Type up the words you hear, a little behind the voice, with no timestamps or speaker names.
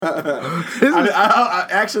Actually,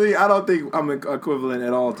 I don't think I'm equivalent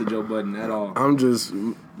at all to Joe Budden at all.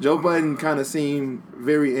 Joe Budden kind of seemed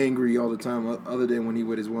very angry all the time, other than when he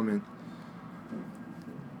with his woman.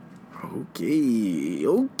 Okay,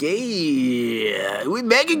 we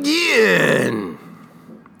back again.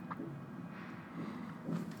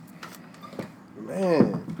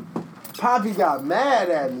 Man, Poppy got mad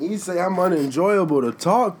at me. He said I'm unenjoyable to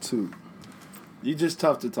talk to. You're just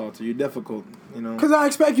tough to talk to. You're difficult, you know. Because I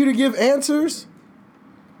expect you to give answers.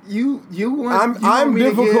 I'm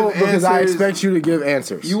difficult because I expect you to give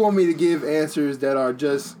answers. You want me to give answers that are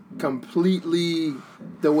just completely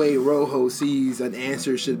the way Rojo sees an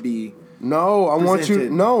answer should be. No, I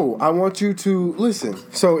want you to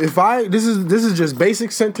listen. So this is just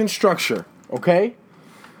basic sentence structure, okay?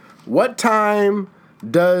 What time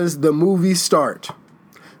does the movie start?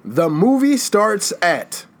 The movie starts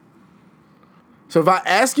at. So if I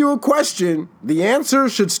ask you a question, the answer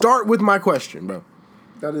should start with my question, bro.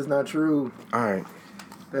 That is not true. All right.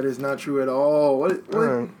 That is not true at all. What? All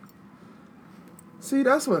right. See,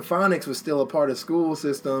 that's when phonics was still a part of school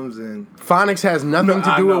systems, and phonics has nothing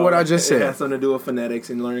to do with what I just said. It has something to do with phonetics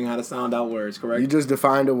and learning how to sound out words, correct? You just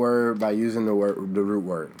defined a word by using the root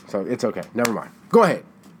word, so it's okay. Never mind. Go ahead,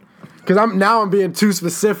 because I'm being too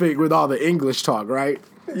specific with all the English talk, right?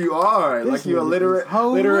 You are like you're a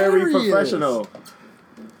literary professional.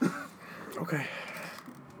 Okay.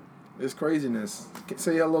 It's craziness.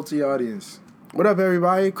 Say hello to your audience. What up,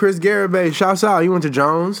 everybody? Chris Garibay, shouts out. He went to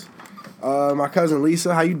Jones. My cousin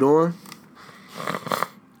Lisa, how you doing?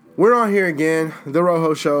 We're on here again, The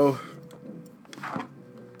Rojo Show.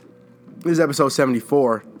 This is episode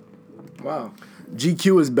 74. Wow.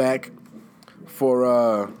 GQ is back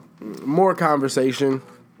for more conversation.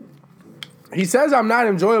 He says I'm not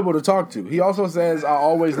enjoyable to talk to. He also says I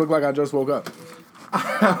always look like I just woke up.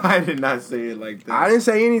 I did not say it like that. I didn't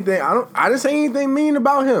say anything. I didn't say anything mean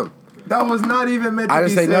about him. That was not even meant to be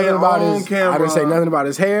said on camera. I didn't say nothing about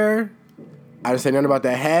his hair. I didn't say nothing about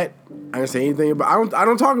that hat. I didn't say anything about. I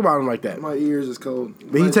don't talk about him like that. My ears is cold.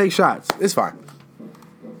 But he takes shots. It's fine.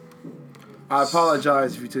 I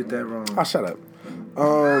apologize if you took that wrong. Oh, shut up.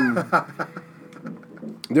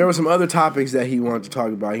 There were some other topics that he wanted to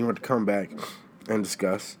talk about. He wanted to come back and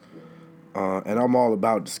discuss. And I'm all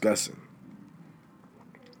about discussing.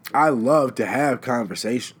 I love to have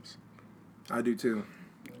conversations. I do too.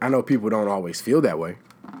 I know people don't always feel that way.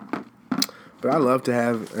 But I love to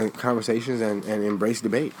have conversations and embrace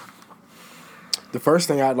debate. The first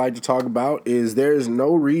thing I'd like to talk about is there is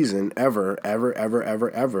no reason ever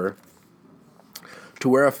to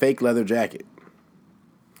wear a fake leather jacket.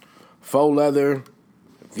 Faux leather,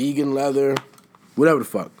 vegan leather, whatever the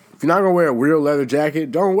fuck. If you're not going to wear a real leather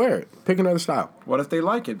jacket, don't wear it. Pick another style. What if they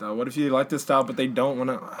like it, though? What if you like this style, but they don't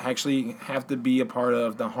want to actually have to be a part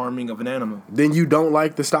of the harming of an animal? Then you don't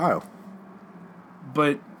like the style.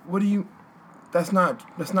 But what do you... That's not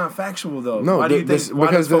factual, though. No, why does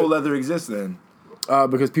faux leather exist, then?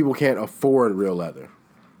 Because people can't afford real leather.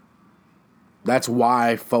 That's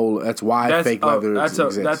why fake leather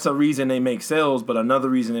exists. That's a reason they make sales, but another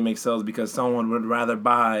reason they make sales is because someone would rather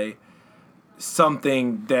buy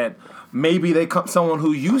something that maybe someone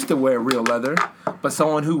who used to wear real leather, but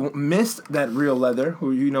someone who missed that real leather,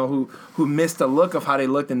 who missed the look of how they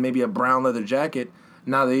looked in maybe a brown leather jacket.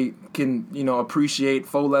 Now they can, appreciate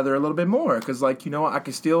faux leather a little bit more because, I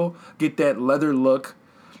can still get that leather look,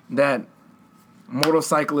 that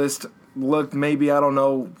motorcyclist look. Maybe I don't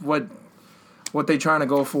know what they trying to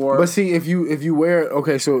go for. But see, if you wear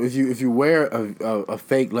if you wear a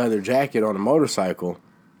fake leather jacket on a motorcycle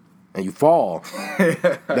and you fall,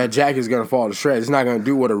 that jacket is gonna fall to shreds. It's not gonna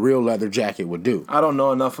do what a real leather jacket would do. I don't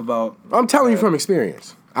know enough about. I'm telling you from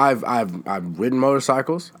experience. I've ridden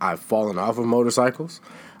motorcycles. I've fallen off of motorcycles.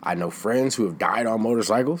 I know friends who have died on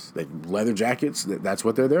motorcycles. Leather jackets. That's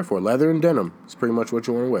what they're there for. Leather and denim. It's pretty much what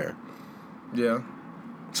you want to wear. Yeah.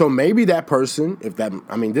 So maybe that person,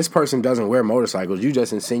 this person doesn't wear motorcycles. You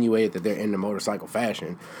just insinuated that they're into motorcycle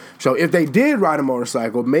fashion. So if they did ride a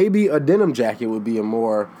motorcycle, maybe a denim jacket would be a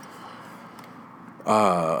more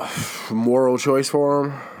moral choice for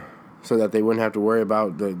them, so that they wouldn't have to worry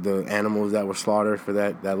about the animals that were slaughtered for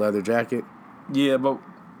that leather jacket. Yeah, but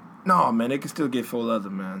no, man, they can still get full leather,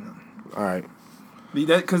 man. All right.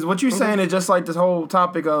 Because what you're saying is just like this whole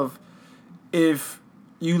topic of if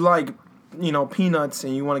you like, peanuts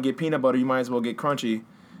and you want to get peanut butter, you might as well get crunchy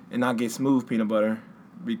and not get smooth peanut butter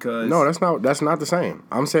because... No, that's not the same.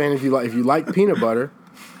 I'm saying if you like peanut butter,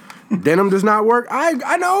 denim does not work.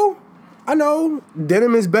 I know.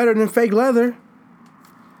 Denim is better than fake leather.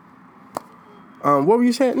 What were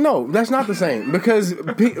you saying? No, that's not the same because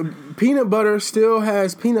peanut butter still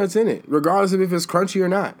has peanuts in it, regardless of if it's crunchy or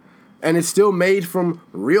not, and it's still made from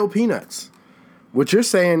real peanuts. What you're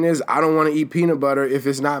saying is I don't want to eat peanut butter if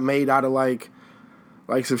it's not made out of like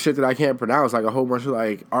some shit that I can't pronounce, like a whole bunch of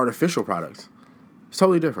like artificial products. It's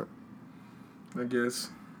totally different. I guess.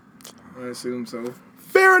 I assume so.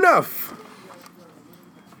 Fair enough.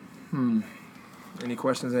 Any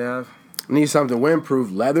questions they have? Need something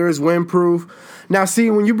windproof. Leather is windproof. Now,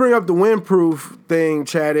 see, when you bring up the windproof thing,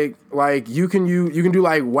 Chaddick, like you can do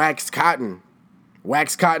like waxed cotton.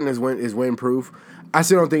 Waxed cotton is windproof. I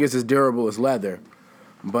still don't think it's as durable as leather,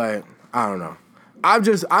 but I don't know.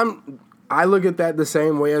 I look at that the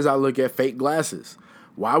same way as I look at fake glasses.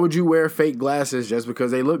 Why would you wear fake glasses just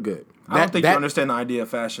because they look good? I don't think you understand the idea of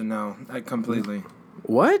fashion now, like completely.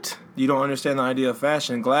 What? You don't understand the idea of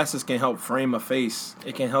fashion. Glasses can help frame a face.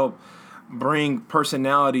 It can help bring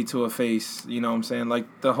personality to a face. You know what I'm saying?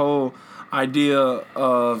 Like the whole idea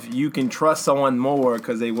of you can trust someone more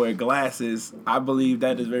because they wear glasses. I believe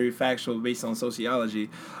that is very factual based on sociology.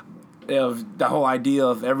 Of the whole idea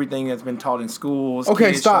of everything that's been taught in schools.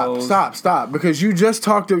 Okay, stop. Because you just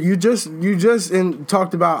talked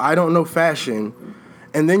about I don't know fashion,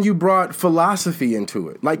 and then you brought philosophy into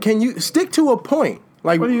it. Like, can you stick to a point?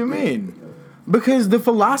 Like, what do you mean? Because the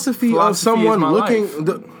philosophy of someone looking,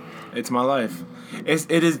 it's my life.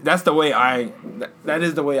 That's the way that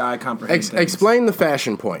is the way I comprehend things. Explain the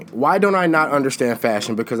fashion point. Why don't I not understand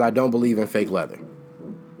fashion? Because I don't believe in fake leather.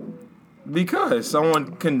 Because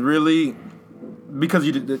someone can really, because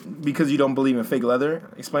you don't believe in fake leather.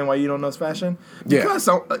 Explain why you don't know fashion. Yeah. Because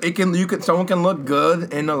someone can look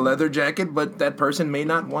good in a leather jacket, but that person may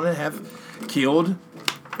not want to have killed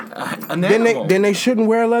an animal. Then they shouldn't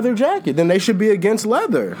wear a leather jacket. Then they should be against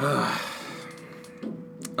leather.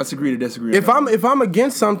 Let's agree to disagree. If I'm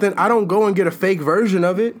against something, I don't go and get a fake version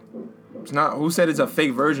of it. It's not. Who said it's a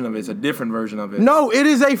fake version of it? It's a different version of it. No, it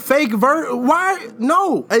is a fake Why?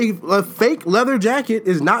 No, a fake leather jacket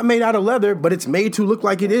is not made out of leather, but it's made to look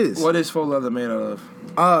like it is. What is faux leather made out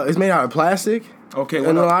of? It's made out of plastic. Okay,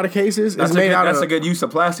 in a lot of cases, it's made out of. That's a good use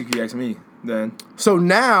of plastic, if you ask me. Then. So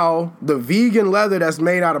now the vegan leather that's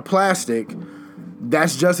made out of plastic,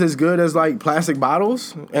 that's just as good as like plastic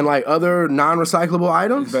bottles and like other non-recyclable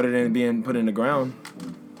items. It's better than it being put in the ground.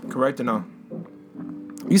 Correct or no?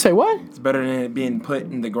 You say what? It's better than it being put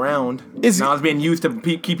in the ground. Now it's being used to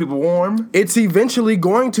keep people warm. It's eventually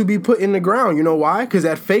going to be put in the ground. You know why? Because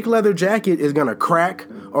that fake leather jacket is going to crack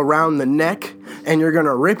around the neck, and you're going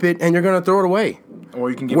to rip it, and you're going to throw it away. Or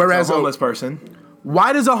you can give it to a homeless person.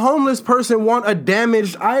 Why does a homeless person want a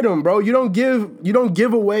damaged item, bro? You don't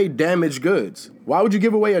give away damaged goods. Why would you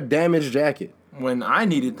give away a damaged jacket? When I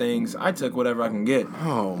needed things, I took whatever I can get.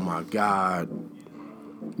 Oh, my God.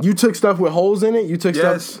 You took stuff with holes in it? You took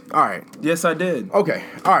stuff? All right. Yes, I did. Okay.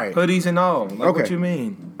 All right. Hoodies and all. Like, okay. What you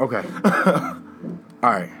mean? Okay. All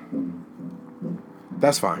right.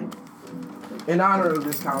 That's fine. In honor of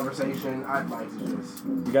this conversation, I'd like to just...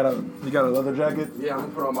 You got a leather jacket? Yeah, I'm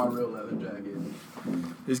going to put on my real leather jacket.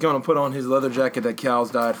 He's going to put on his leather jacket that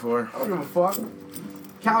Cal's died for. I don't give a fuck.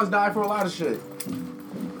 Cal's died for a lot of shit.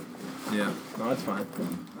 Yeah, no, that's fine.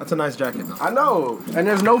 That's a nice jacket, though. I know. And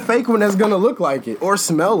there's no fake one that's going to look like it or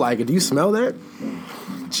smell like it. Do you smell that?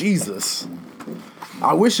 Jesus.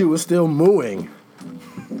 I wish it was still mooing.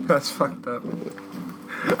 That's fucked up.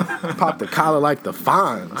 Pop the collar like the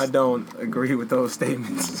Fonz. I don't agree with those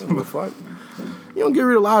statements. What the fuck? You don't get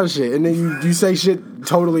rid of a lot of shit, and then you say shit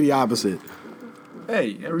totally the opposite.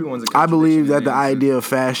 Hey, everyone's a I believe that the idea of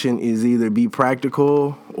fashion is either be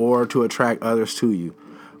practical or to attract others to you.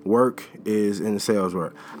 Work is in the sales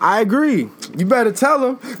work. I agree. You better tell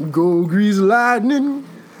them. Go Grease Lightning.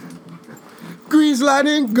 Grease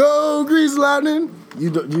Lightning. Go Grease Lightning. You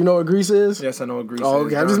know what grease is? Yes, I know what grease is.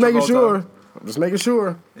 Okay, I'm just making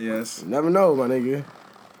sure. Yes. You never know, my nigga.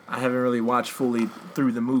 I haven't really watched fully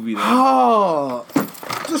through the movie, though. Oh,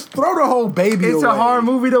 just throw the whole baby away. It's a hard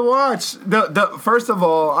movie to watch. The first of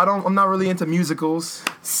all, I'm not really into musicals.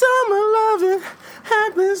 Summer loving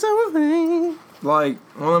happens over. Like,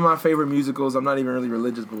 one of my favorite musicals, I'm not even really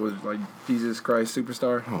religious, but was like Jesus Christ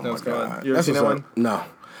Superstar. Oh my God. You ever seen that one? No.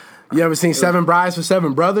 You ever seen Seven Brides for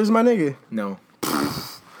Seven Brothers, my nigga? No.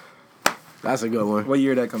 That's a good one. What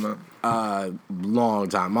year did that come out? Long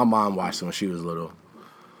time. My mom watched it when she was little.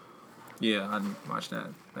 Yeah, I didn't watch that.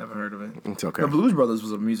 Never heard of it. It's okay. The Blues Brothers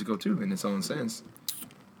was a musical, too, in its own sense.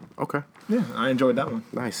 Okay. Yeah, I enjoyed that one.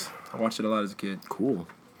 Nice. I watched it a lot as a kid. Cool.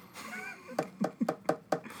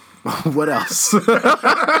 What else?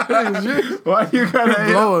 Why you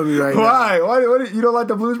gotta blowing me right now? Why? You don't like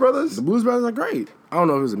the Blues Brothers? The Blues Brothers are great. I don't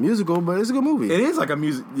know if it was a musical, but it's a good movie. It is like a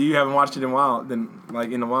music. You haven't watched it in a while. Then,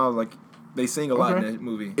 like in a while, like they sing a lot in that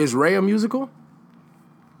movie. Is Ray a musical?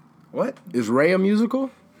 What? Is Ray a musical?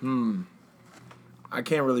 I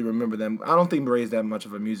can't really remember them. I don't think Ray's that much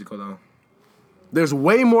of a musical though. There's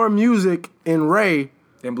way more music in Ray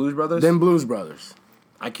Than Blues Brothers.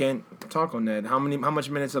 I can't talk on that. How much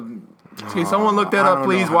minutes of? Okay, someone look that up,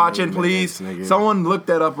 please. Watch it, please. Someone look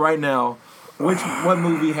that up right now. What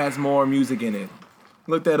movie has more music in it?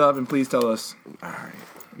 Look that up and please tell us. All right.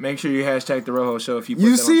 Make sure you hashtag the Rojo Show if you.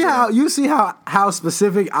 You see how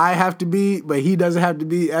specific I have to be, but he doesn't have to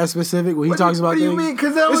be as specific when he talks about things. What do you mean?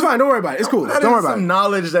 Because it's fine. Don't worry about it. It's cool. Don't worry about it.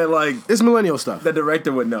 Knowledge that like it's millennial stuff. The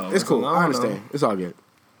director would know. It's cool. I understand. It's all good.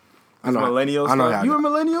 I know. Millennial stuff. I know. You're a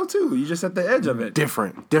millennial too. You just at the edge of it.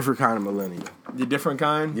 Different kind of millennial. The different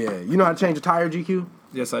kind. Yeah. You know how to change a tire, GQ?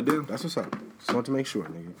 Yes, I do. That's what's up. Just want to make sure,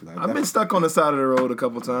 nigga. I've been stuck on the side of the road a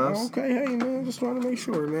couple times. Okay, hey man, just trying to make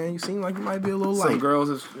sure, man. You seem like you might be a little light. Some girls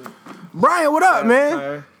is. Brian, what up,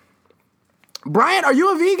 man? Brian, are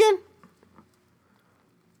you a vegan?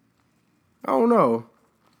 I don't know.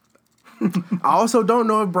 I also don't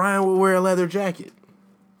know if Brian would wear a leather jacket.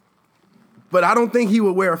 But I don't think he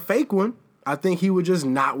would wear a fake one. I think he would just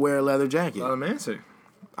not wear a leather jacket. Let him answer.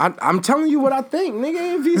 I'm telling you what I think,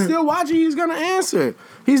 nigga. If he's still watching, he's gonna answer.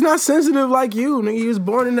 He's not sensitive like you, nigga. He was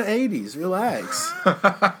born in the 80s. Relax.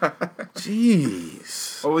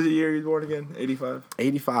 Jeez. What was the year he was born again? 85?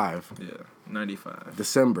 85. Yeah, 95.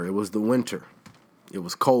 December. It was the winter. It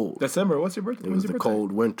was cold. December. What's your birthday? It was the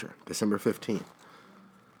cold winter. December 15th.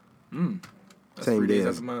 Same day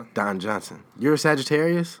as Don Johnson. You're a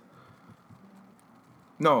Sagittarius?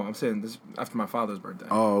 No, I'm saying this after my father's birthday.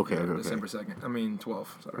 Oh, okay. Yeah, okay. December 2nd. I mean,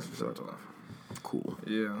 12th. Sorry, December 12th. Cool.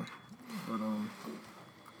 Yeah. But,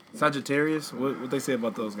 Sagittarius, what they say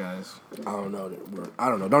about those guys? I don't know.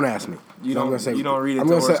 Don't ask me. You don't read it. I'm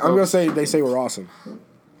gonna say they say we're awesome.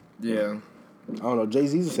 Yeah. I don't know.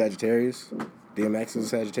 Jay-Z's a Sagittarius. DMX is a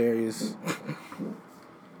Sagittarius.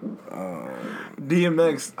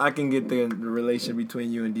 DMX, I can get the relation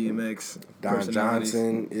between you and DMX. Don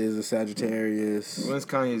Johnson is a Sagittarius. When's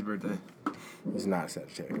Kanye's birthday? He's not a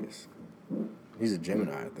Sagittarius. He's a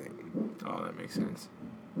Gemini, I think. Oh, that makes sense.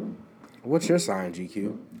 What's your sign,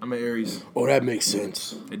 GQ? I'm an Aries. Oh, that makes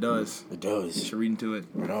sense. It does. It does. You should read into it.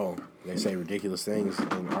 I know. They say ridiculous things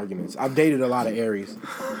in arguments. I've dated a lot of Aries.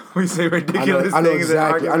 We say ridiculous things in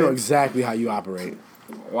arguments. I know exactly how you operate.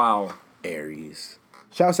 Wow. Aries.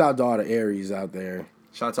 Shouts out to all the Aries out there.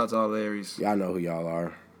 Shouts out to all the Aries. Y'all know who y'all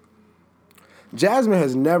are. Jasmine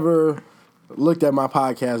has never looked at my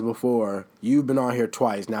podcast before. You've been on here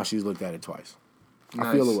twice. Now she's looked at it twice. Nice.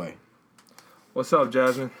 I feel away. What's up,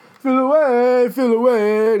 Jasmine? Feel away.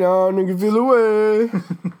 No, nigga, feel away.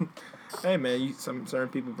 Hey, man, some certain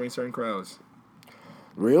people bring certain crowds.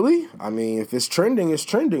 Really? I mean, if it's trending, it's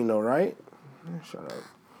trending, though, right? Shut up.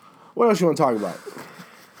 What else you want to talk about?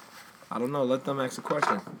 I don't know. Let them ask a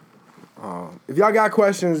question. If y'all got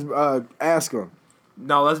questions, ask them.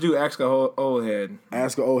 No, let's do ask a old head.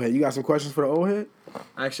 Ask a old head. You got some questions for the old head?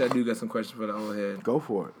 Actually, I do got some questions for the old head. Go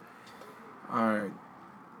for it. All right.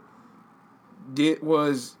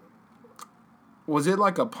 Was it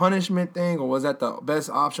like a punishment thing, or was that the best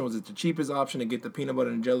option? Was it the cheapest option to get the peanut butter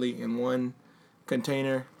and jelly in one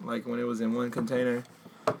container, like when it was in one container?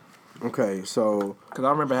 Okay, so... Because I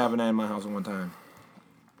remember having that in my house one time,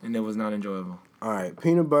 and it was not enjoyable. All right,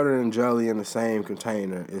 peanut butter and jelly in the same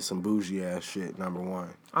container is some bougie-ass shit, number one.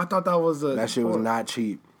 I thought that was That shit was not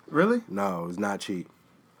cheap. Really? No, it was not cheap.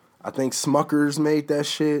 I think Smuckers made that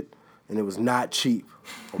shit, and it was not cheap,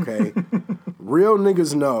 okay? Real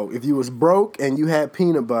niggas know, if you was broke and you had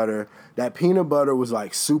peanut butter, that peanut butter was,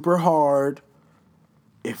 like, super hard.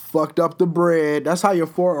 It fucked up the bread. That's how your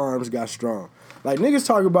forearms got strong. Like, niggas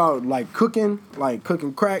talk about, like, cooking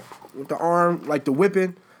crack with the arm, like the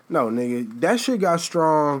whipping. No, nigga, that shit got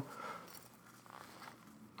strong.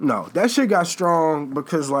 No, that shit got strong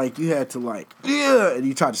because, like, you had to, like, and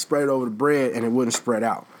you tried to spread it over the bread and it wouldn't spread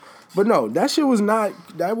out. But no, that shit was not,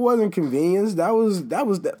 that wasn't convenience.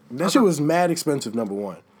 That shit was mad expensive, number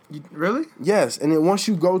one. Really? Yes, and then once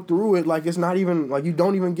you go through it, like, it's not even, like, you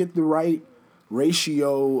don't even get the right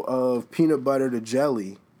ratio of peanut butter to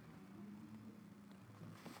jelly.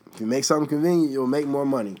 If you make something convenient, you'll make more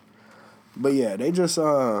money. But yeah, they just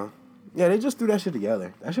threw that shit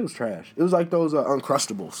together. That shit was trash. It was like those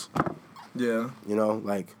Uncrustables. Yeah. You know,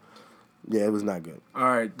 like, yeah, it was not good. All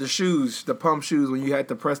right, the shoes, the pump shoes, when you had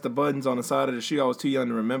to press the buttons on the side of the shoe, I was too young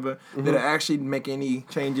to remember. Mm-hmm. Did it actually make any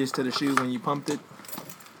changes to the shoe when you pumped it?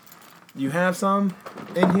 You have some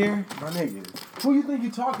in here? My nigga. Who you think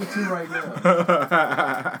you're talking to right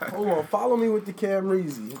now? Hold on, follow me with the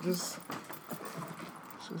Camreezy. Just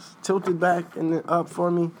tilt it back and then up for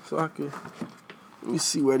me so I can. Let me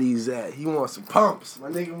see where these at. He wants some pumps. My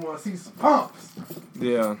nigga wants to see some pumps.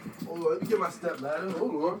 Yeah. Hold on, let me get my step ladder.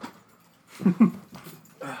 Hold on.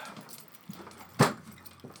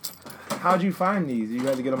 How'd you find these? You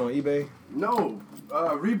had to get them on eBay? No,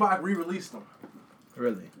 Reebok re-released them.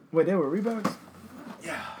 Really? Wait, they were Reeboks?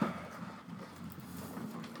 Yeah.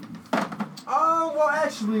 Oh, well,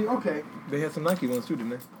 actually, okay. They had some Nike ones too,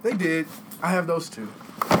 didn't they? They did. I have those too.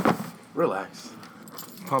 Relax.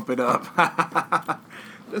 Pump it up.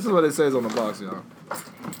 This is what it says on the box, y'all.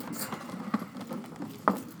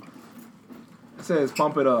 It says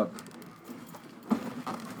pump it up.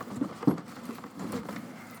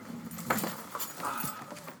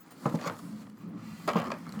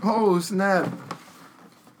 Oh, snap.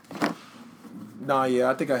 Nah, yeah,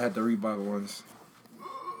 I think I had the Reebok ones.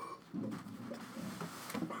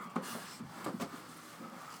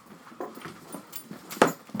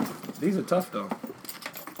 These are tough, though.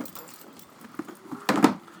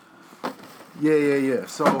 Yeah.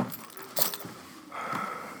 So,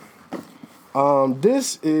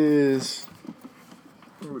 this is.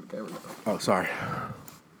 Oh, sorry.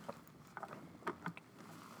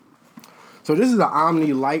 So this is the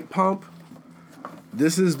Omni Light Pump.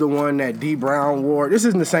 This is the one that D Brown wore. This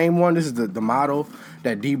isn't the same one. This is the model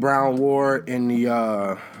that D Brown wore in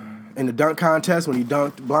the dunk contest when he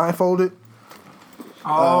dunked blindfolded.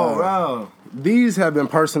 Oh, wow. These have been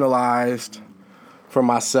personalized for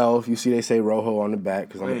myself. You see, they say Rojo on the back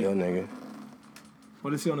because I'm an ill nigga.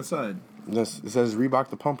 What is he on the side? It says Reebok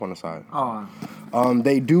the Pump on the side. Oh.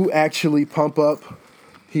 They do actually pump up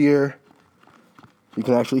here. You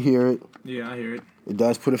can actually hear it. Yeah, I hear it. It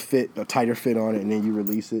does put a tighter fit on it, and then you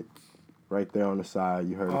release it right there on the side.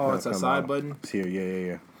 You heard it. Oh, it's a side button? It's here,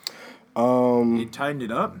 yeah. You tightened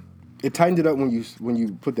it up? It tightened it up when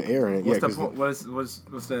you put the air in it. What's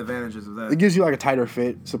the advantages of that? It gives you like a tighter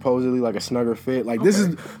fit, supposedly like a snugger fit. Like this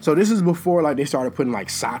is before like they started putting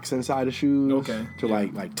like socks inside the shoes. Okay. To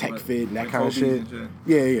like tech fit and that kind of Kobe's shit. and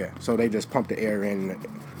Yeah. So they just pump the air in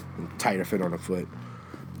and tighter fit on the foot.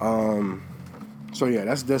 So yeah,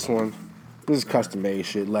 that's this one. This is custom made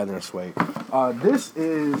shit, leather and suede. This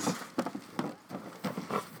is.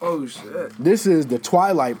 Oh shit. This is the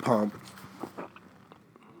Twilight Pump.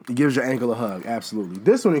 It gives your ankle a hug, absolutely.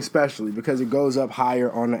 This one especially because it goes up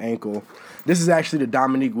higher on the ankle. This is actually the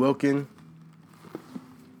Dominique Wilkin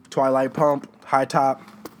Twilight Pump, high top.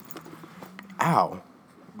 Ow.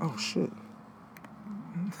 Oh shit.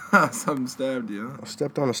 Something stabbed you. I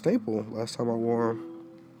stepped on a staple last time I wore them.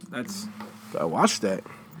 That's I watched that.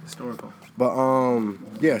 historical. But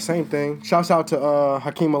yeah, same thing. Shouts out to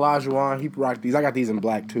Hakeem Olajuwon. He rocked these. I got these in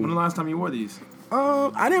black too. When the last time you wore these?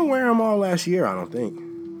 I didn't wear them all last year, I don't think.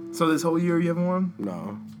 So this whole year you haven't worn them?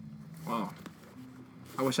 No. Wow.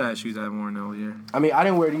 I wish I had shoes I haven't worn the whole year. I mean, I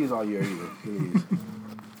didn't wear these all year either. These.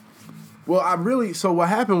 Well, so what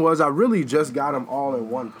happened was I really just got them all in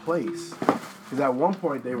one place. Because at one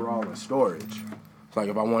point they were all in storage. So like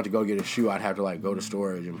if I wanted to go get a shoe, I'd have to like go to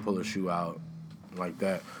storage and pull a shoe out like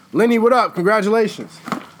that. Lenny, what up? Congratulations.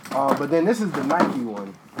 But then this is the Nike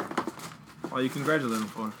one. Oh, you congratulate him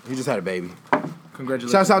for? He just had a baby.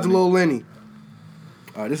 Congratulations. Shouts out to Lil Lenny.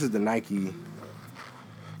 This is the Nike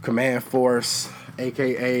Command Force,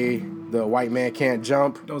 a.k.a. the White Man Can't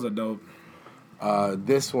Jump. Those are dope.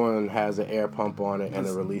 This one has an air pump on it and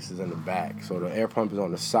it releases in the back. So the air pump is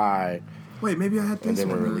on the side. Wait, maybe I had this And then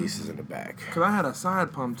one. it releases in the back. Because I had a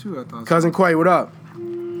side pump too, I thought. Cousin Quay, what up?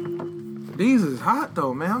 These is hot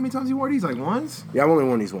though, man. How many times you wore these? Like once? Yeah, I've only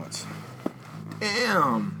worn these once.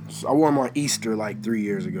 Damn. So I wore them on Easter like 3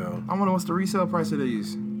 years ago. I wonder what's the resale price of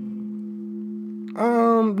these.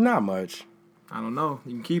 Not much. I don't know.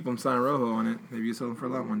 You can keep them, sign Rojo on it. Maybe you sell them for a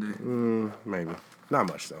lot one day. Maybe. Not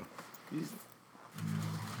much though.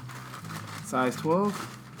 Size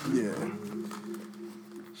 12? Yeah.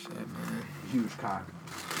 Shit, man. Huge cock.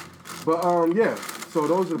 But yeah. So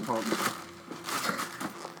those are the pumps.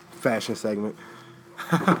 Fashion segment.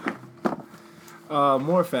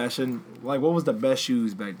 More fashion. Like, what was the best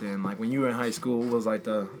shoes back then? Like, when you were in high school, what was like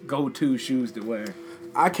the go-to shoes to wear?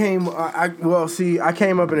 I came up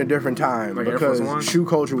in a different time Like Air Force because Ones? shoe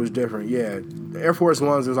culture was different. Yeah, the Air Force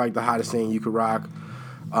Ones was like the hottest thing you could rock.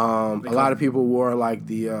 A lot of people wore like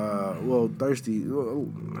the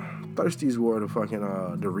Thirsties wore the fucking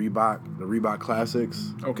the Reebok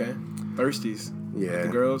Classics. Okay. Thirsties. Yeah. The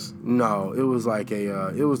girls? No, it was like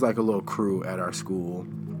a little crew at our school.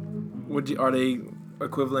 Are they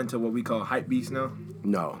equivalent to what we call hype beasts now?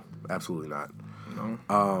 No, absolutely not.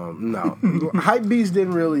 No. Hype beasts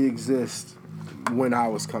didn't really exist when I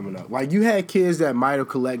was coming up. Like, you had kids that might have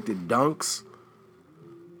collected Dunks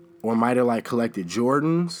or might have, like, collected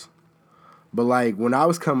Jordans. But, like, when I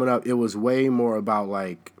was coming up, it was way more about,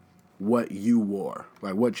 like, what you wore.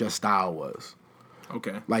 Like, what your style was.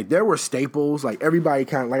 Okay. Like, there were staples. Like, everybody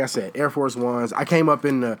kind of, like I said, Air Force Ones. I came up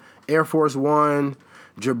in the Air Force One,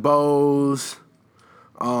 Jabos.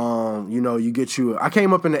 I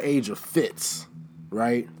came up in the age of fits,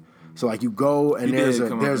 right? So, like, you go and there's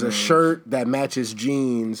a shirt that matches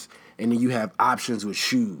jeans, and then you have options with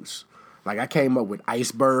shoes. Like, I came up with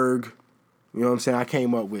Iceberg. You know what I'm saying? I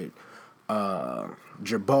came up with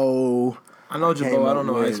Jabot. I know Jabot. I don't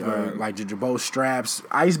know Iceberg. Like the Jabot straps.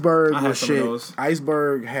 Iceberg was shit. Of those.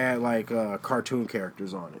 Iceberg had like cartoon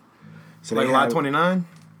characters on it. So like Lot 29?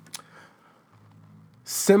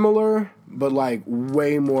 Similar, but like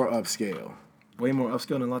way more upscale. Way more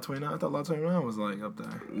upscale than Lot 29? I thought Lot 29 was like up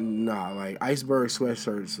there. Nah, like Iceberg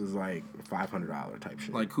sweatshirts was like $500 type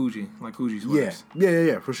shit. Like Coogee sweaters.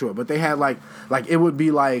 Yeah, for sure. But they had like it would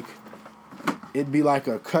be like, it'd be like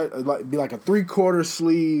a cut, like be like a 3/4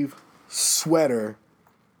 sleeve sweater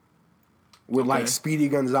with like Speedy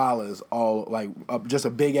Gonzalez, all like just a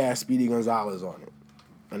big ass Speedy Gonzalez on it,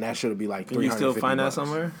 and that should be like $350. Can you still find that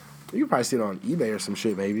somewhere? You can probably see it on eBay or some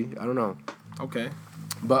shit, maybe. I don't know. Okay.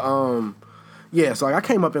 But yeah. So like I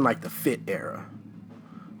came up in like the fit era,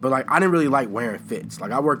 but like I didn't really like wearing fits.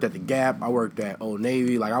 Like I worked at the Gap, I worked at Old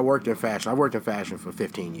Navy, like I worked in fashion. I worked in fashion for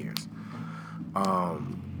 15 years.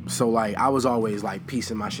 So like I was always like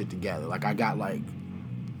piecing my shit together. Like I got like.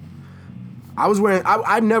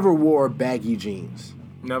 I never wore baggy jeans.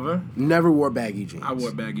 Never? Never wore baggy jeans. I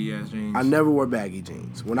wore baggy ass jeans. I never wore baggy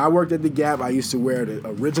jeans. When I worked at the Gap, I used to wear the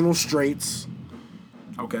original straights.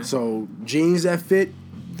 Okay. So jeans that fit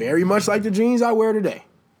very much like the jeans I wear today.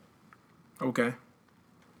 Okay.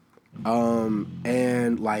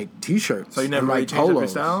 And like t-shirts. So you never really changed up your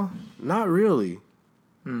style? Not really.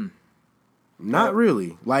 Not Oh.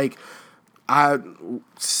 really. Like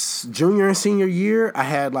junior and senior year, I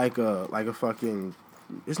had like a fucking.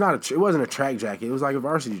 It wasn't a track jacket. It was like a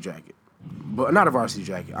varsity jacket, but not a varsity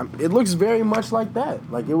jacket. It looks very much like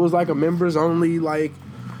that. Like it was like a members only like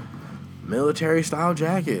military style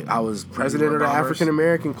jacket. I was president of the African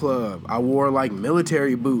American Club. I wore like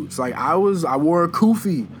military boots. Like I wore a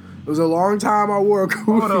kufi. It was a long time I wore a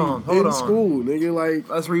kufi in school, nigga. Like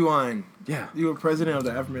let's rewind. Yeah, you were president of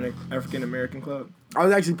the African American Club. I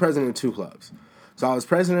was actually president of 2 clubs. So I was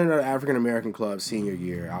president of the African American Club senior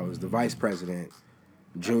year. I was the vice president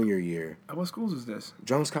junior year. At what schools is this?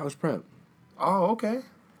 Jones College Prep. Oh, okay.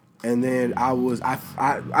 And then I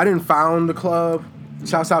didn't found the club.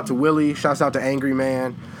 Shouts out to Willie. Shouts out to Angry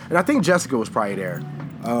Man. And I think Jessica was probably there.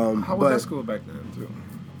 How was that school back then too?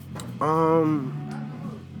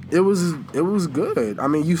 It was good. I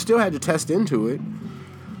mean, you still had to test into it,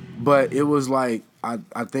 but it was like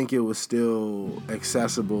I think it was still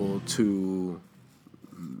accessible to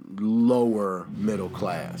lower middle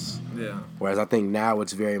class. Yeah. Whereas I think now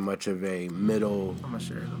it's very much of a middle, I'm gonna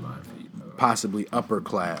share the live feed. Possibly upper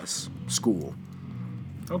class school.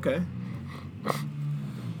 Okay.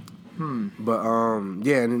 But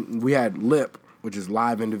yeah, and we had LIP, which is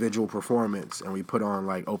live individual performance, and we put on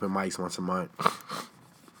like open mics once a month.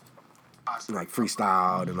 And, like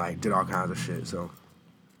freestyled and like did all kinds of shit. So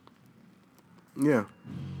yeah.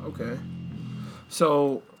 Okay.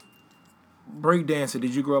 So breakdancing,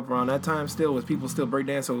 did you grow up around that time still? Was people still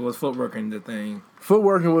breakdancing, or was footworking the thing?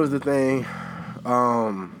 Footworking was the thing.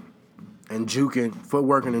 And juking.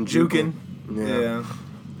 Footworking and juking. Yeah.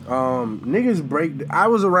 Niggas I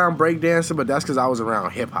was around breakdancing, but that's because I was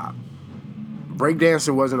around hip hop.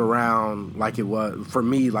 Breakdancing wasn't around like it was for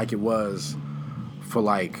me, like it was for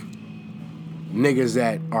like niggas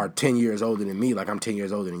that are 10 years older than me, like I'm 10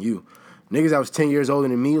 years older than you. Niggas that was 10 years older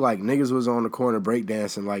than me, like niggas was on the corner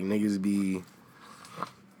breakdancing, like niggas be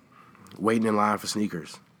waiting in line for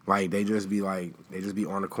sneakers. Like they just be on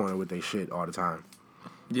the corner with their shit all the time.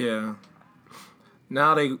 Yeah.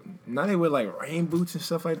 Now they wear like rain boots and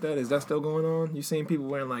stuff like that. Is that still going on? You seen people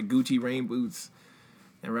wearing like Gucci rain boots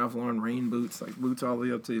and Ralph Lauren rain boots, like boots all the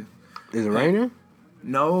way up to. Is it raining?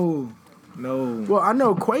 No. Well, I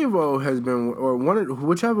know Quavo has been, or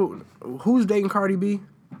whichever. Who's dating Cardi B?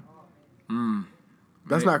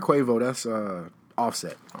 That's not Quavo. That's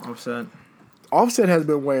Offset. Offset has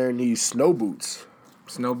been wearing these snow boots.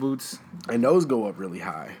 Snow boots? And those go up really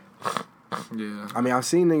high. Yeah. I mean, I've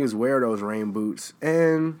seen niggas wear those rain boots.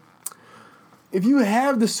 And if you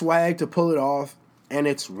have the swag to pull it off and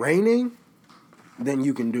it's raining, then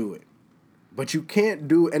you can do it. But you can't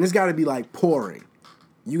do it. And it's got to be like pouring.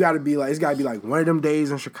 you got to be like, it's got to be like one of them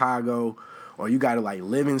days in Chicago, or you got to like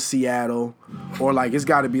live in Seattle, or like it's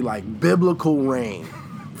got to be like biblical rain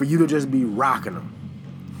for you to just be rocking them.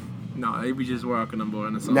 No, they be just rocking them, boy,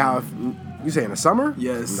 in the summer. Now, if you say in the summer?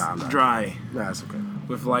 Yes. Nah. Dry. Nah, that's okay.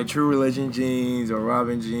 With like True Religion jeans or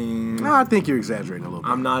Robin jeans. Nah, I think you're exaggerating a little bit.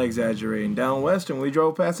 I'm not exaggerating. Down Western, we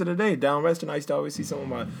drove past it today. Down Western, I used to always see some of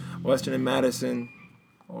my Western in Madison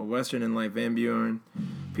or Western in like Van Buren.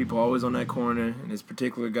 People always on that corner. And this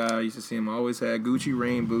particular guy, I used to see him, always had Gucci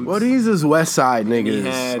rain boots. Well, these is West Side He niggas.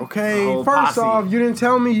 had a Okay, whole first posse. off, you didn't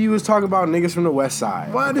tell me you was talking about niggas from the West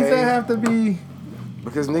Side. Why does that have to be?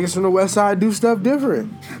 Because niggas from the West Side do stuff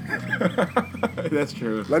different. That's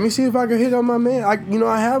true. Let me see if I can hit on my man. I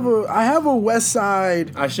have a West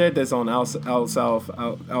Side. I shared this on out South,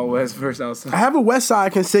 out West versus out South. I have a West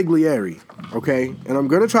Side consigliere, okay? And I'm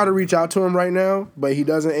going to try to reach out to him right now, but he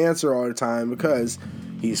doesn't answer all the time because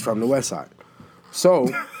he's from the West Side. So,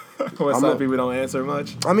 West Side people don't answer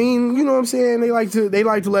much. I mean, you know what I'm saying? They like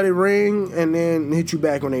to let it ring and then hit you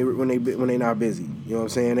back when they not busy. You know what I'm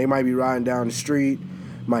saying? They might be riding down the street,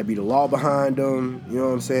 might be the law behind them. You know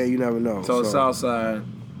what I'm saying? You never know. So South Side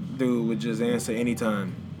dude would just answer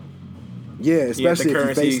anytime. Yeah, especially the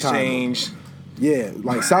currency if you FaceTime exchange. them. Yeah,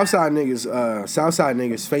 like Southside niggas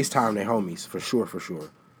FaceTime their homies for sure.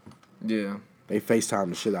 Yeah. They FaceTime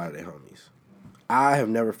the shit out of their homies. I have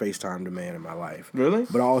never FaceTimed a man in my life. Really?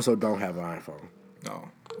 But I also don't have an iPhone. No,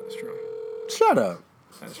 that's true. Shut up.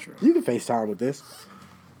 That's true. You can FaceTime with this.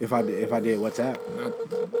 If I did WhatsApp.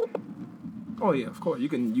 Oh yeah, of course. You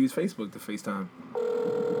can use Facebook to FaceTime.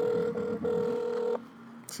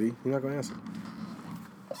 See, you're not gonna answer.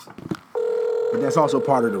 But that's also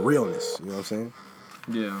part of the realness. You know what I'm saying?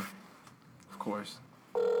 Yeah, of course.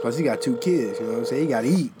 Plus, he got 2 kids. You know what I'm saying? He gotta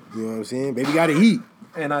eat. You know what I'm saying? Baby gotta eat.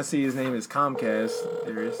 And I see his name is Comcast.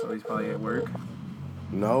 There is, so he's probably at work.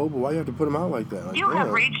 No, but why you have to put him out like that? Like, You have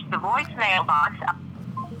damn. reached the voicemail box.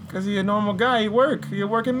 Cause he's a normal guy. He work. He a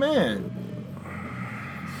working man.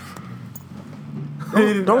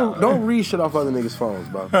 Don't read shit off other niggas' phones,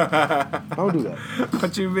 bro. Don't do that.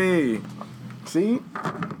 What you mean? See?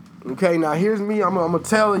 Okay, now here's me. I'm gonna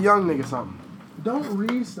tell a young nigga something. Don't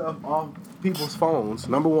read stuff off people's phones,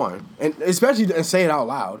 number one. And especially and say it out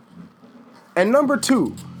loud. And number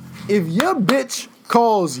 2, if your bitch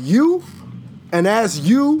calls you and asks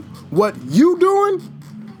you what you doing,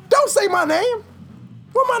 don't say my name.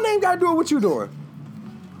 What my name got to do with what you doing?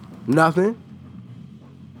 Nothing.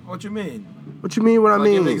 What you mean? What you mean what I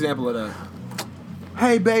mean? Give me an example of that.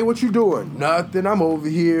 Hey, babe, what you doing? Nothing. I'm over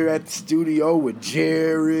here at the studio with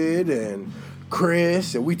Jared and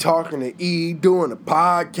Chris, and we talking to E, doing a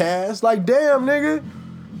podcast. Like, damn, nigga.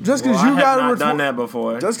 Just because you got to done that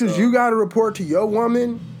before. Just because you got to report to your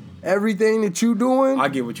woman everything that you doing. I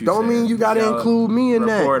get what you don't saying. mean you got to include me in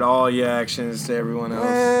that. Report all your actions to everyone else.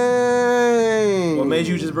 Dang. What made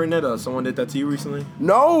you just bring that up? Someone did that to you recently?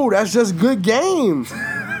 No, that's just good game.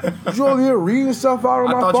 You over here reading stuff out on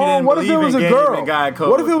I my thought you phone. didn't What if believe it was in a game girl? and guy code.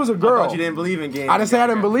 What if it was a girl? I thought you didn't believe in game. I just had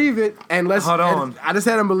him believe it, and Hold on. I just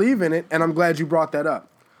had him believe in it, and I'm glad you brought that up.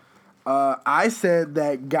 I said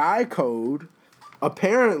that guy code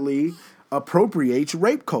apparently appropriates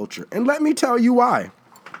rape culture, and let me tell you why.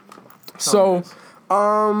 So,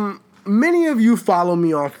 many of you follow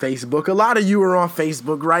me on Facebook. A lot of you are on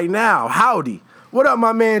Facebook right now. Howdy. What up,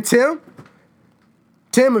 my man Tim?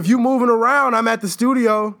 Tim, if you moving around, I'm at the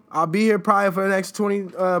studio. I'll be here probably for the next 20,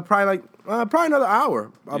 probably another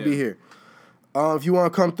hour. I'll be here. If you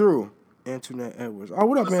want to come through. Antoinette Edwards. Oh,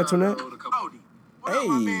 what up, Antoinette?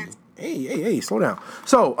 Hey, slow down.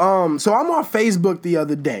 So I'm on Facebook the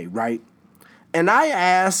other day, right? And I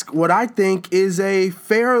ask what I think is a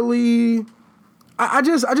fairly... I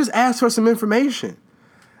just asked for some information.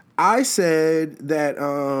 I said that,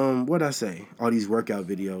 what'd I say? All these workout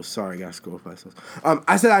videos. Sorry, I got to scroll past those.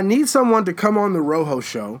 I said I need someone to come on the Rojo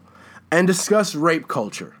show and discuss rape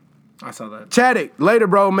culture. I saw that. Chaddick, later,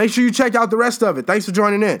 bro. Make sure you check out the rest of it. Thanks for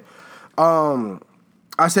joining in.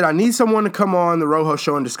 I said I need someone to come on the Rojo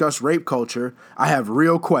show and discuss rape culture. I have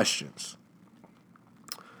real questions.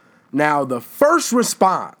 Now, the first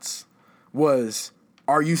response was,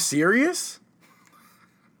 "Are you serious?"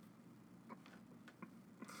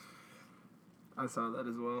 I saw that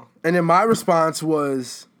as well. And then my response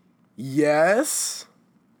was, "Yes.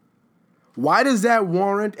 Why does that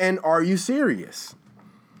warrant an are you serious?"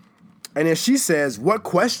 And then she says, "What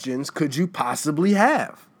questions could you possibly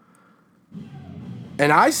have?"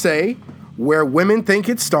 And I say, where women think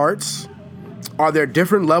it starts, are there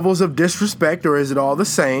different levels of disrespect or is it all the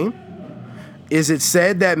same? Is it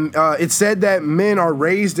said that men are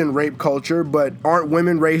raised in rape culture, but aren't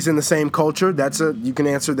women raised in the same culture? You can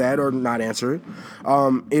answer that or not answer it.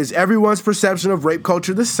 Is everyone's perception of rape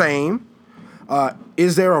culture the same?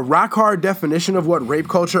 Is there a rock hard definition of what rape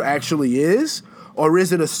culture actually is? Or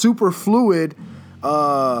is it a super fluid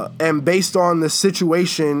and based on the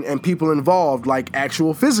situation and people involved, like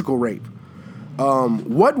actual physical rape?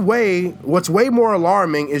 What's way more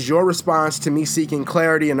alarming is your response to me seeking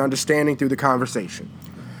clarity and understanding through the conversation.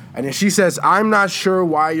 And then she says, I'm not sure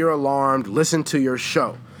why you're alarmed. Listen to your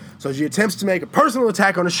show. So she attempts to make a personal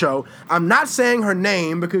attack on the show. I'm not saying her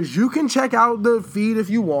name because you can check out the feed if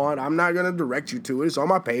you want. I'm not going to direct you to it. It's on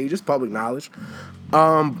my page. It's public knowledge.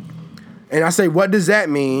 And I say, what does that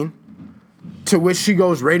mean? To which she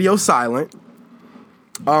goes radio silent.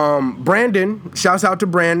 Brandon, shouts out to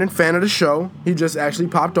Brandon, fan of the show. He just actually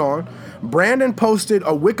popped on. Brandon posted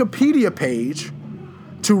a Wikipedia page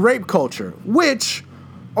to rape culture, which,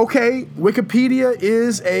 okay, Wikipedia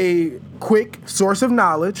is a quick source of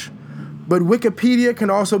knowledge, but Wikipedia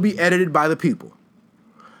can also be edited by the people.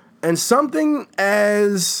 And something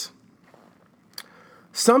as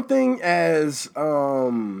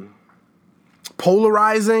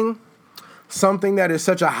polarizing, something that is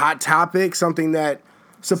such a hot topic, something that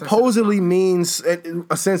supposedly means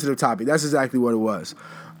a sensitive topic. That's exactly what it was.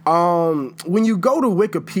 When you go to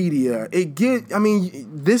Wikipedia,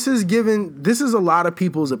 this is a lot of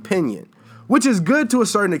people's opinion, which is good to a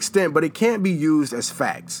certain extent, but it can't be used as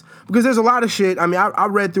facts because there's a lot of shit. I mean, I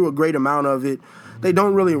read through a great amount of it. They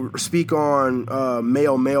don't really speak on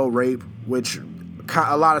male rape, which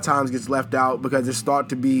a lot of times gets left out because it's thought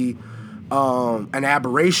to be an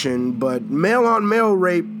aberration, but male-on-male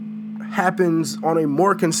rape happens on a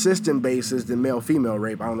more consistent basis than male-female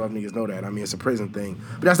rape. I don't know if niggas know that. I mean, it's a prison thing.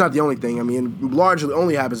 But that's not the only thing. I mean, it largely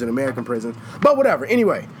only happens in American prisons. But whatever.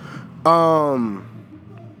 Anyway. So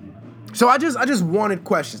I just wanted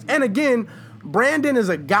questions. And again, Brandon is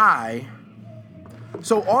a guy.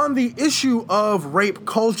 So on the issue of rape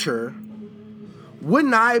culture,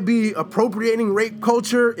 wouldn't I be appropriating rape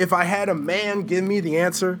culture if I had a man give me the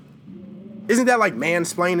answer? Isn't that like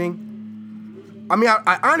mansplaining? I mean,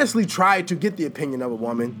 I honestly tried to get the opinion of a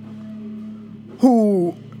woman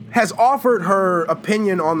who has offered her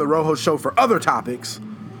opinion on the Rojo Show for other topics,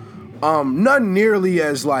 none nearly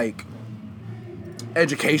as like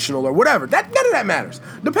educational or whatever. None of that matters.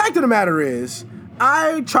 The fact of the matter is,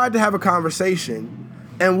 I tried to have a conversation,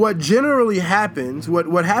 and what generally happens,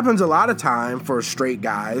 what happens a lot of time for straight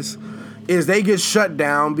guys, is they get shut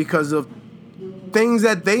down because of things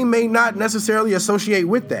that they may not necessarily associate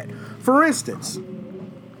with that. For instance,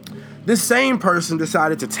 this same person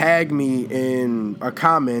decided to tag me in a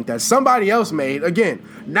comment that somebody else made. Again,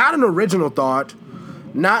 not an original thought,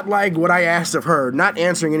 not like what I asked of her, not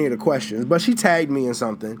answering any of the questions, but she tagged me in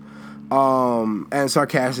something, and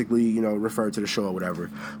sarcastically, referred to the show or whatever.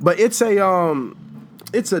 But it's a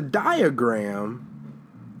diagram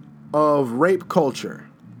of rape culture.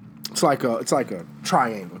 It's like a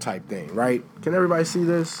triangle type thing, right? Can everybody see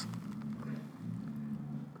this?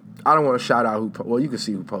 I don't want to shout out you can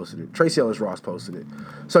see who posted it. Tracy Ellis Ross posted it.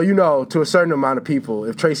 So, to a certain amount of people,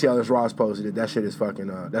 if Tracy Ellis Ross posted it, that shit is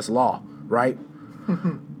fucking, that's law, right?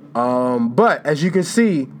 But as you can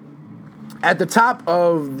see, at the top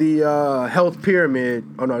of the health pyramid,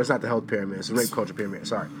 oh no, it's not the health pyramid, it's the rape culture pyramid,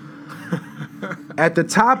 sorry. At the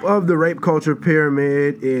top of the rape culture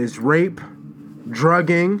pyramid is rape,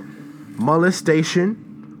 drugging, molestation.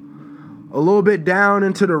 A little bit down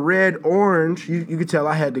into the red-orange, you can tell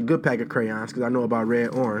I had the good pack of crayons because I know about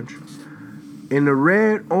red-orange. In the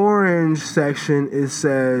red-orange section, it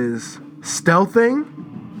says stealthing,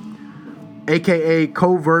 a.k.a.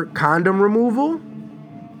 covert condom removal.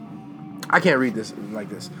 I can't read this like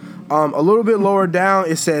this. A little bit lower down,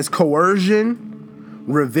 it says coercion,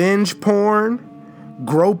 revenge porn,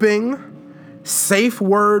 groping, safe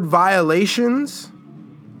word violations.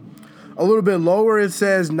 A little bit lower, it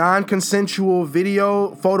says non-consensual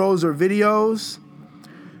photos or videos,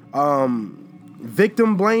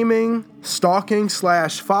 victim blaming, stalking /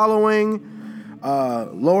 following.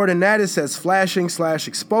 Lower than that, it says flashing /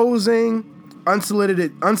 exposing,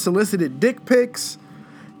 unsolicited dick pics,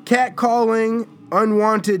 catcalling,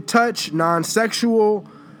 unwanted touch, non-sexual,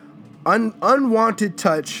 unwanted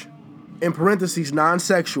touch, in parentheses,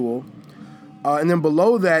 non-sexual. And then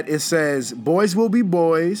below that, it says boys will be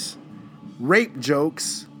boys, rape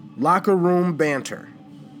jokes, locker room banter.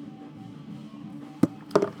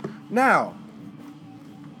 Now,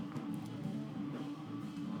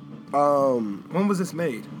 when was this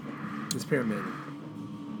made? This pyramid?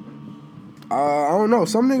 I don't know.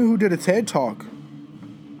 Some nigga who did a TED Talk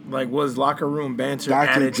Like, was locker room banter Dr.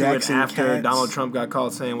 added Jackson to it after Katz. Donald Trump got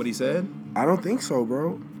caught saying what he said? I don't think so,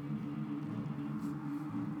 bro.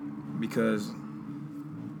 Because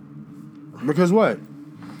what?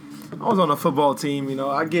 I was on a football team, you know.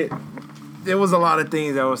 There was a lot of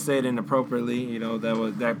things that were said inappropriately, you know,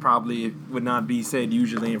 that probably would not be said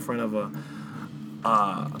usually in front of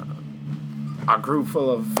a group full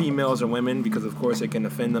of females or women, because of course it can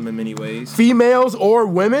offend them in many ways. Females or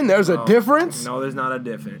women? There's a difference? No, there's not a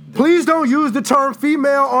difference. Please don't use the term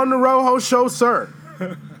female on the Rojo Show, sir.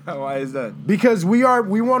 Why is that? Because we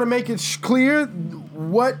want to make it clear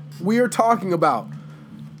what we are talking about.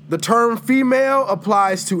 The term female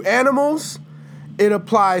applies to animals. It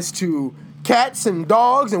applies to cats and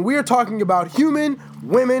dogs, and we are talking about human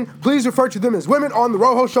women. Please refer to them as women on the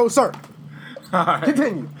Rojo Show, sir. All right.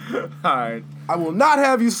 Continue. All right. I will not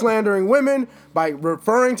have you slandering women by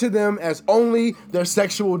referring to them as only their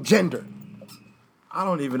sexual gender. I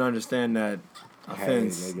don't even understand that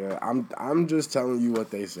offense. Hey, nigga, I'm just telling you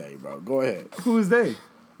what they say, bro. Go ahead. Who is they?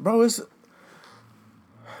 Bro,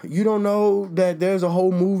 you don't know that there's a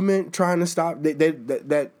whole movement trying to stop that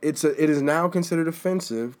it is now considered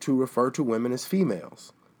offensive to refer to women as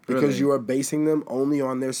females because Really? you are basing them only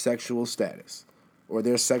on their sexual status or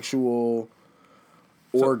their sexual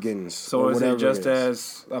organs. So or is whatever it just is.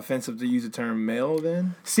 as offensive to use the term male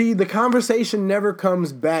then? See, the conversation never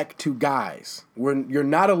comes back to guys. You're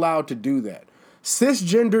not allowed to do that.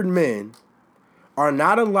 Cisgendered men are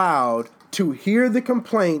not allowed to hear the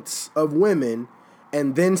complaints of women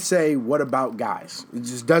and then say, what about guys?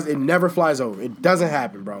 It never flies over. It doesn't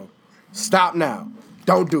happen, bro. Stop now.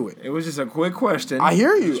 Don't do it. It was just a quick question. I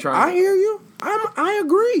hear you. Just trying to- I hear you. I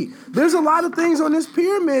agree. There's a lot of things on this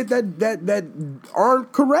pyramid that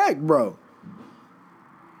aren't correct, bro.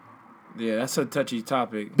 Yeah, that's a touchy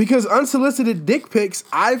topic. Because unsolicited dick pics,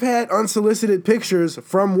 I've had unsolicited pictures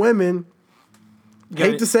from women.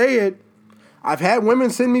 Hate to say it. I've had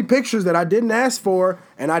women send me pictures that I didn't ask for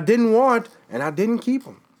and I didn't want, and I didn't keep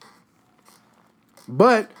them.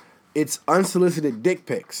 But it's unsolicited dick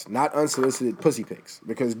pics, not unsolicited pussy pics.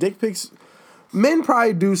 Because dick pics, men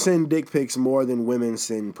probably do send dick pics more than women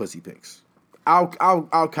send pussy pics. I'll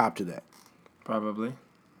cop to that. Probably.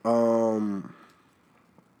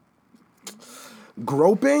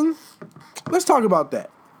 Groping? Let's talk about that.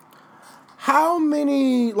 How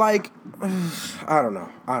many, I don't know.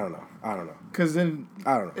 Because then,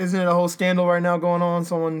 I don't know. Isn't it a whole scandal right now going on?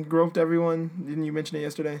 Someone groped everyone. Didn't you mention it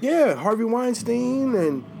yesterday? Yeah, Harvey Weinstein,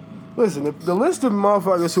 and listen, the list of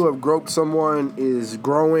motherfuckers who have groped someone is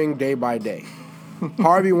growing day by day.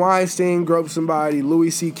 Harvey Weinstein groped somebody. Louis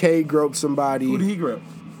C.K. groped somebody. Who did he grope?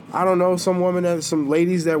 I don't know, some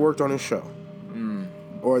ladies that worked on his show.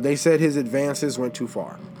 Or they said his advances went too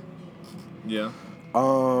far. Yeah.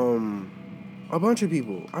 A bunch of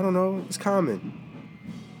people. I don't know. It's common.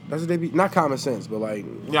 That's what they be. Not common sense, but like.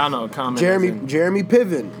 Yeah, I know. Common. Jeremy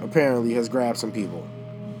Piven apparently has grabbed some people.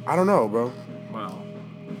 I don't know, bro. Wow.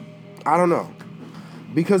 I don't know.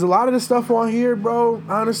 Because a lot of the stuff on here, bro,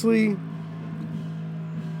 honestly,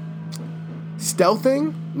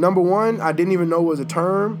 stealthing, number one, I didn't even know was a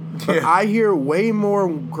term. But Yeah. I hear way more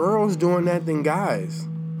girls doing that than guys.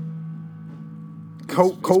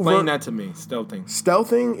 Explain that to me. Stealthing.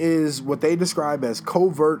 Stealthing is what they describe as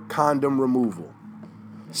covert condom removal.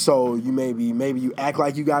 So you maybe you act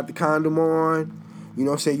like you got the condom on, you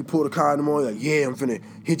know, say you pull the condom on, like, yeah, I'm finna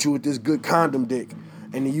hit you with this good condom dick.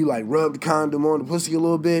 And then you like rub the condom on the pussy a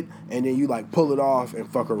little bit, and then you like pull it off and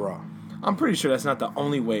fuck her raw. I'm pretty sure that's not the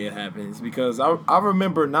only way it happens, because I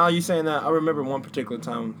remember, now you saying that, I remember one particular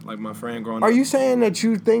time, like my friend growing up. Are you saying that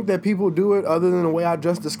you think that people do it other than the way I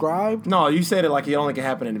just described? No, you said it like it only can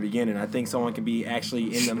happen in the beginning. I think someone can be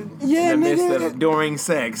actually in the, Yeah, in the midst nigga. of during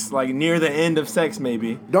sex, like near the end of sex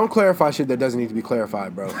maybe. Don't clarify shit that doesn't need to be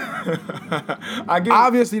clarified, bro. I get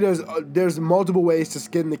Obviously, there's multiple ways to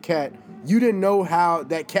skin the cat. You didn't know how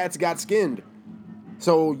that cats got skinned.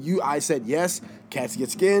 So I said, yes, cats get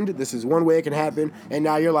skinned. This is one way it can happen. And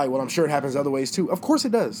now you're like, well, I'm sure it happens other ways too. Of course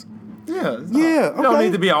it does. Yeah. Yeah, There don't okay.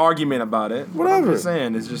 need to be an argument about it. What Whatever. I'm just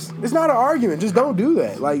saying is just, It's not an argument. Just don't do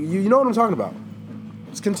that. Like, you know what I'm talking about.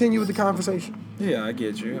 Let's continue with the conversation. yeah, I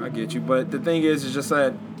get you. But the thing is just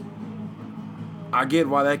that I get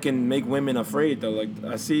why that can make women afraid though. Like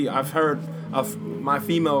I've heard of my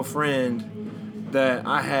female friend that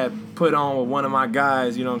I had put on with one of my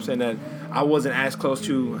guys, you know what I'm saying, that I wasn't as close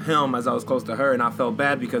to him as I was close to her, and I felt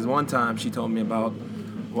bad because one time she told me about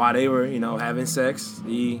why they were, you know, having sex.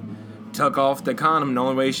 He took off the condom. The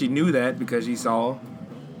only way she knew that because she saw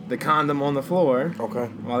the condom on the floor Okay.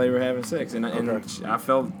 while they were having sex, and Okay. I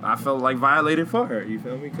felt like violated for her. You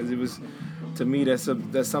feel me? Because it was to me, that's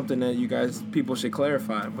something that people should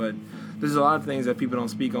clarify. But there's a lot of things that people don't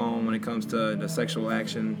speak on when it comes to the sexual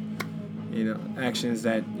action, actions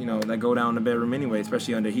that that go down in the bedroom anyway,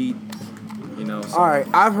 especially under heat. So. All right,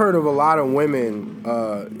 I've heard of a lot of women.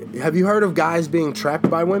 Have you heard of guys being trapped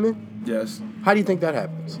by women? Yes. How do you think that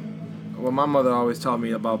happens? Well, my mother always taught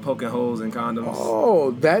me about poking holes in condoms.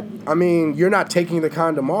 Oh, you're not taking the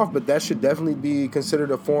condom off, but that should definitely be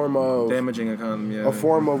considered a form of... damaging a condom, yeah. A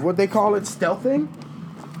form of, what they call it, stealthing?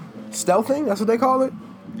 Stealthing? That's what they call it?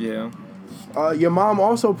 Yeah. Your mom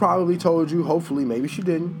also probably told you, hopefully, maybe she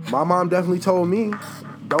didn't. My mom definitely told me,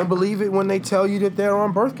 don't believe it when they tell you that they're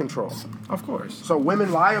on birth control. Of course. So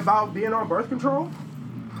women lie about being on birth control?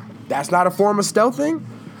 That's not a form of stealthing?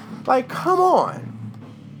 Like, come on.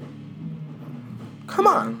 Come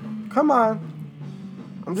on.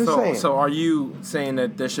 I'm just saying. So are you saying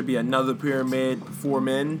that there should be another pyramid for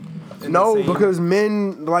men? No, because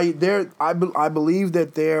men, like, I believe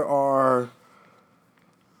that there are...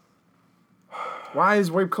 Why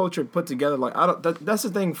is rape culture put together like that's the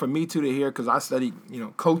thing for me too to hear, because I study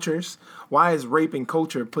cultures. Why is rape and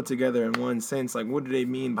culture put together in one sense? Like, what do they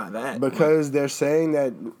mean by that? Because they're saying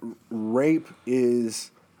that rape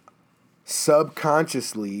is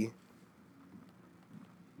subconsciously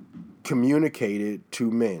communicated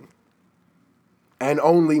to men and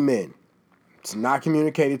only men. It's not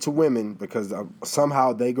communicated to women because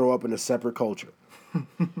somehow they grow up in a separate culture.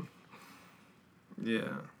 Yeah.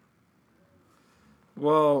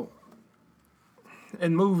 Well,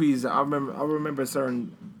 in movies, I remember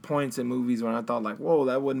certain points in movies when I thought like, whoa,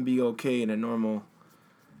 that wouldn't be okay in a normal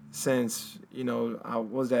sense.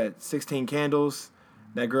 Was that 16 Candles?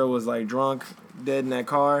 That girl was like drunk, dead in that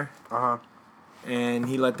car. And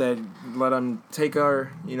he let him take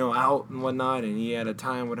her, out and whatnot, and he had a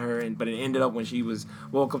time with her, but it ended up when she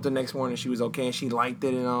woke up the next morning, she was okay and she liked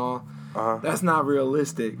it and all. That's not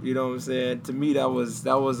realistic, you know what I'm saying? To me, that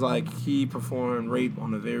was like he performed rape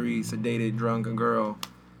on a very sedated, drunken girl.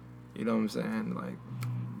 You know what I'm saying? Like,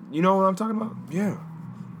 you know what I'm talking about? Yeah.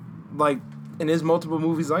 Like, and there's multiple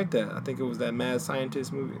movies like that. I think it was that Mad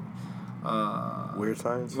Scientist movie. Weird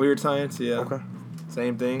Science? Weird Science, yeah. Okay.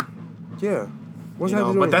 Same thing. Yeah.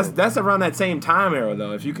 But that's around that same time era,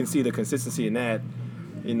 though. If you can see the consistency in that,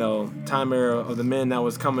 time era of the men that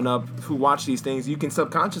was coming up who watch these things, you can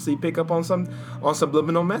subconsciously pick up on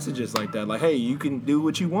subliminal messages like that. Like, hey, you can do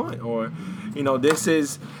what you want, or, this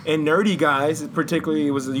is, and nerdy guys, particularly,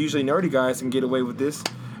 it was usually nerdy guys can get away with this.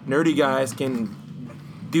 Nerdy guys can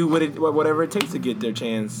do whatever it takes to get their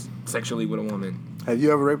chance sexually with a woman. Have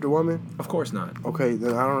you ever raped a woman? Of course not. Okay,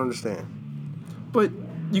 then I don't understand. But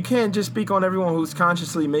you can't just speak on everyone who's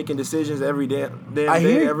consciously making decisions every day.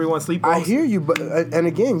 Everyone sleepwalks. I hear you, but and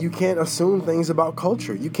again, you can't assume things about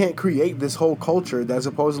culture. You can't create this whole culture that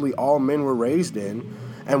supposedly all men were raised in,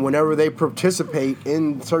 and whenever they participate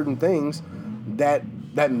in certain things, that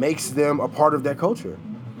makes them a part of that culture.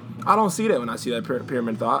 I don't see that when I see that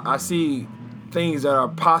pyramid thought. I see things that are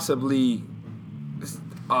possibly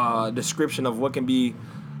a description of what can be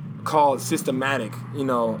called systematic,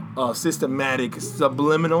 systematic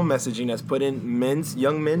subliminal messaging that's put in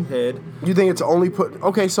young men's head. You think it's only put?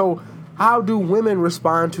 Okay, so how do women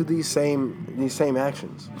respond to these same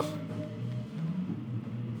actions?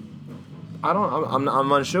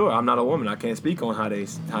 I'm unsure. I'm not a woman. I can't speak on how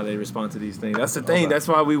they respond to these things. That's the thing. Okay. That's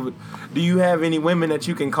why we would. Do you have any women that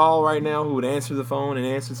you can call right now who would answer the phone and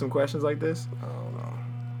answer some questions like this? I don't know.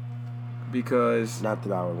 Because not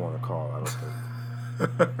that I would want to call. I don't think.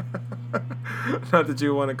 Not that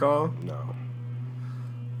you want to call? No.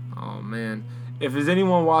 Oh, man. If there's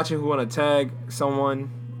anyone watching who want to tag someone,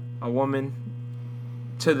 a woman,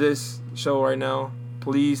 to this show right now,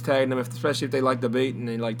 please tag them, especially if they like debate and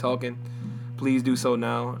they like talking. Please do so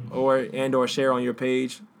now. Or share on your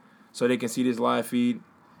page so they can see this live feed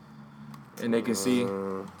and they can see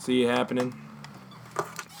it happening.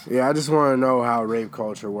 Yeah, I just want to know how rape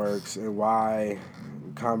culture works and why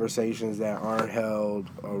conversations that aren't held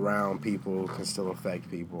around people can still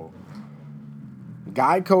affect people.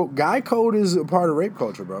 Guy code is a part of rape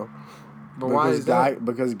culture, bro. But why is that?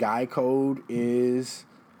 Because guy code is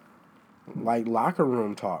like locker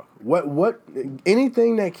room talk. What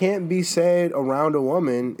anything that can't be said around a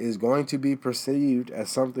woman is going to be perceived as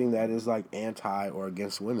something that is like anti or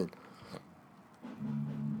against women.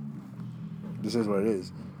 This is what it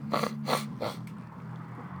is.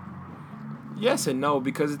 Yes and no,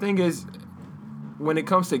 because the thing is, when it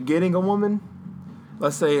comes to getting a woman,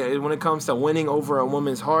 let's say when it comes to winning over a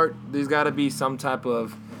woman's heart, there's got to be some type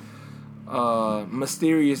of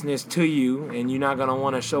mysteriousness to you, and you're not going to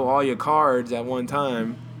want to show all your cards at one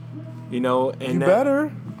time, And you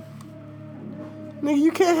better. Nigga,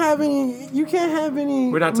 you can't have any.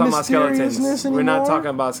 We're not talking about skeletons. Anymore. We're not talking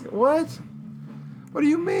about what? What do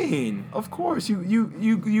you mean? Of course,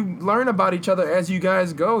 you learn about each other as you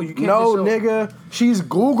guys go. You can't. No, nigga, she's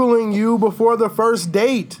Googling you before the first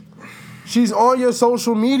date. She's on your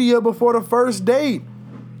social media before the first date.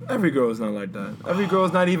 Every girl is not like that. Every girl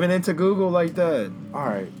is not even into Google like that. All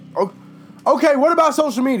right. Okay. What about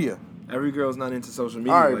social media? Every girl's not into social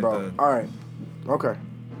media. All right, like bro. That. All right. Okay.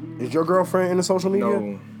 Is your girlfriend into social media?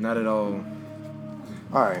 No, not at all.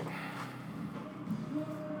 All right.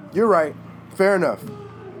 You're right. Fair enough.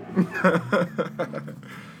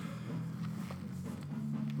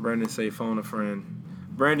 Brandon say phone a friend.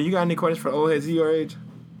 Brandon, you got any questions for old heads your age?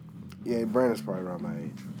 Yeah, Brandon's probably around my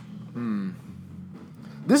age.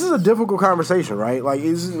 This is a difficult conversation, right? Like,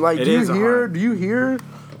 do you hear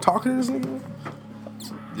talking to this nigga?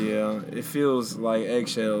 Yeah, it feels like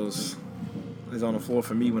eggshells is on the floor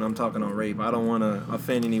for me when I'm talking on rape. I don't want to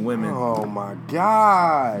offend any women. Oh my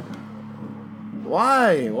God.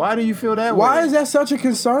 Why? Why do you feel that way? Why is that such a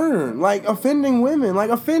concern? Like, offending women. Like,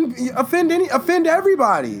 offend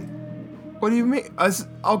everybody. What do you mean?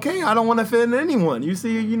 Okay, I don't want to offend anyone. You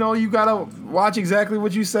see, you gotta watch exactly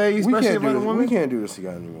what you say, especially about a woman. We can't do this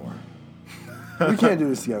together anymore. We can't do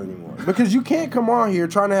this together anymore because you can't come on here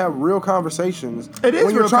trying to have real conversations. It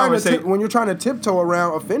is real conversation when you're trying to tiptoe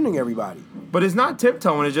around offending everybody. But it's not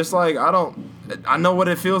tiptoeing. It's just like I know what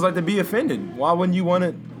it feels like to be offended. Why wouldn't you want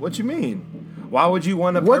to? What you mean? Why would you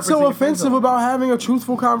want to? What's so offensive about having a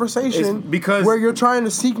truthful conversation? Because where you're trying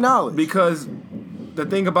to seek knowledge. Because the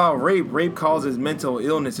thing about rape causes mental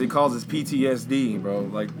illness. It causes PTSD, bro.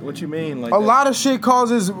 Like, what you mean? Like a lot of shit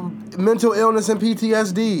causes mental illness and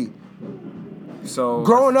PTSD. So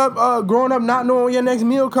growing up not knowing where your next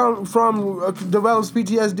meal comes from develops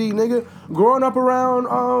PTSD, nigga. Growing up around,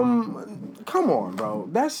 come on, bro.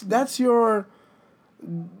 That's your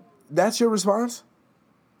response.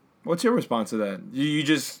 What's your response to that? You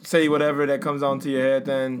just say whatever that comes onto your head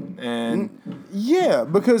then, and yeah,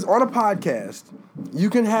 because on a podcast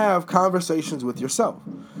you can have conversations with yourself.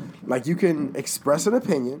 Like, you can express an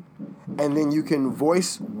opinion, and then you can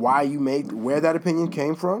voice where that opinion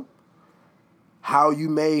came from. How you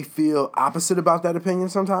may feel opposite about that opinion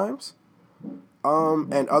sometimes.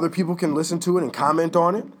 And other people can listen to it and comment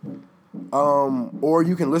on it. Or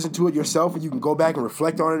you can listen to it yourself and you can go back and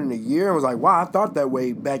reflect on it in a year and was like, wow, I thought that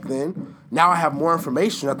way back then. Now I have more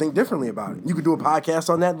information. I think differently about it. You could do a podcast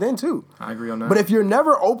on that then too. I agree on that. But if you're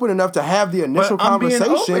never open enough to have the initial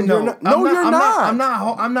conversation, you're not.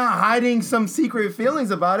 I'm not hiding some secret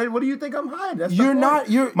feelings about it. What do you think I'm hiding? That's you're not.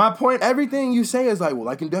 My point. Everything you say is like, well,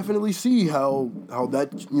 I can definitely see how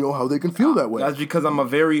that how they can feel that way. That's because I'm a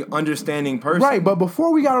very understanding person. Right, but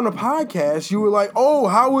before we got on the podcast, you were like, oh,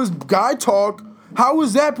 how was guy talk? How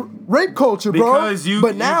was that rape culture, bro?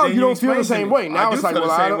 But now you don't feel the same way. Now it's like,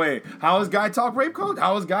 well, I don't. How is guy talk rape culture?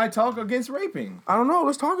 How is guy talk against raping? I don't know.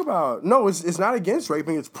 Let's talk about it. No, it's not against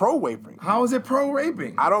raping. It's pro raping. How is it pro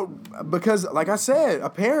raping? Because like I said,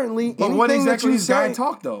 apparently but anything what exactly that you is guy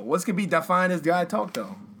talk though? What could be defined as guy talk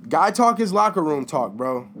though? Guy talk is locker room talk,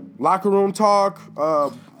 bro. Locker room talk.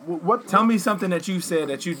 What? Tell me something that you said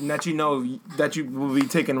that you know that you will be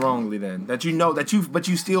taken wrongly. Then but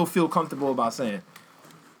you still feel comfortable about saying.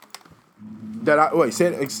 Ask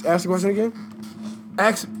the question again.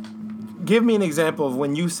 Give me an example of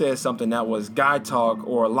when you said something that was guy talk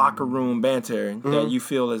or locker room banter that you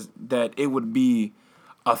feel that it would be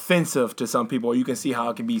offensive to some people, or you can see how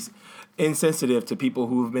it can be insensitive to people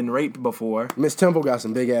who've been raped before. Miss Temple got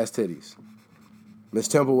some big ass titties. Miss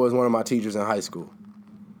Temple was one of my teachers in high school.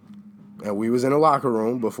 And we was in a locker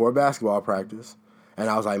room before basketball practice. And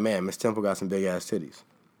I was like, man, Miss Temple got some big ass titties.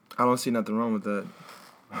 I don't see nothing wrong with that.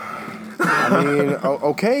 I mean,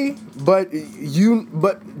 okay. But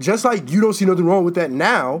just like you don't see nothing wrong with that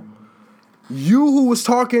now, you who was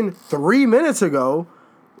talking 3 minutes ago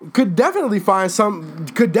could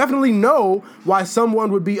definitely know why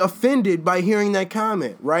someone would be offended by hearing that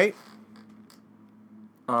comment, right?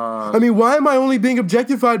 I mean, why am I only being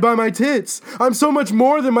objectified by my tits? I'm so much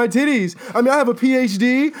more than my titties. I mean, I have a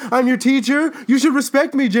PhD. I'm your teacher. You should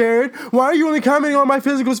respect me, Jared. Why are you only commenting on my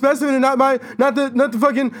physical specimen and not the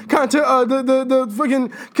fucking content the fucking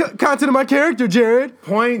content of my character, Jared?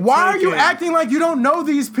 Why are you acting like you don't know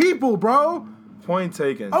these people, bro? Point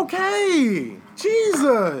taken. Okay.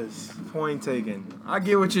 Jesus. Point taken. I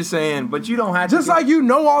get what you're saying, but you don't have to. Just like you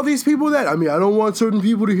know all these people that, I mean, I don't want certain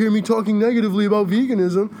people to hear me talking negatively about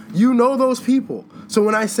veganism. You know those people. So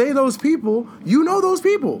when I say those people, you know those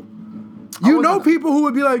people. You know people who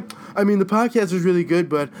would be like, I mean, the podcast was really good,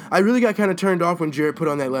 but I really got kind of turned off when Jared put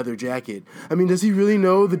on that leather jacket. I mean, does he really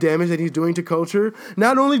know the damage that he's doing to culture?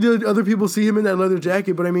 Not only did other people see him in that leather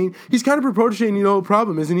jacket, but I mean, he's kind of approaching, a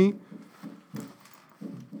problem, isn't he?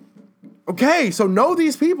 Okay, so know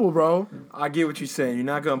these people, bro. I get what you're saying. You're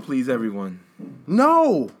not gonna please everyone.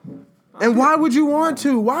 No. And why would you want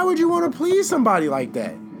to? Why would you want to please somebody like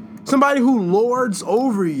that? Somebody who lords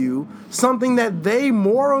over you, something that they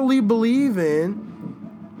morally believe in.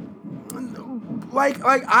 Like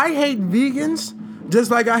I hate vegans,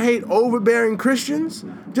 just like I hate overbearing Christians,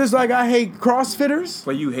 just like I hate CrossFitters.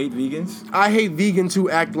 But you hate vegans? I hate vegans who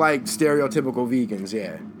act like stereotypical vegans,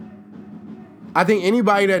 yeah. I think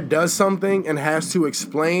anybody that does something and has to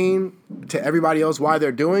explain to everybody else why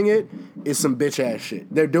they're doing it is some bitch ass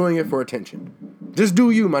shit. They're doing it for attention. Just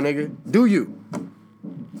do you, my nigga. Do you.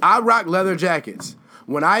 I rock leather jackets.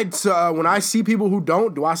 When I see people who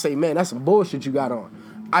don't, do I say, man, that's some bullshit you got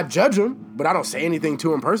on? I judge them, but I don't say anything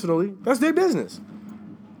to them personally. That's their business.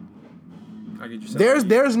 I get you saying.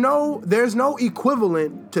 There's no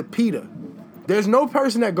equivalent to PETA. There's no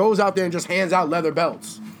person that goes out there and just hands out leather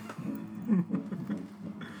belts.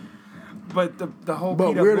 But the whole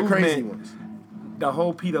but PETA we're movement, the crazy ones. The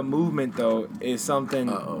whole PETA movement though is something.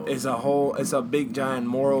 It's a big giant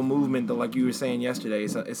moral movement though, like you were saying yesterday.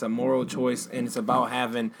 It's a moral choice, and it's about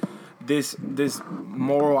having this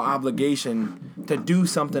moral obligation to do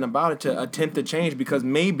something about it, to attempt to change, because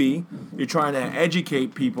maybe you're trying to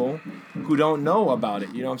educate people who don't know about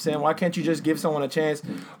it. You know what I'm saying? Why can't you just give someone a chance?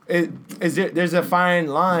 There's a fine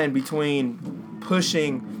line between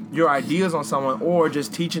pushing your ideas on someone or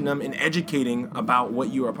just teaching them and educating about what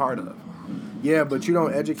you are a part of. Yeah, but you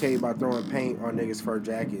don't educate by throwing paint on niggas' fur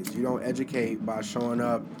jackets. You don't educate by showing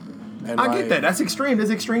up. And I get that. That's extreme. There's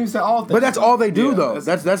extremes to all things. But that's all they do, though.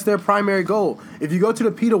 That's their primary goal. If you go to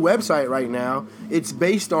the PETA website right now, it's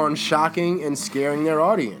based on shocking and scaring their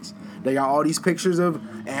audience. They got all these pictures of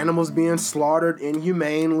animals being slaughtered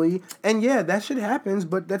inhumanely, and yeah, that shit happens.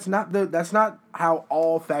 But that's not how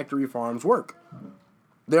all factory farms work.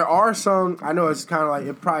 There are some. I know it's kind of like,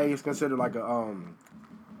 it probably is considered like an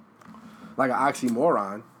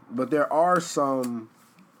oxymoron, but there are some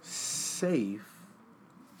safe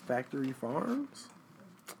factory farms.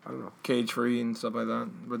 I don't know. Cage free and stuff like that.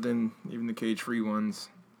 But then even the cage free ones,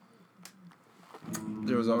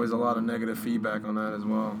 there was always a lot of negative feedback on that as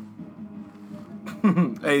well.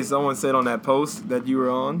 Hey, someone said on that post that you were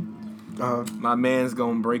on, my man's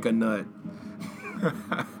gonna break a nut.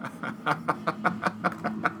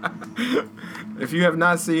 If you have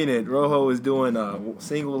not seen it, Rojo is doing a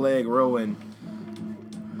single leg rowing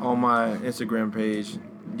on my Instagram page,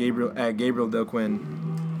 Gabriel Del Quinn,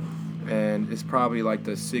 and it's probably like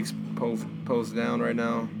the 6th post down right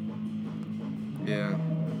now. Yeah,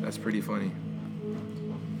 that's pretty funny.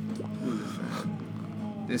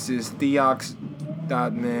 This is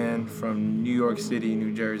Theox.man from New York City,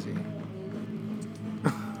 New Jersey.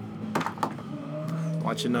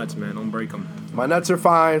 Watch your nuts, man. Don't break them. My nuts are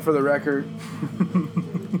fine, for the record.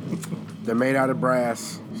 They're made out of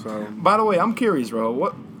brass. So, by the way, I'm curious, bro.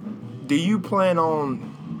 What do you plan on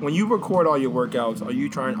when you record all your workouts? Are you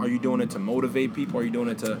doing it to motivate people? Are you doing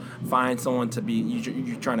it to find someone to be?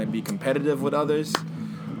 You trying to be competitive with others?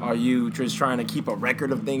 Are you just trying to keep a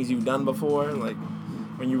record of things you've done before? Like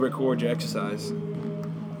when you record your exercise.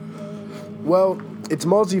 Well, it's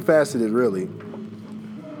multifaceted, really.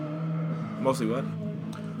 Mostly what?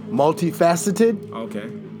 Multifaceted. Okay.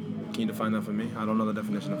 Can you define that for me? I don't know the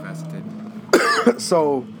definition of faceted.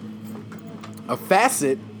 So, a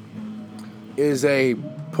facet is a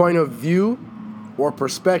point of view or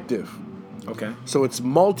perspective. Okay. So it's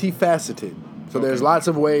multifaceted. So there's lots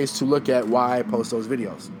of ways to look at why I post those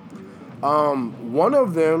videos. One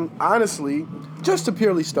of them, honestly, just to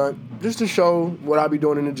purely stunt, just to show what I be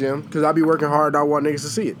doing in the gym, because I be working hard and I want niggas to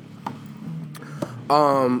see it.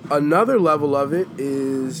 Another level of it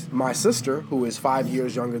is my sister, who is 5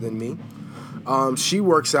 years younger than me. She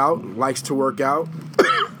works out, likes to work out.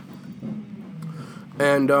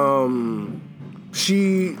 And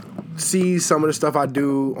she sees some of the stuff I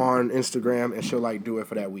do on Instagram, and she'll like do it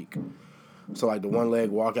for that week. So like the one leg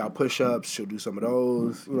walkout push-ups, she'll do some of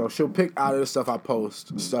those. You know, she'll pick out of the stuff I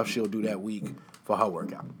post, stuff she'll do that week for her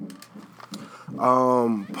workout.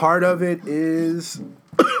 Part of it is,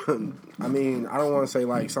 I mean, I don't want to say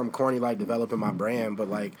like something corny like developing my brand, but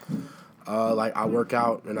like I work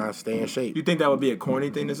out and I stay in shape. You think that would be a corny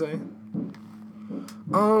thing to say?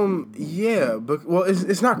 Yeah, but well,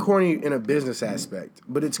 it's not corny in a business aspect,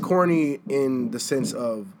 but it's corny in the sense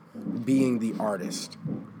of being the artist.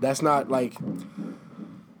 That's not like,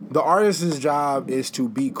 the artist's job is to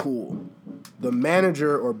be cool. The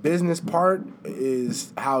manager or business part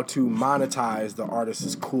is how to monetize the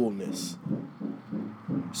artist's coolness.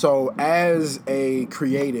 So as a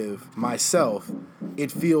creative myself,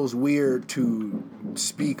 it feels weird to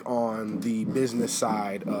speak on the business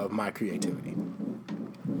side of my creativity.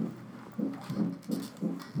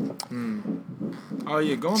 Oh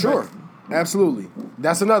yeah, going Sure. back. Absolutely.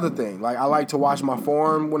 That's another thing. Like, I like to watch my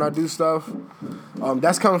form when I do stuff.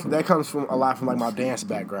 That comes from a lot from like my dance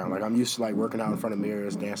background. Like, I'm used to like working out in front of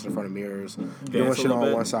mirrors, dancing in front of mirrors, doing shit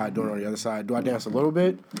on one side, doing it on the other side. Do I dance a little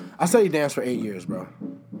bit? I studied dance for 8 years, bro.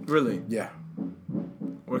 Really? Yeah.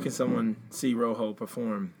 Where can someone see Rojo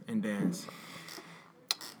perform and dance?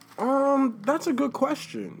 That's a good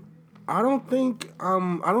question. I don't think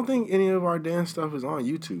any of our dance stuff is on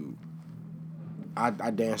YouTube.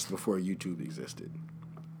 I danced before YouTube existed.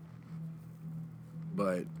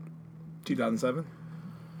 But 2007?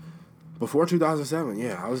 Before 2007,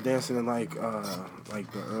 yeah, I was dancing in like the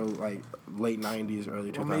early, late 90s,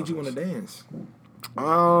 early 2000s. What made you want to dance?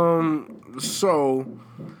 So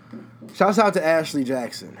shouts out to Ashley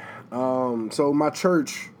Jackson. So my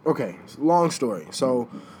church, okay, long story. So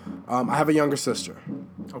I have a younger sister.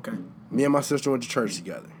 Okay. Me and my sister went to church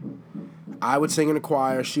together. I would sing in the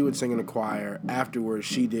choir, she would sing in the choir. Afterwards,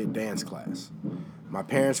 she did dance class. My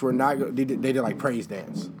parents were not, they did like praise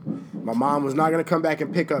dance. My mom was not going to come back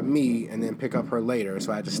and pick up me and then pick up her later,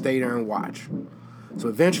 so I had to stay there and watch. So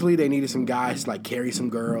eventually they needed some guys to like carry some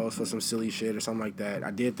girls for some silly shit or something like that. I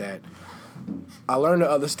did that. I learned the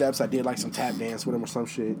other steps. I did like some tap dance with them or some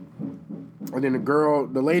shit. And then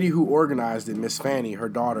the lady who organized it, Miss Fanny, her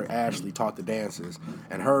daughter Ashley taught the dances.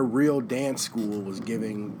 And her real dance school was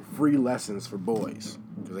giving free lessons for boys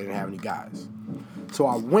because they didn't have any guys. So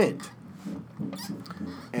I went.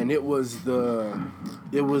 And it was the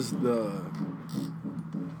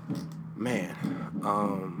man,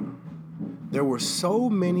 there were so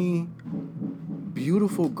many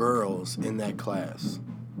beautiful girls in that class.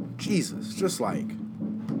 Jesus, just like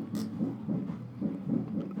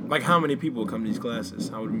how many people come to these classes?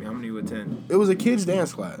 How many would attend? it was a kids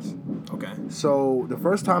dance class. Okay. So the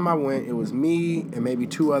first time I went, it was me and maybe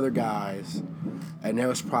 2 other guys, and there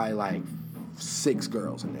was probably like 6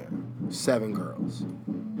 girls in there, 7 girls.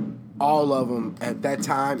 All of them at that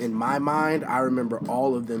time, in my mind, I remember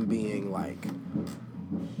all of them being like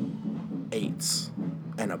 8s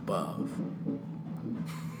and above.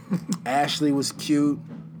 Ashley was cute.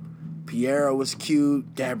 Piera was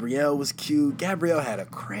cute. Gabrielle was cute. Gabrielle had a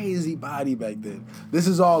crazy body back then. This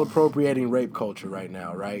is all appropriating rape culture right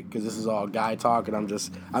now, right? Because this is all guy talk, and I'm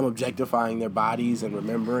objectifying their bodies and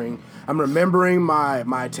remembering. I'm remembering my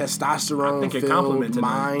testosterone-filled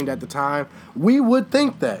mind at the time. We would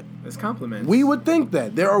think that. It's compliments. We would think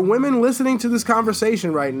that. There are women listening to this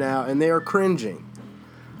conversation right now, and they are cringing.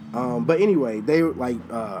 But anyway, they were like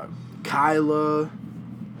Kyla.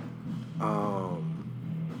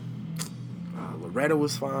 Loretta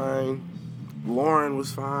was fine. Lauren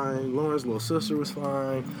was fine. Lauren's little sister was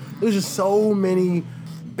fine. There's just so many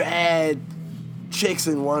bad chicks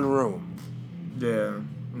in one room. Yeah.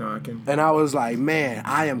 No, I can. And I was like, man,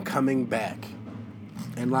 I am coming back.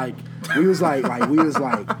 And like we was like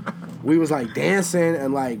dancing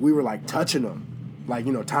and like we were like touching them. Like,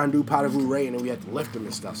 you know, Tandu Padavu Ray, and then we had to lift them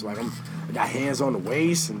and stuff. So like I got hands on the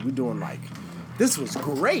waist and we doing like, this was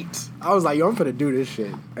great. I was like, yo, I'm finna do this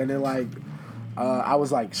shit. And then like I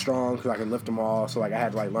was like strong because I could lift them all, so like I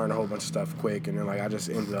had to like learn a whole bunch of stuff quick, and then like I just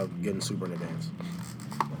ended up getting super into dance.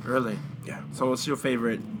 Really? Yeah. So what's your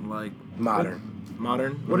favorite like Modern?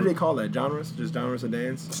 What do they call that? Genres? Just genres of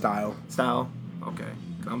dance? Style. Okay.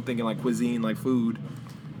 I'm thinking like cuisine, like food.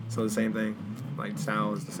 So the same thing. Like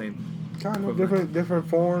style is the same. Kind of different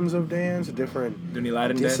forms of dance, different do any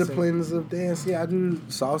Latin disciplines dancing? of dance. Yeah, I do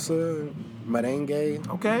salsa, merengue.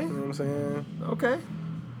 Okay. You know what I'm saying? Okay.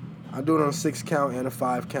 I do it on a 6 count and a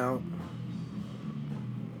 5 count.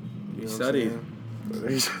 You studied.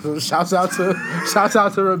 Shouts out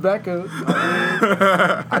to Rebecca.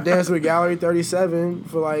 I danced with Gallery 37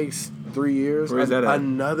 for like 3 years. Where is that at?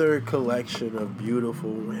 Another collection of beautiful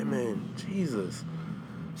women. Jesus.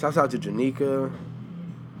 Shouts out to Janika.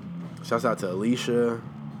 Shouts out to Alicia.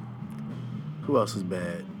 Who else is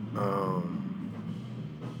bad? It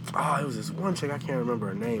was this one chick, I can't remember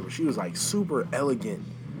her name, but she was like super elegant.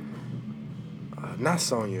 Not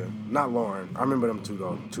Sonya, not Lauren. I remember them two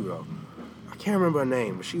though. I can't remember her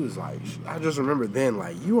name, but she was like, I just remember then,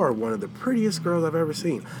 like, you are one of the prettiest girls I've ever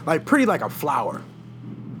seen. Like, pretty like a flower.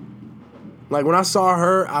 Like, when I saw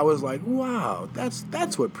her, I was like, wow,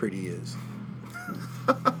 that's what pretty is.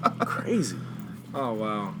 Crazy. Oh,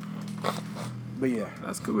 wow. But yeah.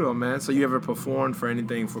 That's cool though, man. So you ever performed for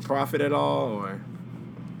anything for profit at all, or?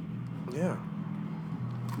 Yeah.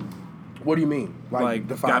 What do you mean? Like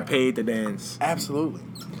got paid to dance? Absolutely.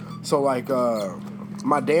 So like,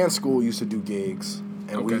 my dance school used to do gigs,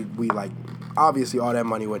 and we like, obviously all that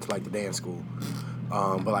money went to like the dance school,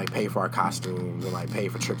 but like pay for our costumes and like pay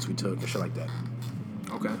for trips we took and shit like that.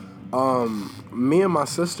 Okay. Me and my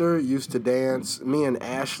sister used to dance. Me and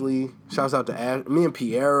Ashley, shouts out to me and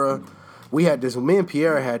Piera. Me and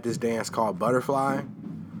Piera had this dance called Butterfly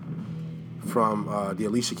from the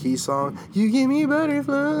Alicia Keys song. You give me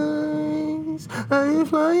butterflies, I am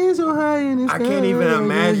flying so high in the sky. I can't even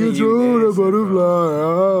imagine you dancing,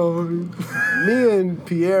 butterfly. Me and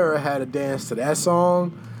Piera had a dance to that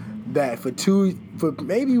song that for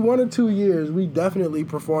maybe 1 or 2 years, we definitely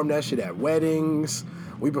performed that shit at weddings.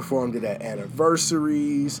 We performed it at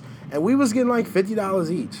anniversaries, and we was getting like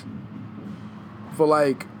 $50 each for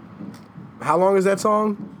like, how long is that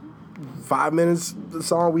song? 5 minutes. The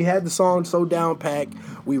song. We had the song so down packed.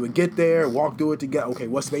 We would get there, walk through it together. Okay,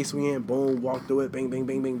 what space we in? Boom, walk through it. Bing, bing,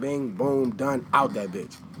 bing, bing, bing. Boom, done. Out that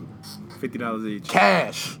bitch. $50 each.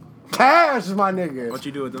 Cash, my nigga. What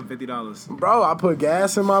you do with them $50? Bro, I put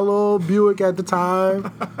gas in my little Buick at the time.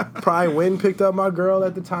 Probably went and picked up my girl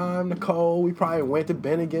at the time, Nicole. We probably went to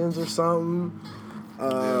Bennigan's or something.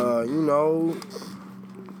 You know,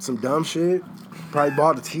 some dumb shit. Probably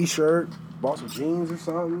bought a t-shirt, bought some jeans or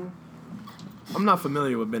something. I'm not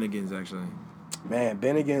familiar with Bennigan's, actually. Man,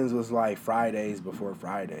 Bennigan's was like Fridays before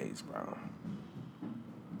Fridays, bro.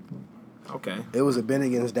 Okay. It was a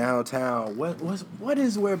Bennigan's downtown. What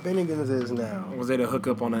is where Bennigan's is now? Was they to hook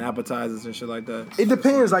up on the appetizers and shit like that? It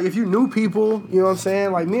depends. Like, if you knew people, you know what I'm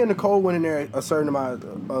saying? Like, me and Nicole went in there a certain amount,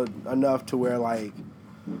 enough to where, like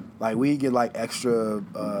we get, like, extra.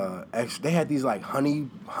 They had these, like, honey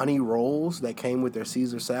rolls that came with their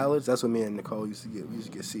Caesar salads. That's what me and Nicole used to get. We used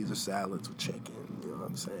to get Caesar salads with chicken, you know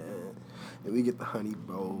what I'm saying? And we get the honey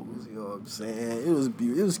bowls, you know what I'm saying? It was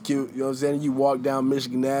beautiful. It was cute, you know what I'm saying? You walk down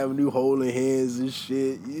Michigan Avenue holding hands and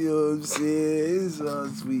shit, you know what I'm saying? It was so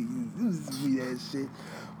sweet. It was sweet ass shit.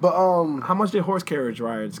 But, how much did horse carriage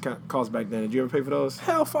rides cost back then? Did you ever pay for those?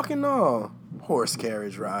 Hell fucking no. Horse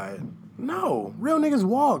carriage ride. No. Real niggas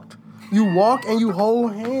walked. You walk and you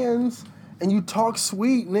hold hands and you talk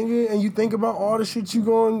sweet, nigga, and you think about all the shit you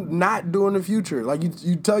gonna not do in the future. Like,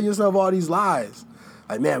 you tell yourself all these lies.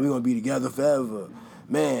 Like, man, we gonna be together forever.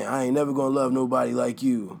 Man, I ain't never gonna love nobody like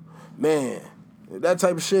you. Man, that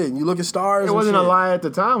type of shit. You look at stars. It wasn't a lie at the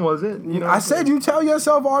time, was it? You know, I said you tell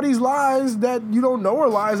yourself all these lies that you don't know are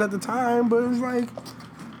lies at the time, but it's like,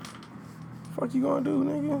 fuck you gonna do,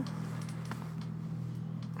 nigga?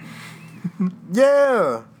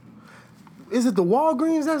 Yeah. Is it the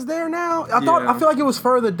Walgreens that's there now? I feel like it was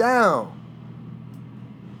further down.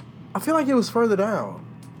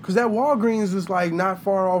 Cause that Walgreens is like not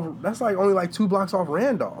far off. That's like only like 2 blocks off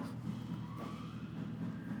Randolph.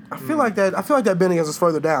 I feel like that Bennigan's is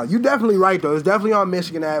further down. You definitely right though. It's definitely on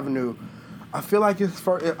Michigan Avenue. I feel like it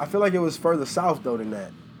was further south though than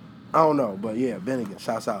that. I don't know, but yeah, Bennigan.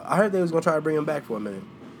 Shouts out. I heard they was gonna try to bring him back for a minute.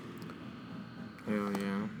 Hell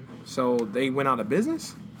yeah. So they went out of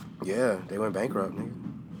business? Yeah, they went bankrupt, nigga.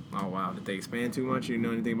 Oh, wow. Did they expand too much? You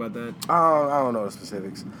know anything about that? I don't know the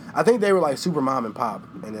specifics. I think they were like super mom and pop,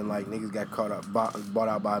 and then like niggas got bought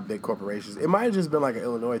out by big corporations. It might have just been like an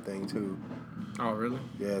Illinois thing too. Oh, really?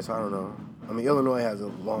 Yeah, so I don't know. I mean, Illinois has a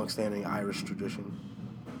long-standing Irish tradition.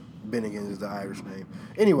 Bennigan's is the Irish name.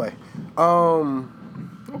 Anyway,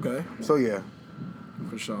 okay. So yeah.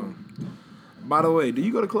 For sure. By the way, do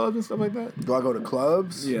you go to clubs and stuff like that? Do I go to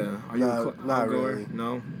clubs? Yeah. Are you not really.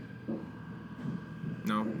 No?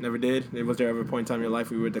 No, never did. Was there ever a point in time in your life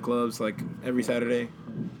where you were at the clubs like every Saturday?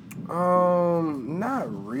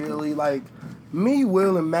 Not really. Like me,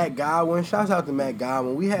 Will, and Matt Godwin. Shouts out to Matt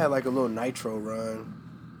Godwin. We had like a little Nitro run.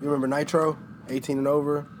 You remember Nitro? 18 and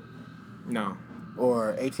over? No.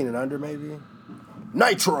 Or 18 and under maybe?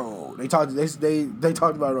 Nitro. They talked about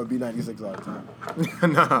it on B96 all the time.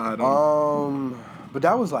 Nah, I don't. But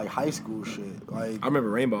that was like high school shit. Like I remember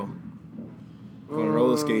Rainbow. Going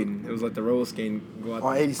roller skating. It was like the roller skating. Go out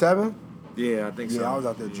on 87? Yeah, I think so. Yeah, I was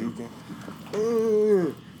out there juking.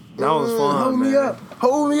 That was fun, man.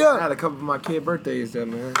 Hold me up. I had a couple of my kid birthdays there,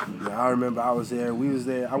 man. Yeah, I remember I was there. We was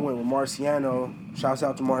there. I went with Marciano. Shouts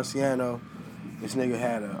out to Marciano. This nigga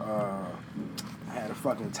had a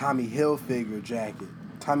fucking Tommy Hilfiger jacket.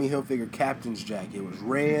 Tommy Hilfiger captain's jacket. It was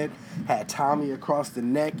red, had Tommy across the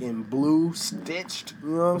neck in blue, stitched, you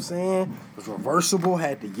know what I'm saying? It was reversible,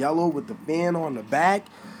 had the yellow with the fin on the back.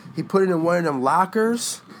 He put it in one of them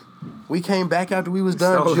lockers. We came back after we was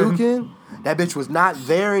done juking. That bitch was not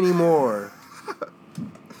there anymore.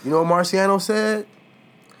 You know what Marciano said?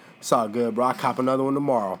 It's all good, bro. I'll cop another one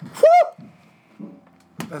tomorrow. Woo!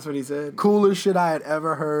 That's what he said? Coolest shit I had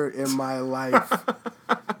ever heard in my life.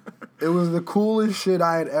 It was the coolest shit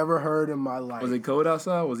I had ever heard in my life. Was it cold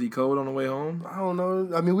outside? Was he cold on the way home? I don't know.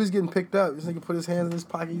 I mean, we was getting picked up. This nigga put his hands in his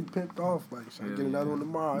pocket. He picked off. Like, should I get another one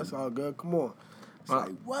tomorrow? It's all good. Come on. It's like,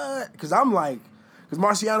 what? Because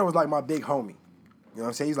Marciano was like my big homie. You know what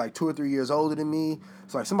I'm saying? He's like 2 or 3 years older than me.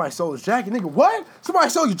 It's like, somebody stole his jacket. Nigga, what? Somebody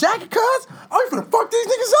stole your jacket, cuz? Oh, you finna fuck these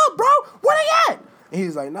niggas up, bro. Where they at? And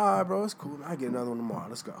he's like, nah, bro, it's cool. I get another one tomorrow.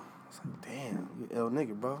 Let's go. I was like, damn, you an ill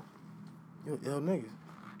nigga, bro. You an ill nigga.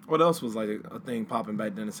 What else was like a thing popping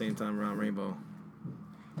back then at the same time around Rainbow?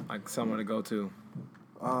 Like somewhere to go to?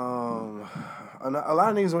 A lot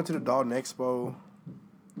of niggas went to the Dalton Expo.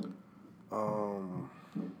 I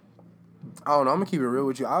don't know. I'm gonna keep it real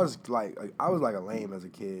with you. I was like a lame as a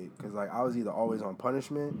kid because like I was either always on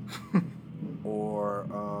punishment or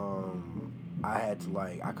I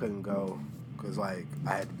couldn't go because like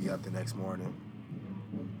I had to be up the next morning.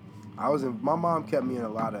 My mom kept me in a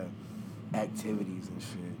lot of activities and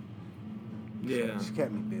shit. Yeah. She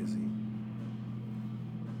kept me busy.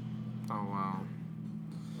 Oh, wow.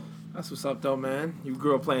 That's what's up, though, man. You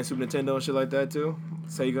grew up playing Super Nintendo and shit like that, too?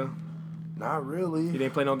 Sega? Not really. You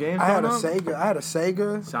didn't play no games? I had a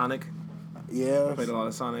Sega. Sonic? Yeah. I played a lot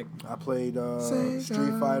of Sonic. I played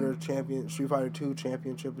Street Fighter 2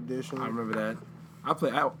 Championship Edition. I remember that.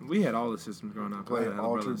 We had all the systems growing up. Played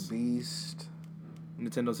Altered Beast.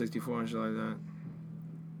 Nintendo 64 and shit like that.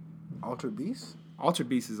 Altered Beast? Altered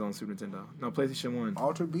Beast is on Super Nintendo. No, PlayStation 1.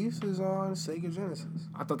 Altered Beast is on Sega Genesis.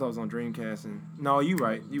 I thought that was on Dreamcast. No, you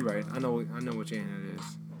right. I know what your hand it is.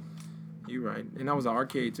 You right. And that was an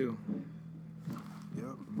arcade, too. Yep.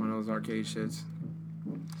 One of those arcade shits.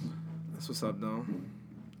 That's what's up, though.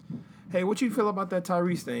 Hey, what you feel about that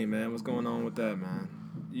Tyrese thing, man? What's going on with that, man?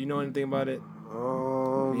 You know anything about it?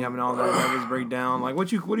 You having all that nervous breakdown? Like, what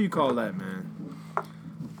do you call that, man?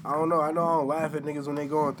 I don't know. I know I don't laugh at niggas when they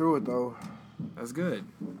going through it, though. That's good.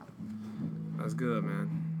 That's good, man.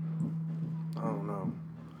 I don't know.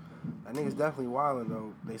 That nigga's definitely wildin',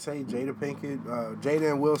 though. They say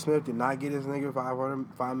Jada and Will Smith did not get his nigga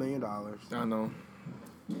 $5 million. I know.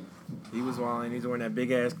 He was wildin'. He's wearing that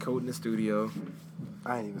big ass coat in the studio.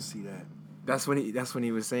 I didn't even see that. That's when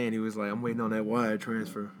he was saying, he was like, I'm waiting on that wire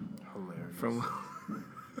transfer. Hilarious.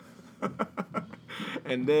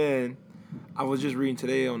 And then I was just reading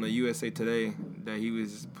today on the USA Today that he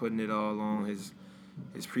was putting it all on his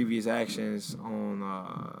previous actions on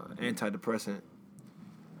antidepressant,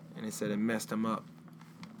 and it said it messed him up.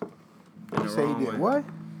 You say he did what?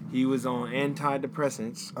 He was on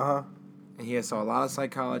antidepressants. And he saw a lot of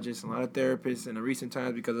psychologists, a lot of therapists in the recent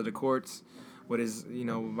times because of the courts with his,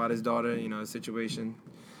 about his daughter, his situation.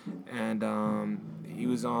 And he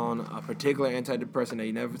was on a particular antidepressant that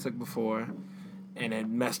he never took before, and it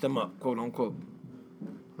messed him up, quote unquote.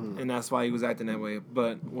 And that's why he was acting that way.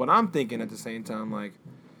 But what I'm thinking at the same time, like,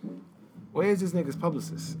 where is this nigga's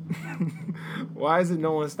publicist? Why is it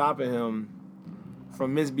no one stopping him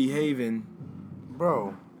from misbehaving,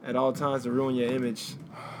 bro, at all times to ruin your image?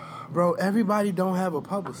 Bro, everybody don't have a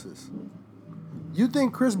publicist. You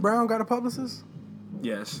think Chris Brown got a publicist?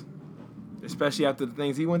 Yes. Especially after the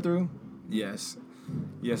things he went through? Yes.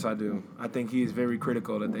 Yes, I do. I think he is very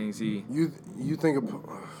critical of the things he... You think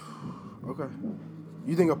okay.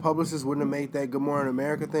 You think a publicist wouldn't have made that Good Morning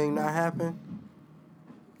America thing not happen?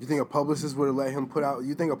 You think a publicist would have let him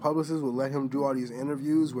you think a publicist would let him do all these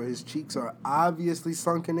interviews where his cheeks are obviously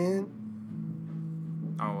sunken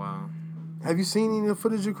in? Oh, wow. Have you seen any of the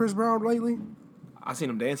footage of Chris Brown lately? I've seen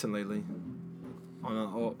him dancing lately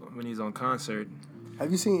when he's on concert. Have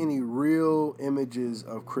you seen any real images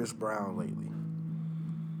of Chris Brown lately?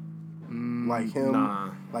 Like him,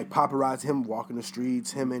 like paparazzi, him walking the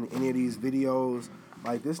streets, him in any of these videos.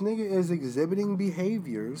 Like, this nigga is exhibiting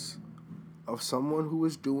behaviors of someone who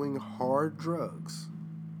is doing hard drugs.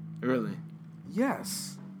 Really?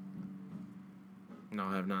 Yes. No,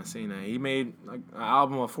 I have not seen that. He made an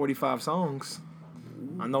album of 45 songs.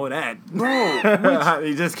 I know that. Bro,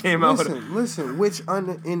 he just came out with Listen, which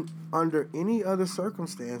under any other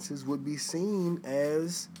circumstances would be seen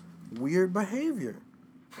as weird behavior.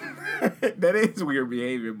 That is weird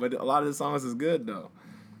behavior, but a lot of the songs is good, though.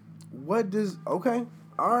 Okay,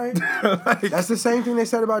 all right. That's the same thing they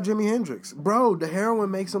said about Jimi Hendrix. Bro, the heroin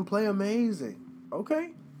makes him play amazing.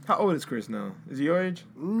 Okay. How old is Chris now? Is he your age?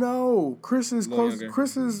 No, Chris is close. Younger.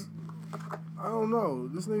 Chris is, I don't know.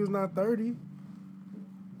 This nigga's not 30.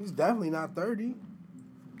 He's definitely not 30.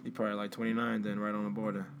 He's probably like 29 then, right on the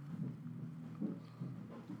border.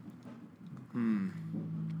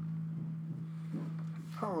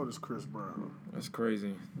 How old is Chris Brown? That's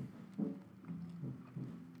crazy.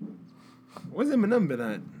 Where's Eminem been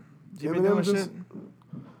at? You been doing shit?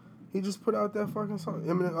 He just put out that fucking song.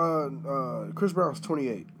 Eminem, Chris Brown's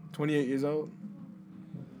 28. 28 years old?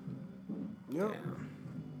 Yep.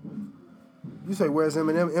 You say, where's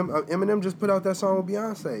Eminem? Eminem just put out that song with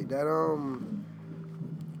Beyonce. That,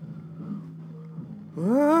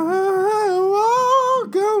 I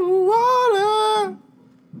walk on water.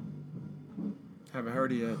 Haven't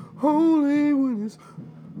heard it yet. Only when it's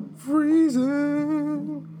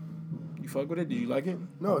freezing. You fuck with it? Do you like it?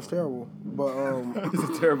 No, it's terrible. But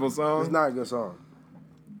It's a terrible song. it's not a good song.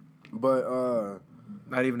 But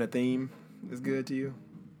Not even a theme is good to you?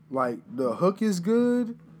 like the hook is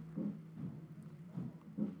good.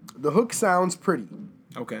 The hook sounds pretty.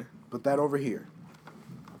 Okay. Put that over here.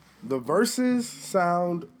 The verses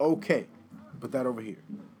sound okay. Put that over here.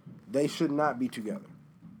 They should not be together.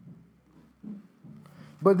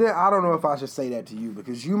 But then I don't know if I should say that to you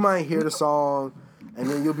because you might hear the song and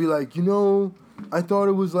then you'll be like, you know, I thought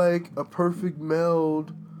it was like a perfect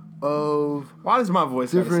meld of Why does my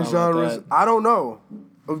voice different sound genres. like that? I don't know.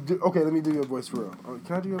 Okay, let me do your voice for real.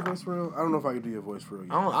 Can I do your voice for real? I don't know if I can do your voice for real.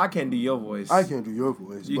 Yet. I can't do your voice. I can't do your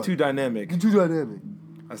voice. You're too dynamic. You're too dynamic.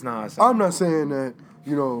 That's not how I sound. I'm not saying that,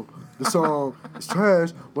 you know, the song is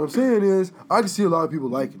trash. What I'm saying is, I can see a lot of people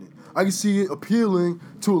liking it. I can see it appealing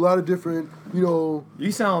to a lot of different, you know, You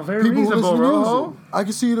sound very people who listen reasonable, to bro. music. I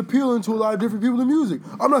can see it appealing to a lot of different people in music.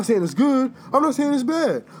 I'm not saying it's good. I'm not saying it's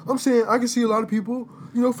bad. I'm saying I can see a lot of people,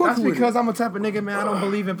 you know, fucking That's with because it. I'm a type of nigga, man. I don't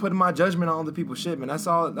believe in putting my judgment on other people's shit, man. That's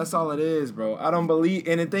all it is, bro. I don't believe,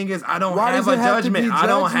 and the thing is, I don't Why have does a it have to judgment. be I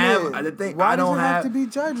don't judgment? have the thing. Why I don't does it have have to be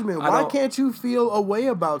judgment? I Why don't- can't you feel a way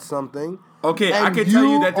about something? Okay, I and can tell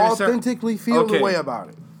you that there's certain. authentically feel the Okay. way about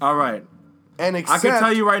it. All right, And I accept. can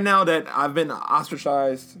tell you right now that I've been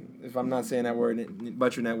ostracized. If I'm not saying that word,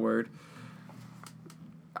 butchering that word.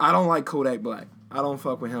 I don't like Kodak Black. I don't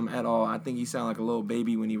fuck with him at all. I think he sounds like a little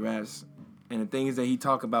baby when he raps, and the things that he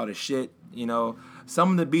talk about is shit. You know,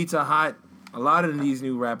 some of the beats are hot. A lot of these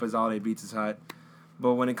new rappers, all their beats is hot.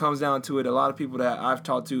 But when it comes down to it, a lot of people that I've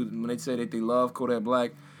talked to, when they say that they love Kodak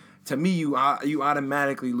Black, to me, you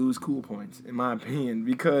automatically lose cool points, in my opinion,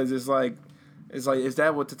 because it's like, is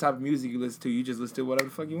that what the type of music you listen to? You just listen to whatever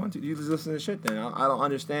the fuck you want to. You just listen to shit then. I don't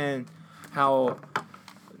understand how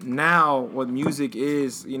now what music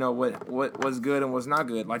is, you know, what's good and what's not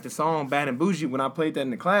good. Like the song Bad and Bougie, when I played that in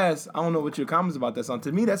the class, I don't know what your comments about that song.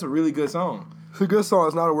 To me, that's a really good song. It's a good song.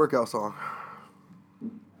 It's not a workout song.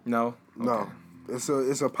 No? No. It's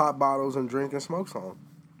a pop bottles and drink and smoke song.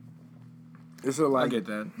 It's a like I get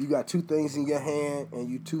that. you got two things in your hand and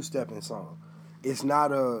you two-stepping song. It's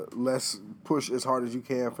not a let's push as hard as you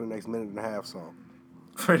can for the next minute and a half song.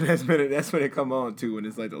 For the next minute, that's when it come on too, when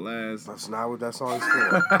it's like the last. That's not what that song is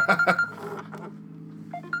for.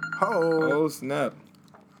 Oh snap!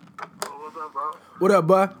 What's up, bro? What up,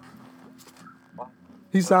 bud?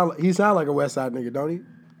 He sound like a West Side nigga, don't he?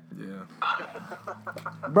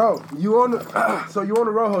 Yeah. Bro, you on the so you on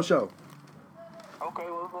the Rojo show. Okay,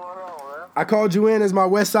 what's going on, man? I called you in as my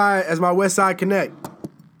West Side Connect.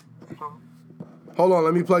 Hold on,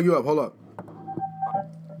 let me plug you up. Hold up.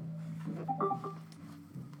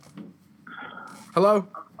 Hello?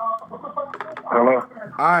 Hello?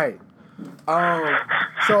 All right.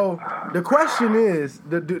 So the question is,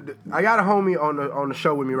 I got a homie on the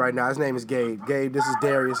show with me right now. His name is Gabe. Gabe, this is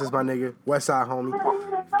Darius. This is my nigga, West Side homie.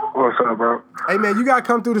 What's up, bro? Hey man, you gotta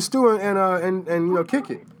come through the stew and you know kick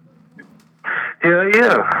it. Hell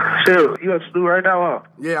yeah. Shit, you got to do right now, huh?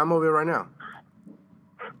 Yeah, I'm over here right now.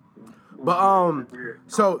 But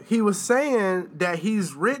so he was saying that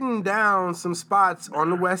he's written down some spots on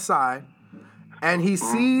the West Side, and he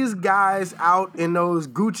sees guys out in those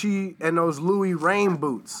Gucci and those Louis rain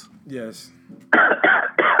boots. Yes.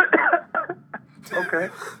 Okay.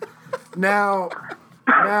 Now,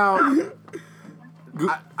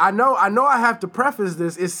 I know I have to preface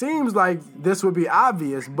this. It seems like this would be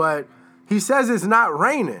obvious, but he says it's not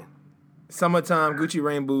raining. Summertime, Gucci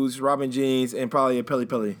rain boots, Robin jeans, and probably a Peli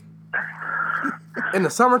Peli. In the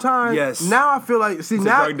summertime? Yes. Now I feel like, see, It's a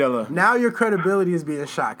drug dealer. now your credibility is being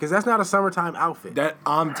shot, because that's not a summertime outfit. That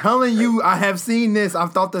I'm telling you, I have seen this.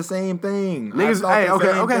 I've thought the same thing. Niggas, hey,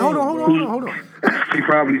 okay, hold on. He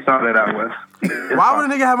probably saw that out west. Why would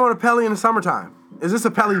a nigga have on a Pelly in the summertime? Is this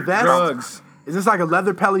a Pelly vest? Drugs. Is this like a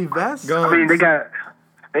leather Pelly vest? Guns. I mean,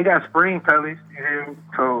 they got spring pellies, you hear me?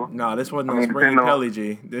 So Nah, this wasn't no I mean, spring depending on- Pelly,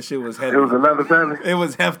 G. This shit was heavy. it was a leather pelly. It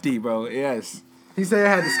was hefty, bro. Yes. He said it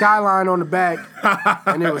had the skyline on the back,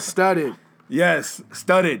 and it was studded. Yes.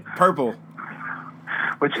 Studded. Purple.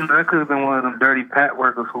 But you know, that could have been one of them dirty pat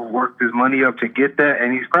workers who worked his money up to get that,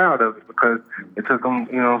 and he's proud of it because it took him,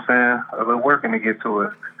 you know what I'm saying, a little working to get to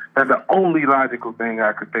it. That's the only logical thing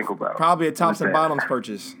I could think about. Probably a tops and bottoms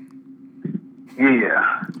purchase.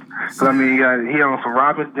 Yeah. So I mean, he owns some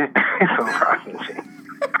Robin Jeans.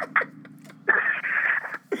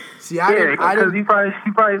 See, I didn't. Because he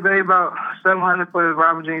probably paid about $700 for his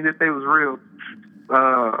Robin jeans if they was real.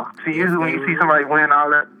 See, usually when you see somebody wearing all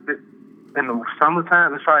that in the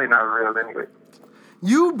summertime, it's probably not real anyway.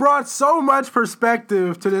 You brought so much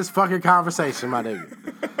perspective to this fucking conversation, my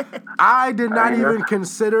nigga. I did not even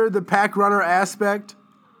consider the pack runner aspect.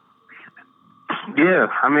 Yeah,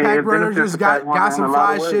 I mean, pack runner just got some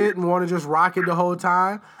fly shit and want to just rock it the whole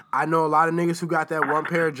time. I know a lot of niggas who got that one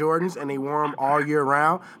pair of Jordans and they wore them all year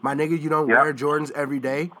round. My nigga, you don't wear Jordans every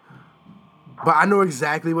day. But I know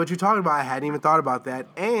exactly what you're talking about. I hadn't even thought about that.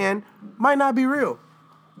 And might not be real.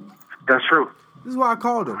 That's true. This is why I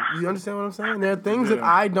called him. You understand what I'm saying? There are things that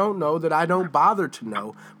I don't know that I don't bother to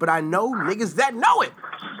know. But I know niggas that know it.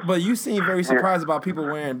 But you seem very surprised about people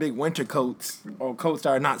wearing big winter coats or coats that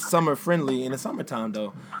are not summer friendly in the summertime,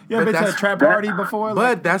 though. You ever been to a trap party before?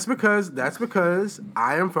 But that's because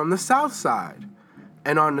I am from the South Side,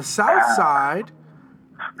 and on the South Side,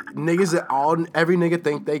 niggas every nigga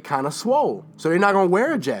think they kind of swole, so they're not gonna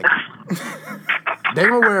wear a jacket. They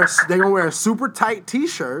gonna wear a super tight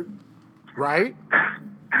T-shirt, right?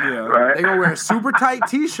 Yeah. Right. They gonna wear a super tight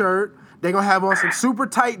T-shirt. They gonna have on some super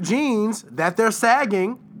tight jeans that they're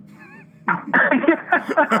sagging.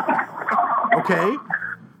 Okay,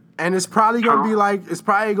 and it's probably gonna be like it's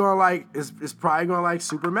probably gonna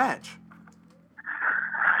super match.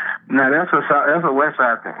 No, that's a West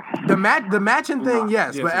Side thing. The matching thing,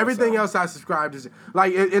 yes, but everything else I subscribe to.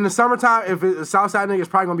 Like in the summertime, if it's a South Side nigga, it's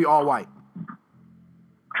probably gonna be all white.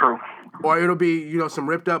 True. Or it'll be some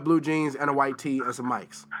ripped up blue jeans and a white tee and some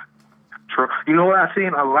mics. True. You know what I've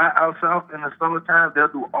seen a lot out south in the summertime? They'll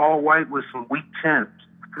do all white with some weak tints.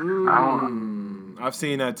 I've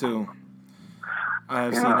seen that too. I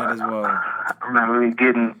have seen that as well. I'm not really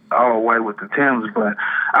getting all white with the Timbs, but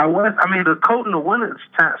the coat in the winter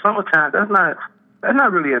time, summertime, that's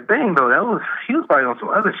not really a thing though. He was probably on some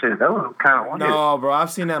other shit. That was kind of weird. No, bro, I've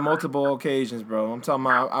seen that multiple occasions, bro. I'm talking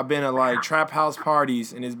about I've been at like trap house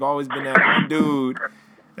parties, and there's always been that one dude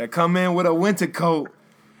that come in with a winter coat,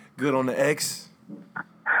 good on the X.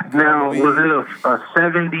 Now, was it a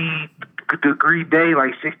 70-degree day,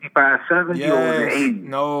 like 65, 70, or was it 80?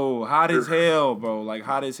 No, hot as hell, bro. Like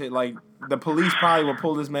hot as hell. Like the police probably will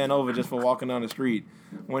pull this man over just for walking down the street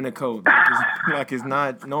wearing a coat. Like it's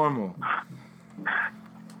not normal.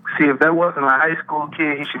 See, if that wasn't a high school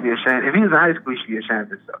kid, he should be ashamed. If he was in high school, he should be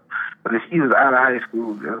ashamed of himself. But if he was out of high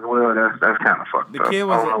school as well, that's kind of fucked up. The kid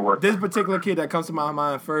this particular kid that comes to my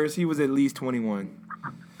mind first, he was at least 21.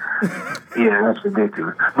 Yeah, that's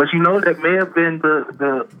ridiculous. But you know, that may have been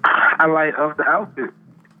the highlight of the outfit.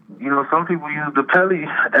 You know, some people use the pelly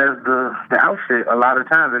as the outfit a lot of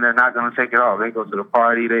times, and they're not going to take it off. They go to the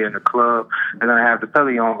party, they in the club, they're going to have the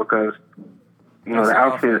pelly on because, you know, the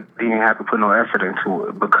outfit, you didn't have to put no effort into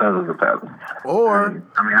it because of the pelly. Or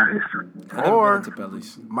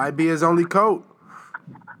pellies. Might be his only coat.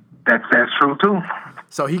 That's true too.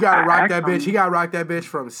 So he got to rock that bitch. He got to rock that bitch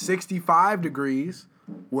from 65 degrees,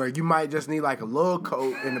 where you might just need like a little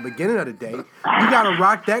coat in the beginning of the day. You got to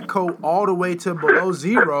rock that coat all the way to below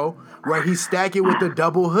zero, where he stack it with the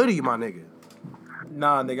double hoodie, my nigga.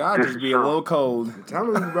 Nah, nigga, I'd just be a little cold. I'm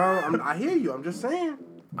telling you, bro. I hear you. I'm just saying.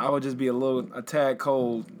 I would just be a tad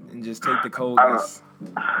cold and just take the coldness.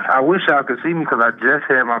 I wish y'all could see me because I just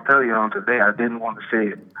had my pelly on today. I didn't want to say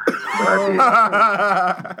it, but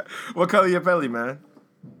I did. What color your pelly, man?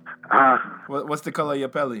 What's the color of your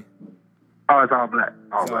pelly? Oh, it's all black.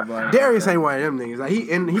 All black. Darius ain't one of them niggas. Like he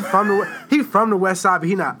from the West Side, but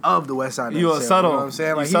he not of the West Side. You a subtle. You know what I'm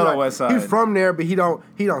saying? Like, subtle West Side. He from there, but he don't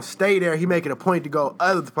stay there. He make it a point to go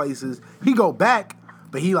other places. He go back,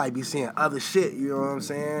 but he like be seeing other shit. You know what I'm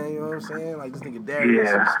saying? You know what I'm saying? Like this nigga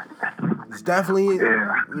Darius. It's definitely,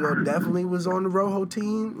 definitely was on the Rojo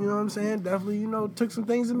team. You know what I'm saying? Definitely, took some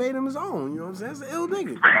things and made him his own. You know what I'm saying? It's an ill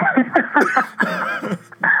nigga.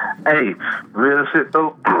 Hey, real shit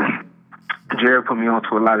though. Jared put me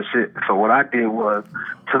onto a lot of shit. So what I did was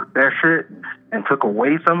took that shit and took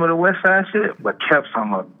away some of the West Side shit, but kept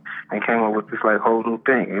some of it and came up with this like whole new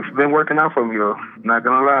thing. It's been working out for me though. Not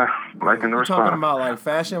gonna lie. Liking the response. Talking about like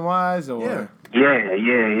fashion wise or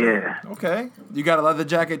Yeah. Okay. You got a leather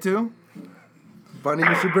jacket too? Funny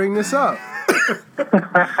you should bring this up.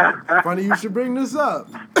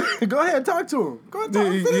 Go ahead, talk to him. Go ahead,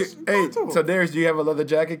 Hey, talk to him. so Darius, do you have a leather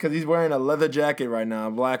jacket? Because he's wearing a leather jacket right now,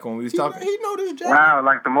 a black one. We was talking. He know this jacket. Wow,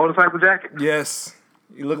 like the motorcycle jacket? Yes,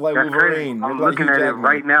 you look like That's Wolverine. crazy. I'm You look looking like Hugh at it Jackman.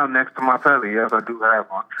 right now next to my pelly. Yes, I do have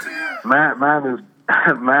one.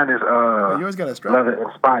 Mine is Yours got a strap. leather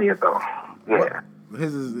inspired though. Yeah.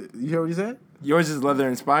 His is. You hear what he said? Yours is leather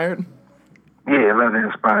inspired, Yeah, leather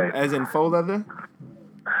inspired. as in faux leather.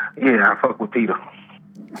 Yeah, I fuck with Peter.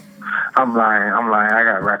 I'm lying. I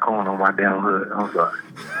got raccoon on my damn hood. I'm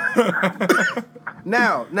sorry.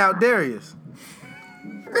 Now, Darius.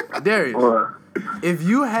 Well, If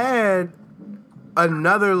you had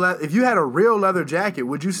if you had a real leather jacket,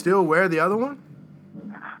 would you still wear the other one?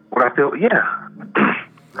 what I feel, yeah.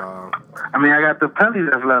 I mean, I got the pelly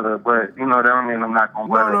that's leather, but you know that don't mean I'm not gonna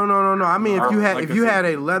wear it. No. I mean, if you had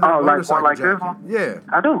a leather motorcycle like jacket, this one? yeah.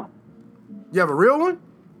 I do. You have a real one?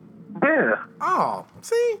 Yeah. Oh,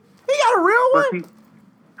 see, he got a real But one. see,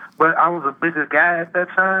 but I was a bigger guy at that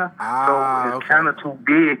time, so it's okay. kind of too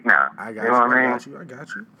big now. I got you know what I mean? I got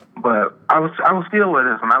you. But I was still with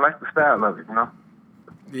this one. I like the style of it, you know.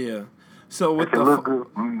 Yeah. So with It look good.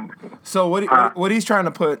 so what he's trying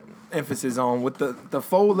to put emphasis on with the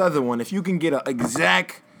faux leather one, if you can get an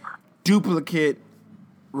exact duplicate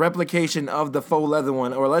replication of the faux leather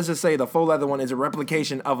one, or let's just say the faux leather one is a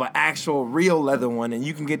replication of an actual real leather one, and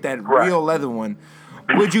you can get that Right. real leather one,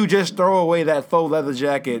 would you just throw away that faux leather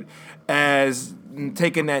jacket as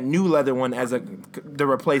taking that new leather one as the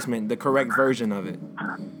replacement, the correct version of it?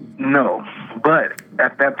 No, but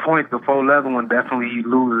at that point, the faux leather one definitely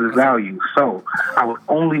loses value. So I would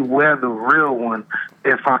only wear the real one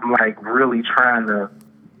if I'm like really trying to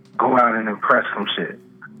go out and impress some shit.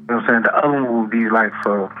 You know what I'm saying? The other one would be like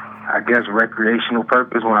for, I guess, recreational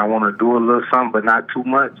purpose when I want to do a little something, but not too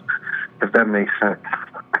much, if that makes sense.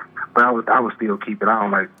 But I would still keep it. I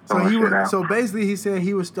don't like throwing shit out. So basically, he said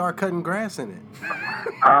he would start cutting grass in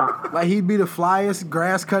it. Like he'd be the flyest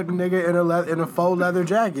grass cutting nigga in a faux leather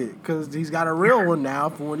jacket because he's got a real one now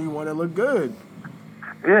for when he want to look good.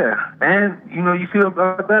 Yeah, and you know, you feel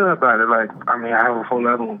better about it. Like, I mean, I have a faux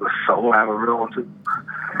leather one, but so I have a real one too.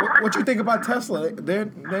 What you think about Tesla? Their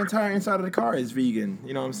entire inside of the car is vegan.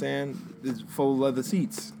 You know what I'm saying? It's full leather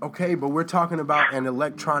seats. Okay, but we're talking about an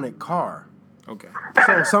electronic car. Okay.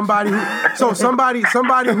 So somebody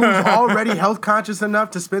who's already health conscious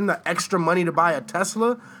enough to spend the extra money to buy a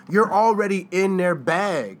Tesla, you're already in their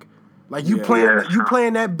bag. Like you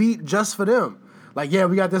playing that beat just for them. Like, yeah,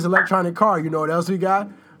 we got this electronic car. You know what else we got?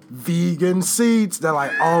 Vegan seats. They're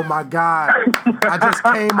like, oh my God, I just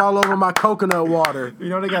came all over my coconut water. You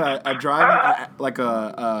know they got a driving like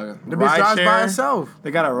a The bitch ride drives share. by itself.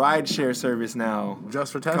 They got a ride share service now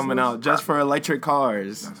Just for Teslas? coming out just for electric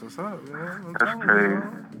cars. What's up, man? That's crazy.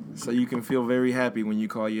 So you can feel very happy when you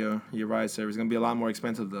call your ride service. It's gonna be a lot more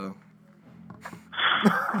expensive though.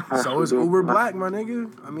 So is Uber Black, my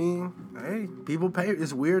nigga. I mean, hey, people pay.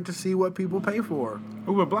 It's weird to see what people pay for.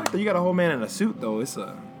 Uber Black, though, you got a whole man in a suit though. It's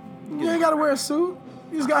a You ain't gotta wear a suit.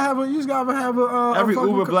 You just gotta have a. every fucking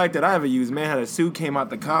Uber Black that I ever used, man, had a suit, came out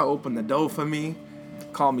the car, opened the door for me,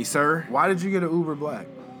 called me sir. Why did you get an Uber Black?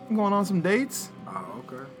 I'm going on some dates. Oh,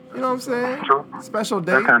 okay. You know what I'm saying? True. Special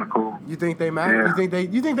That's date. kind of cool. You think they matter? Yeah.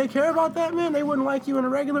 You think they care about that, man? They wouldn't like you in a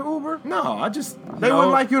regular Uber. No, I just They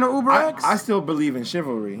wouldn't like you in an Uber X. I still believe in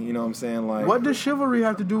chivalry. You know what I'm saying? Like What does chivalry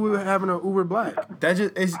have to do with having an Uber Black? that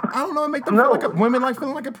just is. I don't know. It make them No. feel like women like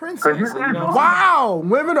feeling like a princess. You know what I'm saying? Wow,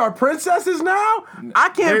 women are princesses now. I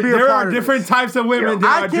can't be a There part are of different this. types of women. There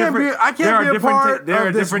I are can't different, be. I there can't are be a different part. There are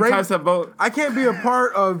of this different rape- types of boat. I can't be a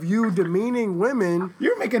part of you demeaning women.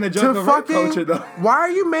 You're making a joke To of rape fucking. culture though. Why are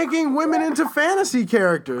you making women into fantasy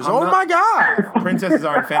characters? Oh not- my God! Princesses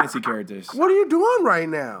aren't fantasy characters. What are you doing right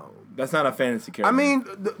now? That's not a fantasy character. I mean,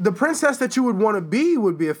 the princess that you would want to be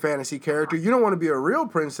would be a fantasy character. You don't want to be a real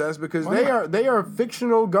princess because they are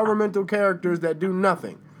fictional governmental characters that do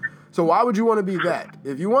nothing. So why would you want to be that?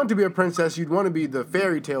 If you want to be a princess, you'd want to be the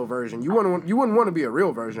fairy tale version. You wouldn't want to be a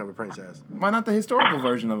real version of a princess. why not the historical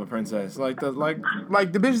version of a princess? Like the Like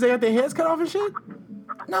the bitches that got their heads cut off and shit.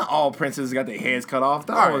 not all princesses got their heads cut off.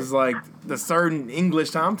 That Alright. was like the certain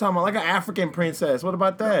English time. I'm talking about like an African princess. What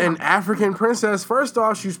about that? An African princess, first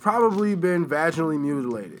off, she's probably been vaginally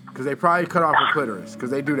mutilated because they probably cut off her clitoris because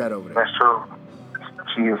they do that over there. That's true.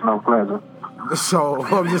 She is no pleasure. So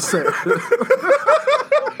I'm just saying.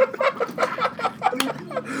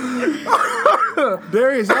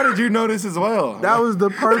 Darius, how did you know this as well? That was the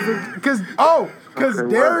perfect because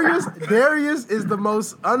Darius is the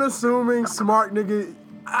most unassuming smart nigga.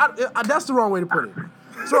 That's the wrong way to put it.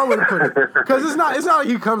 That's the wrong way to put it. Because it's not like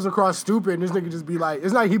he comes across stupid and this nigga just be like,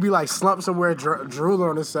 it's not like he be like slumped somewhere drooling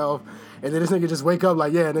on himself and then this nigga just wake up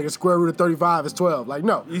like, yeah, nigga, square root of 35 is 12. Like,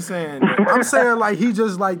 no. You saying that? I'm saying like he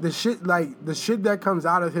just like the shit that comes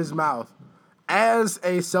out of his mouth as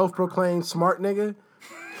a self-proclaimed smart nigga,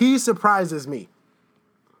 he surprises me.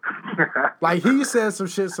 Like he says some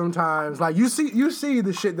shit sometimes. Like you see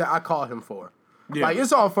the shit that I call him for. Yeah. Like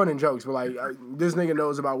it's all fun and jokes, but like this nigga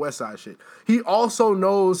knows about West Side shit. He also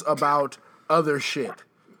knows about other shit.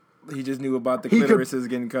 He just knew about the clitorises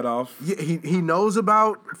getting cut off. Yeah, he knows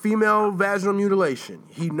about female vaginal mutilation.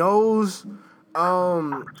 He knows.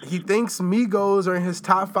 He thinks Migos are in his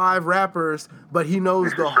top 5 rappers, but he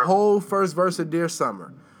knows the whole first verse of Dear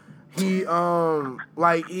Summer. He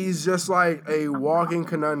like he's just like a walking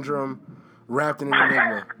conundrum wrapped in an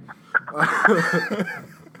enigma.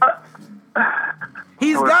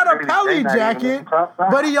 He's got a Pelly jacket,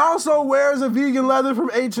 but he also wears a vegan leather from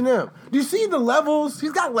H&M. Do you see the levels?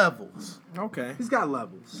 He's got levels. Okay. He's got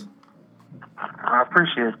levels. I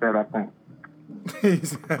appreciate that, I think. He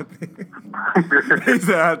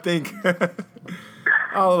said, I think.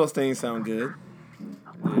 All those things sound good.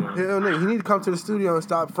 Yeah. Hell no, he need to come to the studio and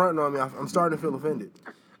stop fronting on me. I'm starting to feel offended.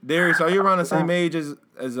 Darius, are you around the same age as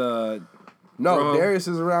No, Darius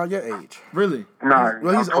is around your age. Really? No,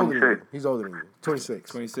 well, he's older than you. He's older than you. 26.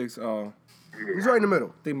 26, oh. He's right in the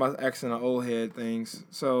middle. Think about asking the old head things.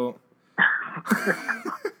 So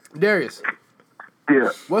Darius. Yeah.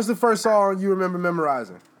 What's the first song you remember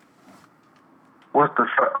memorizing? What's the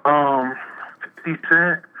 50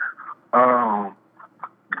 Cent?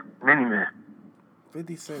 Mini Man.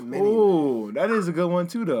 50 Cent Mini Man. Ooh, that is a good one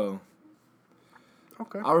too though.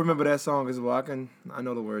 Okay. I remember that song as well. I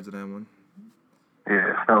know the words of that one.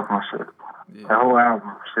 Yeah, that was my shit. Yeah. The whole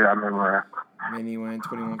album, shit, I remember that. Many Win,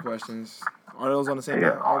 21 Questions. Are those on the same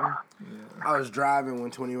album? Yeah. I was driving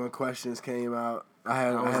when 21 Questions came out. I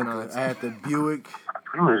had the Buick.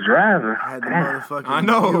 You was driving. I had the motherfucking I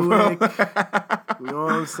know, Buick. bro. You know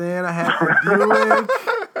what I'm saying? I had the Buick.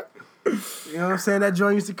 You know what I'm saying? That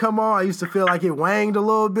joint used to come on. I used to feel like it wanged a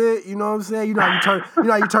little bit. You know what I'm saying? You know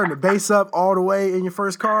how you turn the bass up all the way in your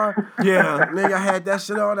first car? Yeah. Nigga, I had that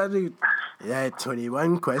shit on. That nigga. Yeah,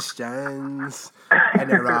 21 questions. And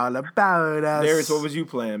they're all about us. Darius, what was you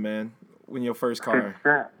playing, man? When your first car?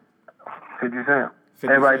 50 Cent.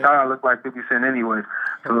 Everybody thought I looked like 50 Cent anyway.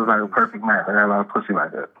 So it was like a perfect match. I got a lot of pussy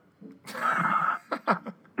like that.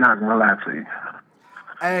 Not gonna lie to you.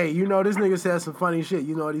 Hey, you know, this nigga said some funny shit.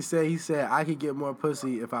 You know what he said? He said, I could get more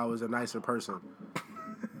pussy if I was a nicer person.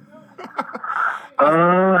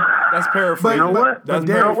 That's paraphrasing. You know what? That's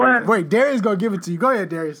Darius, wait, Darius gonna give it to you. Go ahead,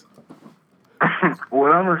 Darius.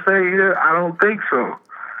 What I'm gonna say here, I don't think so.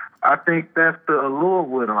 I think that's the allure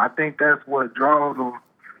with him. I think that's what draws them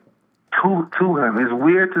to him. It's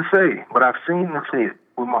weird to say, but I've seen him say it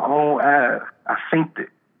with my own eyes. I synced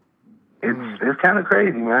it. It's kind of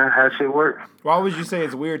crazy, man, how shit works. Why would you say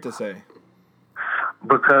it's weird to say?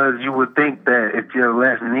 Because you would think that if you're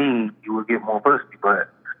less mean, you would get more pussy,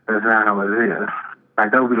 but that's not how it is.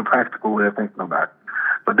 Like, that would be the practical way of thinking about it.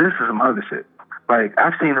 But this is some other shit. Like,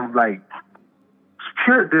 I've seen him, like,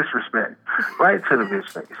 pure disrespect right to the bitch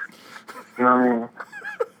face. You know what I mean?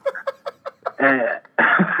 And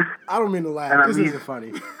I don't mean to laugh. This isn't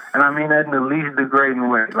funny. And I mean that in the least degrading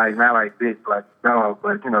way. Like, not like bitch, like dog,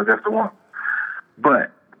 but, you know, just the one.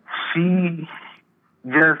 But she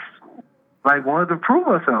just, like, wanted to prove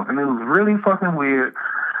herself. And it was really fucking weird.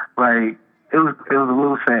 Like, it was a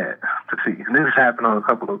little sad to see. And this happened on a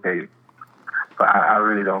couple of occasions. But I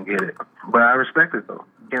really don't get it. But I respect it, though.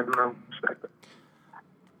 Can't do no respect it.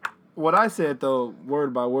 What I said, though,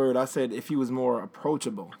 word by word, I said if he was more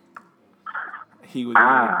approachable, he would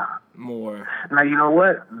get more. Now, you know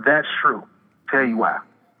what? That's true. Tell you why.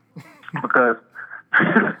 Because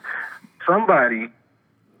somebody,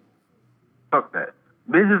 fuck that.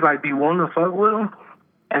 Bitches, like, be wanting to fuck with him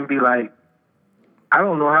and be like, I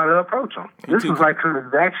don't know how to approach him. This was like some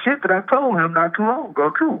exact shit that I told him not too long ago,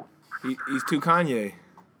 too. He's too Kanye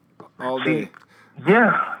all day.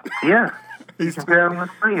 Yeah. He's too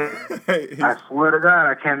I swear to God,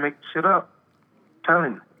 I can't make shit up. I'm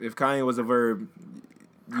telling you. If Kanye was a verb,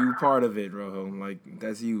 you part of it, bro. Like,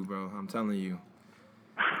 that's you, bro. I'm telling you.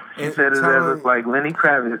 He said it as like Lenny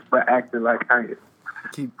Kravitz, but acted like Kanye. I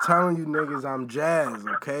keep telling you niggas I'm Jazz,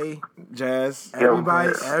 okay? Jazz.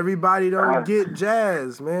 Everybody don't get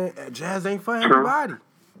Jazz, man. Jazz ain't for everybody.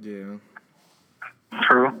 Yeah.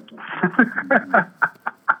 True.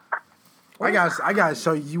 I gotta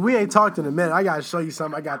show you. We ain't talked in a minute. I gotta show you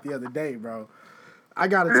something I got the other day, bro. I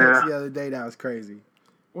got a text the other day that was crazy.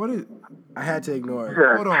 What is? I had to ignore it.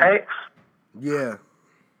 Hold on. Yeah.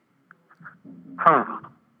 Huh.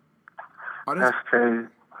 That's crazy.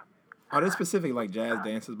 Are there specific like jazz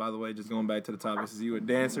dancers, by the way? Just going back to the topic, is you a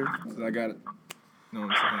dancer? 'Cause I got it. You know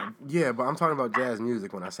what I'm saying? Yeah, but I'm talking about jazz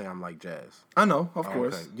music when I say I'm like jazz. I know, of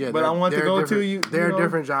course. Okay. Yeah, but I want to go to you. There know? are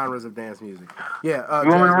different genres of dance music. Yeah. You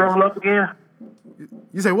want me to roll up again?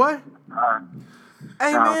 You say what?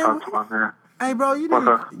 Hey I'll man. talk to my man. Hey bro, you What's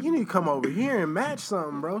up? need to come over here and match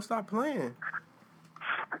something, bro. Stop playing.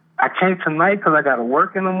 I can't tonight because I got to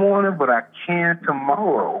work in the morning, but I can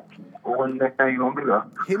tomorrow. When next time you gonna be there?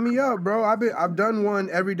 Hit me up, bro. I've done one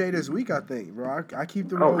every day this week, I think, bro. I keep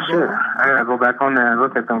the road Oh shit! going. I gotta go back on there and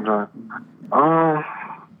look at them joints.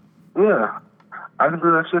 Yeah, I can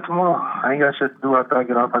do that shit tomorrow. I ain't got shit to do after I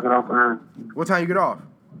get off. I get off early. What time you get off?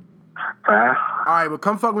 5. All right, but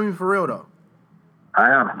come fuck with me for real though. I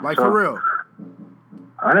am. Like So, for real.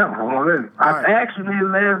 I am. I'm already. I Alright. asked you the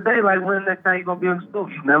last day, like when next time you gonna be in the store.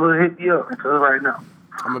 You never hit me up until right now.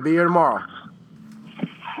 I'm gonna be here tomorrow.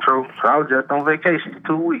 True. So I was just on vacation for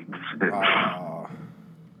 2 weeks. Aw.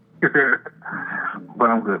 But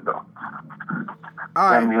I'm good though.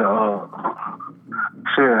 All Let me, right,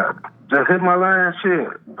 shit. Just hit my line, shit.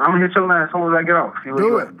 I'm gonna hit your line as soon as I get off. See what do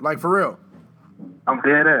you it. Like for real. I'm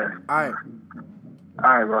dead ass. All right.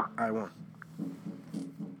 All right, bro. All right, one.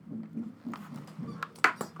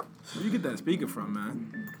 Where you get that speaker from,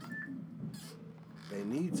 man? They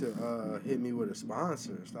need to hit me with a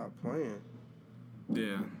sponsor. Stop playing.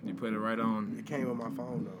 Yeah, you put it right on. It came with my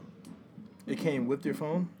phone though. It came with your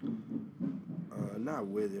phone, Not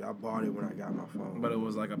with it. I bought it when I got my phone. but it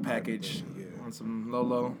was like a package Yeah. on some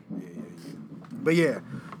low. Yeah. But yeah,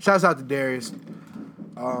 shouts out to Darius.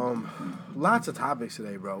 Lots of topics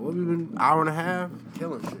today, bro. What we been hour and a half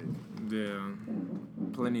killing shit. Yeah,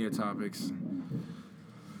 plenty of topics.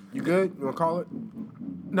 You good? You wanna call it?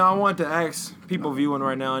 No, I want to ask people viewing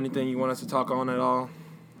right now anything you want us to talk on at all.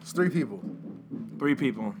 It's 3 people. 3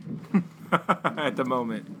 people at the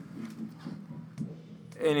moment.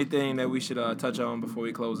 Anything that we should touch on before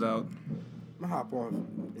we close out? I'm gonna hop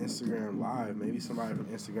on Instagram Live. Maybe somebody from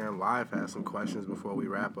Instagram Live has some questions before we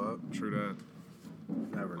wrap up. True that.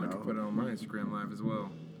 Never I can put it know. on my Instagram live as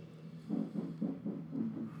well.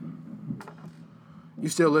 You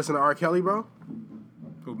still listen to R. Kelly, bro?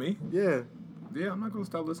 Who, me? Yeah. Yeah, I'm not gonna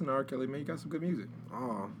stop listening to R. Kelly, man. You got some good music.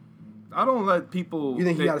 Oh. I don't let people. You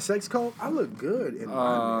think he got a sex code? I look good in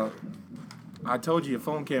my I told you your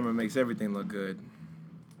phone camera makes everything look good.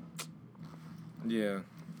 Yeah,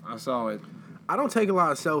 I saw it. I don't take a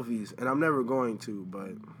lot of selfies, and I'm never going to,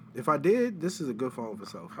 but if I did, this is a good phone for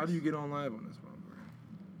selfies. How do you get on live on this phone,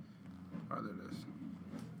 bro? Other this.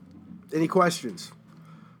 Any questions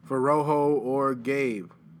for Rojo or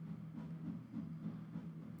Gabe?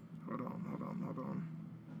 Hold on.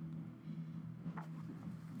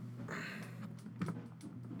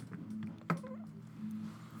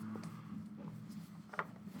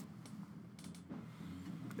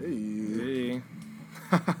 Hey.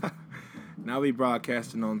 Now we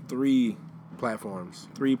broadcasting on 3 Platforms.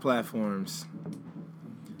 platforms.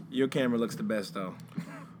 Your camera looks the best though.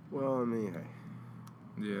 Well, I mean, hey.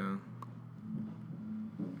 Yeah.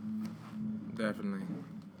 Definitely.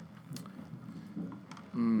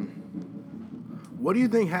 What do you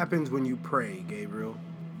think happens when you pray, Gabriel?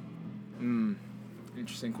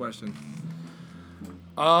 Interesting question.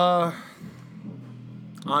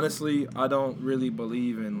 Honestly, I don't really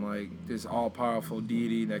believe in like this all-powerful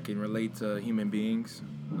deity that can relate to human beings.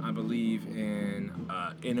 I believe in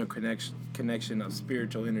interconnection of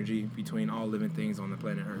spiritual energy between all living things on the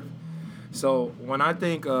planet Earth. So when I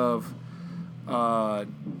think of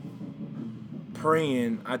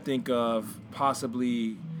praying, I think of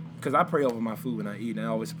possibly, because I pray over my food when I eat, and I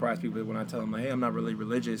always surprise people when I tell them, like, hey, I'm not really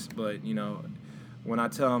religious, but, you know, when I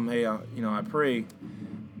tell them, hey, I pray,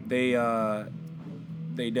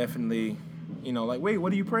 they definitely, you know, like, wait,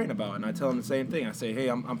 what are you praying about? And I tell them the same thing. I say, hey,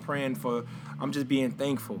 I'm praying for, I'm just being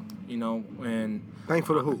thankful, you know, and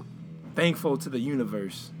Thankful to who? thankful to the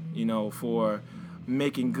universe, you know, for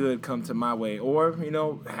making good come to my way. Or, you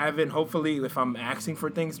know, hopefully, if I'm asking for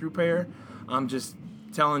things through prayer, I'm just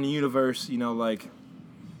telling the universe, you know, like,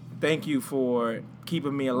 thank you for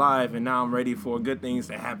keeping me alive, and now I'm ready for good things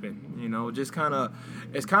to happen. You know, just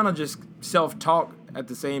it's kind of just self-talk at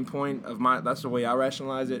the same point of that's the way I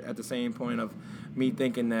rationalize it, at the same point of me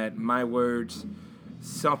thinking that my words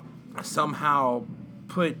somehow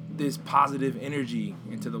put this positive energy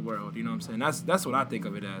into the world. You know what I'm saying? That's what I think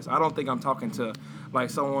of it as. I don't think I'm talking to like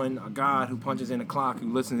a God who punches in a clock,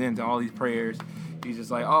 who listens into all these prayers. He's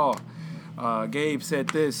just like, Gabe said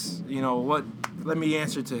this, you know, what let me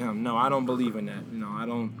answer to him. No, I don't believe in that. I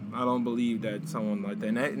don't believe that someone like that.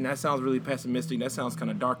 And that sounds really pessimistic. That sounds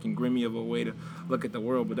kind of dark and grimy of a way to look at the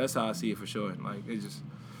world. But that's how I see it for sure. Like it's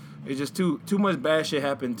just too much bad shit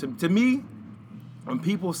happened to me. When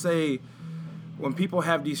people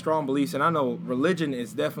have these strong beliefs, and I know religion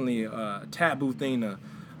is definitely a taboo thing, a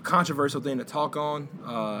controversial thing to talk on.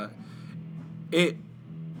 It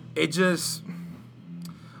just,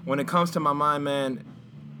 when it comes to my mind, man,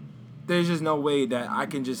 there's just no way that I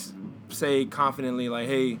can just say confidently, like,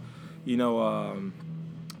 hey,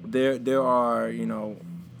 there are,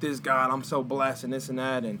 this God, I'm so blessed and this and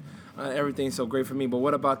that, and everything's so great for me. But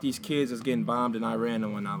what about these kids that's getting bombed in Iran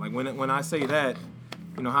and whatnot? Like when I say that,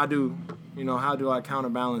 how do I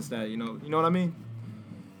counterbalance that? You know what I mean?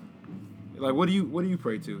 Like what do you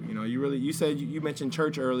pray to? You said you mentioned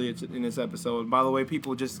church earlier in this episode. By the way,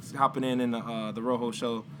 people just hopping in the Rojo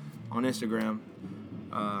Show on Instagram.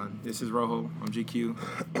 This is Rojo. I'm GQ.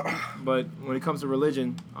 But when it comes to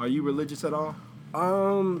religion, are you religious at all?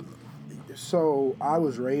 So I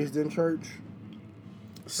was raised in church.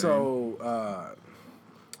 So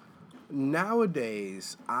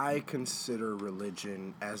nowadays I consider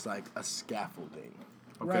religion as like a scaffolding,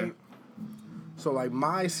 okay. Right? So like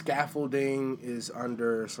my scaffolding is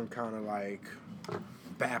under some kind of like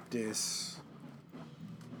Baptist,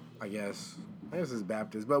 I guess it's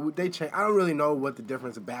Baptist, but they change. I don't really know what the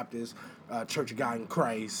difference of Baptist, Church of God in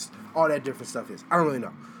Christ, all that different stuff is. I don't really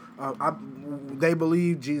know. They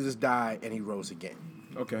believe Jesus died and he rose again.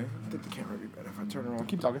 Okay. I think the camera would be better if I turn around.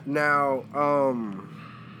 Keep talking. Now,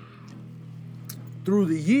 through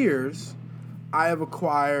the years, I have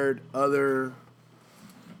acquired other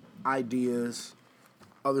ideas,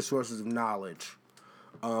 other sources of knowledge.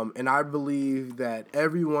 And I believe that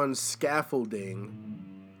everyone's scaffolding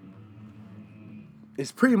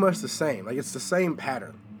is pretty much the same. Like, it's the same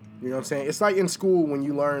pattern. You know what I'm saying? It's like in school when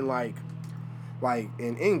you learn, like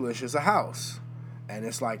in English, it's a house. And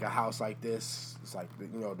it's like a house like this. It's like,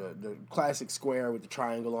 the classic square with the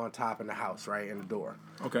triangle on top and the house, right? And the door.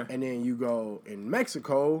 Okay. And then you go in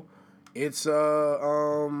Mexico, it's,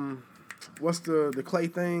 what's the clay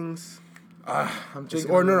things? I'm just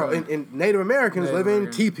in Native Americans live in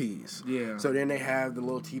teepees. Yeah. So then they have the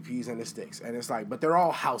little teepees and the sticks. And it's like, but they're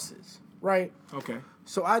all houses, right? Okay.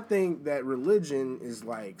 So I think that religion is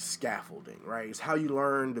like scaffolding, right? It's how you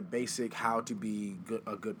learn the basic how to be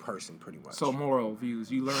a good person, pretty much. So moral views,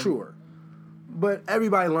 you learn. Sure. But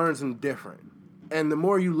everybody learns them different. And the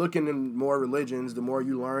more you look into more religions, the more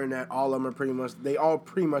you learn that all of them are they all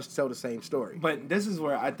pretty much tell the same story. But this is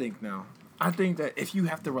where I think now. I think that if you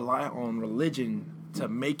have to rely on religion to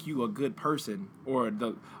make you a good person, I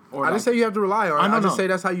didn't say you have to rely on it. I just say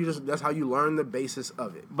that's how you learn the basis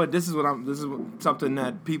of it. But this is something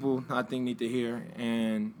that people I think need to hear,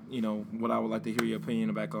 and what I would like to hear your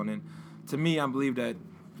opinion back on it. To me, I believe that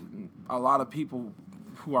a lot of people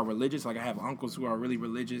who are religious, like I have uncles who are really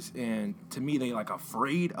religious, and to me they like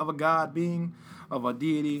afraid of a God being, of a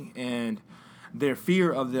deity, and their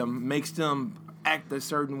fear of them makes them act a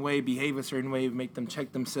certain way, behave a certain way, make them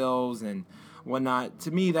check themselves and whatnot.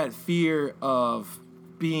 To me, that fear of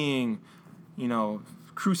being,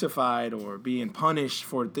 crucified or being punished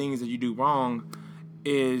for things that you do wrong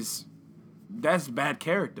that's bad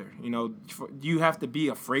character. You have to be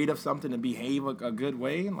afraid of something to behave a good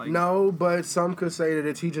way. No, but some could say that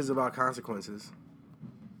it teaches about consequences.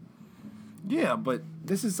 Yeah, but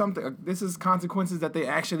this is consequences that they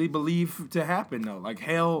actually believe to happen, though, like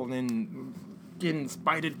hell and getting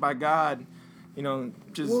spited by God. Well,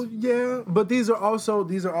 yeah, but these are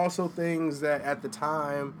also things that at the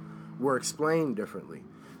time were explained differently.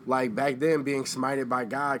 Like back then, being smited by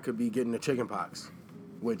God could be getting the chicken pox,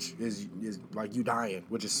 which is like you dying,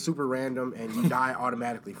 which is super random, and you die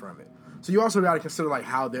automatically from it. So you also got to consider like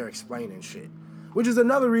how they're explaining shit, which is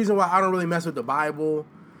another reason why I don't really mess with the Bible,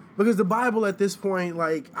 because the Bible at this point,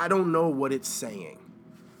 like, I don't know what it's saying.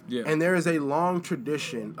 Yeah. And there is a long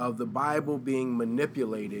tradition of the Bible being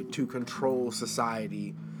manipulated to control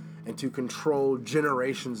society and to control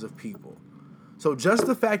generations of people. So just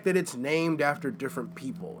the fact that it's named after different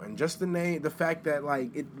people, and just the fact that,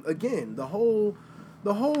 like, it, again, the whole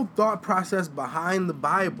thought process behind the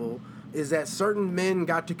Bible is that certain men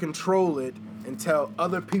got to control it and tell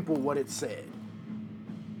other people what it said.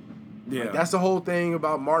 Yeah. Like, that's the whole thing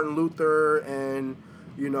about Martin Luther and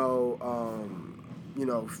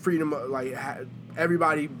freedom, like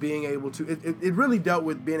everybody being able to. It really dealt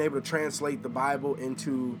with being able to translate the Bible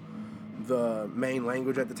into the main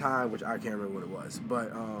language at the time, which I can't remember what it was,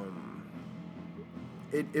 but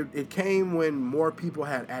it came when more people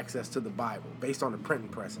had access to the Bible based on the printing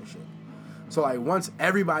press and shit. So like once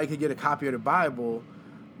everybody could get a copy of the Bible,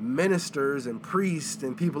 ministers and priests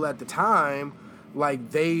and people at the time,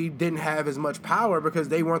 like they didn't have as much power because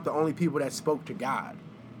they weren't the only people that spoke to God.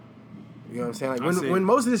 You know what I'm saying? Like when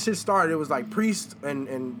most of this shit started, it was like priests and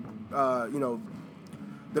you know,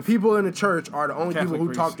 the people in the church are the only Catholic people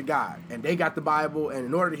who priests. talk to God, and they got the Bible. And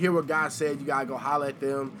in order to hear what God said, you gotta go holler at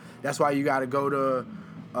them. That's why you gotta go to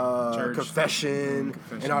Church. confession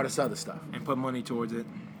and all this other stuff. And put money towards it.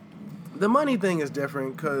 The money thing is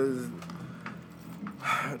different because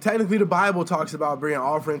technically the Bible talks about bringing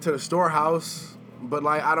offering to the storehouse, but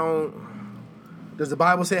like does the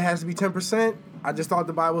Bible say it has to be 10%? I just thought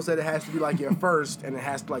the Bible said it has to be like your first and it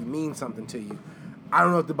has to like mean something to you. I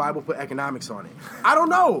don't know if the Bible put economics on it. I don't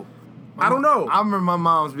know. I remember my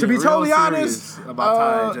mom's being To be real totally serious honest, about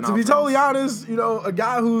tithes and to be offerings. totally honest, you know, a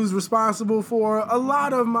guy who's responsible for a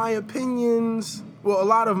lot of my opinions, well, a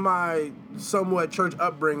lot of my somewhat church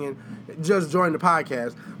upbringing, just joined the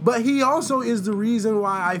podcast. But he also is the reason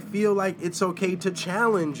why I feel like it's okay to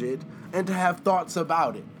challenge it and to have thoughts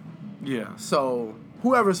about it. Yeah. So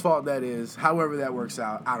whoever's fault that is, however that works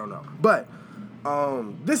out, I don't know. But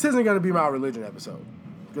this isn't going to be my religion episode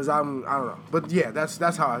because I don't know. But yeah, that's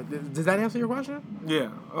how. Does that answer your question? Yeah.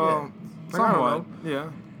 Like, I Somewhat. don't Yeah.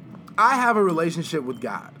 I have a relationship with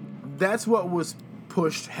God. That's what was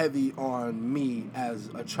pushed heavy on me as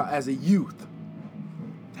a youth.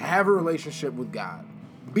 To have a relationship with God.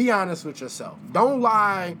 Be honest with yourself. Don't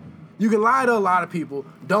lie. You can lie to a lot of people.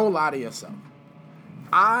 Don't lie to yourself.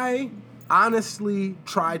 I honestly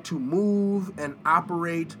try to move and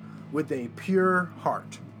operate with a pure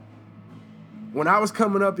heart. When I was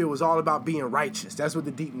coming up, it was all about being righteous. That's what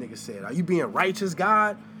the deep niggas said. Are you being righteous,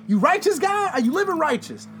 God? You righteous, God? Are you living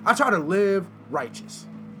righteous? I try to live righteous,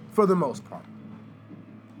 for the most part.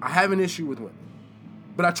 I have an issue with women,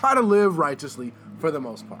 but I try to live righteously for the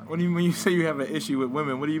most part. When you say you have an issue with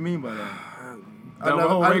women, what do you mean by that? The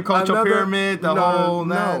whole rape culture pyramid,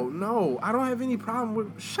 No, I don't have any problem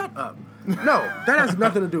with. Shut up. No, that has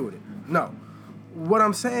nothing to do with it. No, what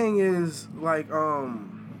I'm saying is like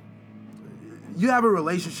you have a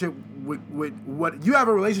relationship with what you have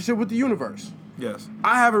a relationship with the universe. Yes.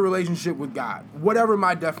 I have a relationship with God, whatever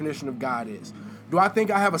my definition of God is. Do I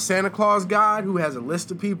think I have a Santa Claus God who has a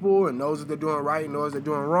list of people and knows what they're doing right and knows they're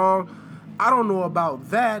doing wrong? I don't know about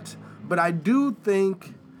that, but I do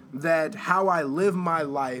think that how I live my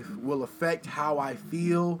life will affect how I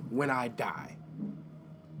feel when I die.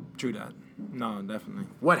 True that. No, definitely.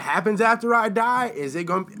 What happens after I die, is it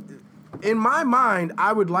going to... In my mind,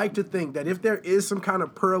 I would like to think that if there is some kind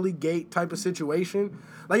of pearly gate type of situation,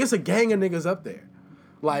 like it's a gang of niggas up there.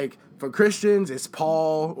 Like for Christians, it's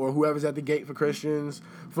Paul or whoever's at the gate for Christians.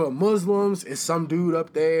 For Muslims, it's some dude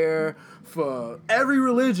up there. For every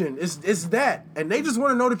religion, it's that. And they just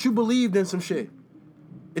want to know that you believed in some shit.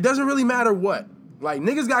 It doesn't really matter what. Like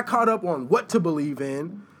niggas got caught up on what to believe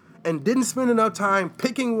in and didn't spend enough time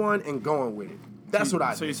picking one and going with it. That's what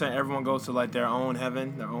I So think. you're saying everyone goes to like their own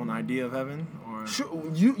heaven, their own idea of heaven, or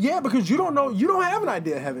Because you don't know, you don't have an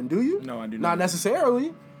idea of heaven, do you? No, I do Not not.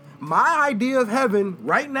 necessarily. My idea of heaven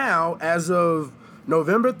right now, as of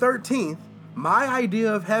November 13th, my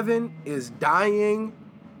idea of heaven is dying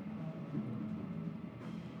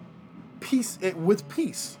with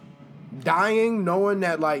peace. Dying knowing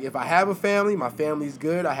that, like, if I have a family, my family's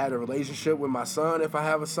good. I had a relationship with my son if I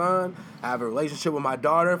have a son. I have a relationship with my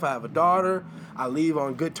daughter if I have a daughter. I leave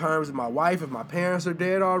on good terms with my wife if my parents are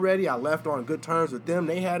dead already. I left on good terms with them.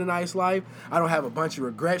 They had a nice life. I don't have a bunch of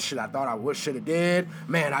regrets. Shit I thought I should have did.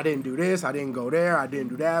 Man, I didn't do this. I didn't go there. I didn't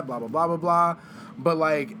do that. Blah, blah, blah, blah, blah. But,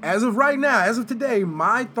 like, as of right now, as of today,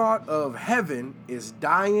 my thought of heaven is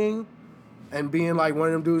dying and being like one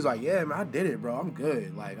of them dudes like, yeah, man, I did it, bro. I'm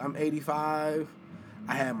good. Like, I'm 85.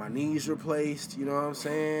 I had my knees replaced. You know what I'm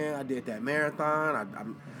saying? I did that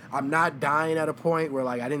marathon. I'm not dying at a point where,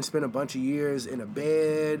 like, I didn't spend a bunch of years in a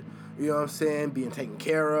bed. You know what I'm saying? Being taken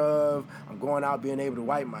care of. I'm going out being able to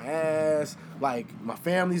wipe my ass. Like, my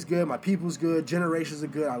family's good. My people's good. Generations are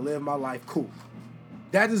good. I live my life cool.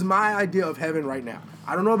 That is my idea of heaven right now.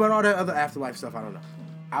 I don't know about all that other afterlife stuff. I don't know.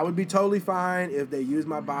 I would be totally fine if they used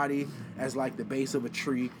my body as like the base of a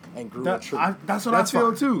tree and grew a tree. That's what I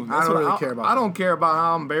feel fine. too. I don't really care about that. I don't care about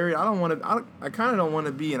how I'm buried. I don't want to. I kind of don't want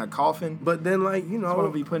to be in a coffin. But then, like, you I want know,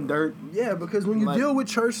 to be putting dirt. yeah, because when you Like- deal with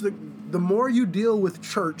church, the more you deal with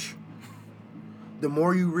church, the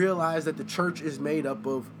more you realize that the church is made up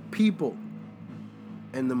of people.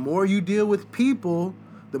 And the more you deal with people,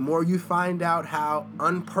 the more you find out how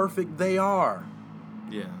unperfect they are.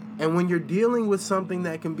 Yeah. And when you're dealing with something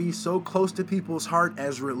that can be so close to people's heart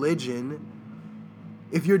as religion,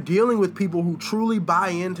 if you're dealing with people who truly buy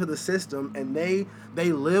into the system and they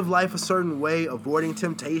live life a certain way, avoiding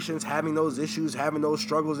temptations, having those issues, having those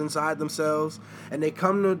struggles inside themselves, and they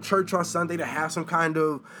come to church on Sunday to have some kind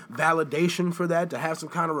of validation for that, to have some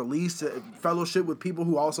kind of release, to fellowship with people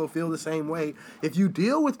who also feel the same way. If you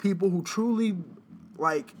deal with people who truly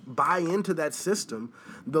like buy into that system,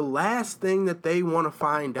 the last thing that they want to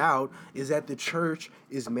find out is that the church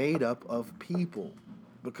is made up of people,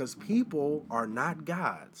 because people are not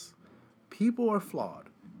gods. People are flawed.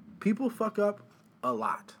 People fuck up a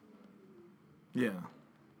lot. Yeah,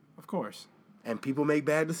 of course. And people make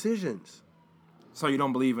bad decisions. So you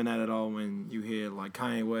don't believe in that at all when you hear like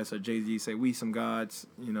Kanye West or Jay-Z say we some gods,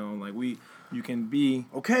 you know, like you can be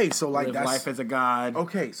so like live that's life as a god.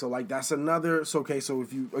 Okay, so like that's another. So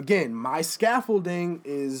if you again, my scaffolding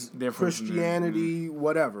is Different Christianity,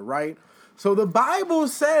 whatever, right? So the Bible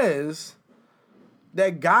says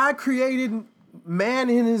that God created man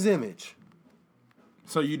in His image.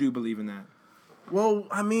 So you do believe in that? Well,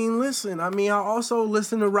 I mean, listen. I also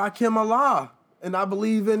listen to Rakim Allah, and I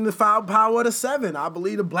believe in the power of the seven. I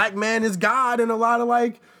believe the black man is God, and a lot of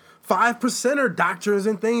like 5%er doctrines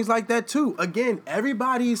and things like that too. Again,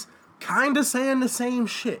 everybody's kind of saying the same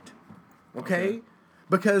shit, okay?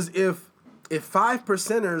 Because if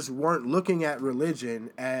 5%ers weren't looking at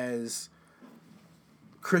religion as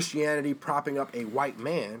Christianity propping up a white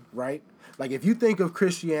man, right? Like if you think of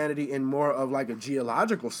Christianity in more of like a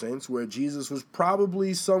geological sense, where Jesus was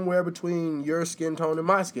probably somewhere between your skin tone and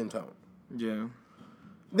my skin tone. Yeah.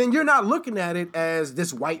 Then you're not looking at it as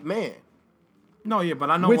this white man. No, yeah, but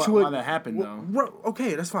I know why that happened though.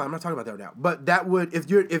 Okay, that's fine. I'm not talking about that now. But that would, if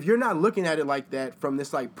you're not looking at it like that from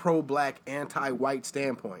this like pro-black, anti-white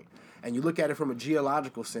standpoint, and you look at it from a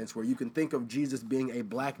geological sense where you can think of Jesus being a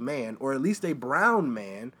black man, or at least a brown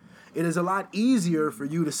man, it is a lot easier for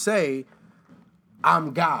you to say,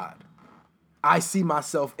 I'm God. I see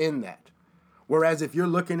myself in that. Whereas if you're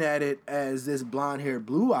looking at it as this blonde-haired,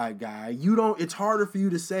 blue-eyed guy, it's harder for you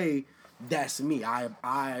to say, that's me.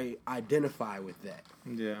 I identify with that.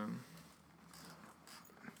 Yeah.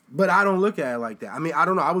 But I don't look at it like that. I mean, I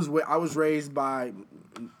don't know. I was raised by,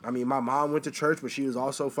 I mean, my mom went to church, but she was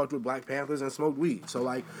also fucked with Black Panthers and smoked weed. So,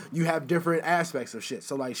 like, you have different aspects of shit.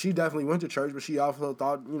 So, like, she definitely went to church, but she also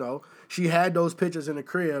thought, you know, she had those pictures in the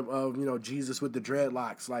crib of, you know, Jesus with the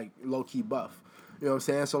dreadlocks, like, low-key buff. You know what I'm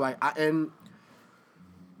saying? So, like,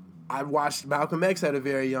 I watched Malcolm X at a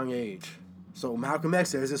very young age. So Malcolm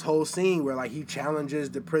X, there's this whole scene where like he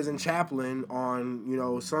challenges the prison chaplain on, you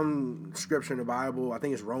know, some scripture in the Bible, I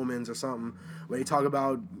think it's Romans or something, where they talk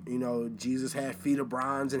about, you know, Jesus had feet of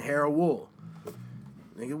bronze and hair of wool.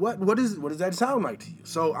 Nigga, what does that sound like to you?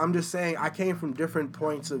 So I'm just saying I came from different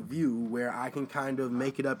points of view where I can kind of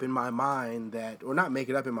make it up in my mind that, or not make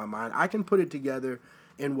it up in my mind, I can put it together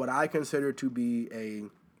in what I consider to be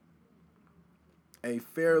a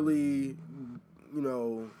fairly, you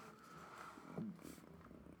know,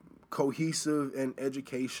 cohesive and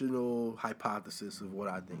educational hypothesis of what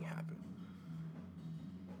I think happened.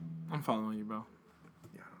 I'm following you, bro.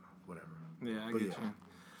 Yeah, I don't know. Whatever. Yeah, I get you.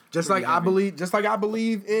 Just like I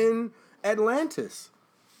believe in Atlantis.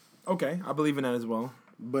 Okay, I believe in that as well.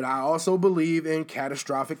 But I also believe in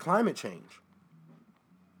catastrophic climate change.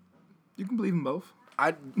 You can believe in both.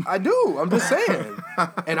 I do. I'm just saying.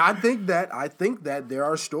 And I think that there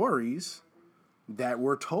are stories that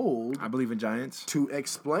were told. I believe in giants. To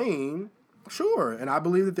explain, sure. And I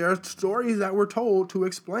believe that there are stories that were told to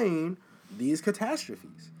explain these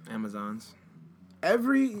catastrophes. Amazons.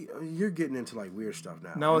 You're getting into like weird stuff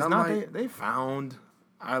now. No, it's not. Like, they found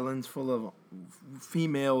islands full of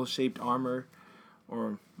female-shaped armor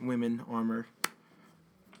or women armor.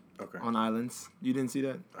 Okay. On islands. You didn't see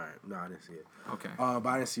that? All right. No, I didn't see it. Okay. But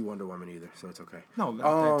I didn't see Wonder Woman either, so it's okay. No, that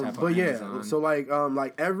type of but yeah, Amazon. so like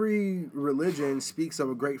every religion speaks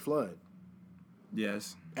of a great flood.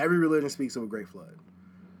 Yes. Every religion speaks of a great flood.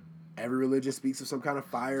 Every religion speaks of some kind of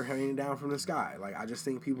fire raining down from the sky. Like I just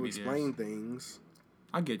think people explain things.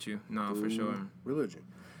 I get you. No, for sure. Religion.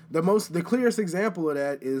 The clearest example of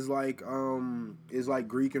that is like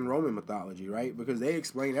Greek and Roman mythology, right? Because they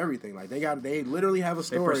explain everything. Like they literally have a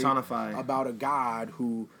story about a god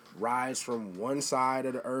who rises from one side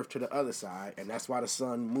of the earth to the other side, and that's why the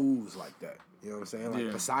sun moves like that. You know what I'm saying?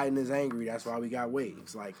 Like Poseidon is angry, that's why we got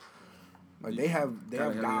waves. Like they have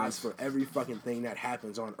gods for every fucking thing that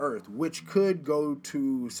happens on Earth, which could go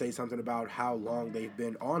to say something about how long they've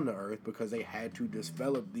been on the Earth because they had to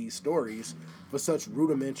develop these stories for such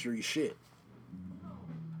rudimentary shit.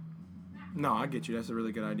 No, I get you. That's a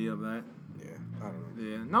really good idea of that. Yeah. I don't know.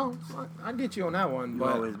 Yeah, no, I get you on that one. You've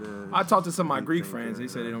always been But I talked to some of my Greek thinker. friends. They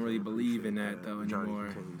said they don't really believe in that though Johnny anymore.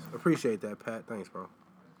 continues. Appreciate that, Pat. Thanks, bro.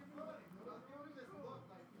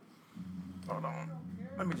 Hold on.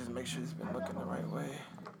 Let me just make sure it's been looking the right way.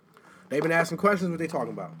 They've been asking questions. What they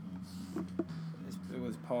talking about? It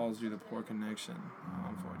was paused due to poor connection.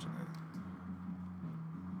 Unfortunate.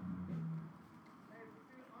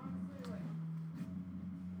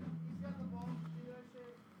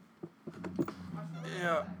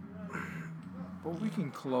 Yeah. But we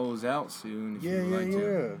can close out soon if you'd like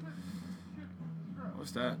to.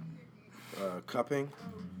 What's that? Cupping.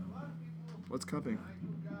 What's cupping?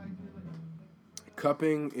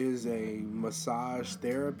 Cupping is a massage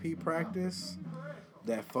therapy practice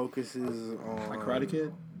that focuses on... Like Karate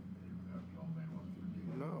Kid?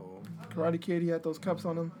 No. Karate Kid, he had those cups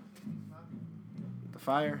on him? The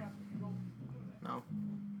fire? No.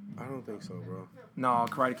 I don't think so, bro. No,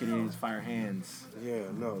 Karate Kid needs fire hands. Yeah,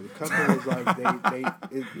 no. The cupping is like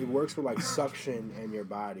it works with like suction in your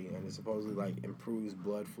body, and it supposedly like improves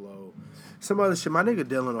blood flow. Some other shit. My nigga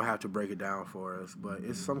Dylan will have to break it down for us, but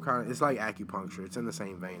it's some kind of, it's like acupuncture. It's in the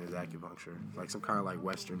same vein as acupuncture, like some kind of like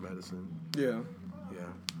Western medicine. Yeah.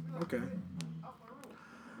 Yeah. Okay.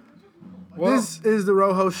 Well, this is the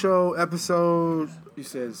Rojo Show episode. You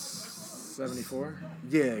said 74?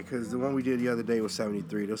 Yeah, because the one we did the other day was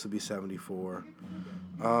 73. This will be 74.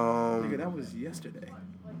 Nigga, that was yesterday.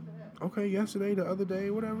 Okay, yesterday, the other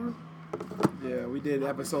day, whatever. Yeah, we did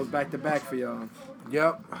episodes back to back for y'all.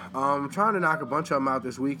 Yep. I'm trying to knock a bunch of them out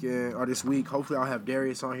this weekend or this week. Hopefully, I'll have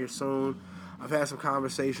Darius on here soon. I've had some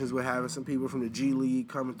conversations with having some people from the G League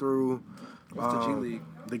coming through. What's the G League?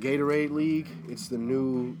 The Gatorade League. It's the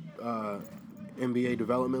new NBA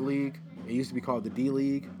Development League. It used to be called the D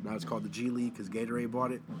League. Now it's called the G League because Gatorade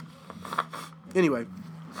bought it. Anyway.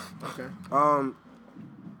 Okay.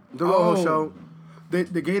 The Rojo Show. The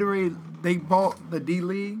Gatorade, they bought the D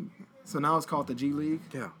League, so now it's called the G League?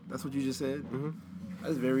 Yeah. That's what you just said? Mm-hmm.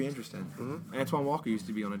 That's very interesting. Mm-hmm. Antoine Walker used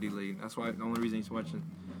to be on the D League. That's why the only reason he's watching.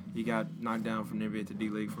 He got knocked down from the NBA to D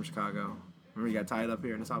League from Chicago. Remember he got tied up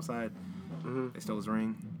here in the South Side? Mm-hmm. They stole his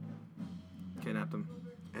ring. Kidnapped him.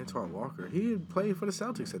 Antoine Walker. He had played for the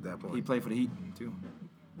Celtics at that point. He played for the Heat, too.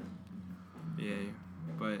 Yeah.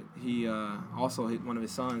 But he also hit one of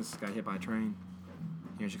his sons got hit by a train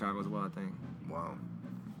here in Chicago as well, I think. Wow.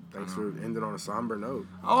 Thanks for ending on a somber note.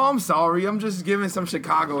 Oh, I'm sorry. I'm just giving some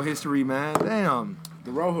Chicago history, man. Damn.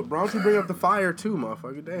 The Rojo, why don't you bring up the Fire too,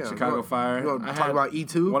 motherfucker? Damn. Chicago Fire. You gonna talk about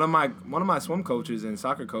E2? One of my swim coaches and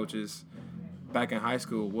soccer coaches back in high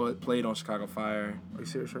school played on Chicago Fire. Are you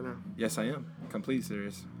serious right now? Yes, I am. Completely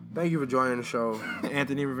serious. Thank you for joining the show.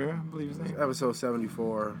 Anthony Rivera, I believe his name. Episode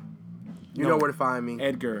 74. You know where to find me.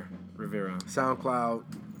 Edgar Rivera. SoundCloud.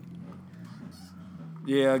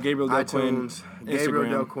 Yeah, Gabriel Del iTunes. Quinn. Gabriel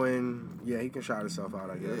Instagram. Del Quinn. Yeah, he can shout himself out,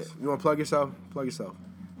 I guess. You want to plug yourself? Plug yourself.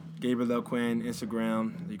 Gabriel Del Quinn,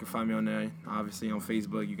 Instagram. You can find me on there. Obviously on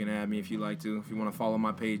Facebook, you can add me if you like to. If you want to follow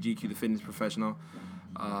my page, GQ the Fitness Professional.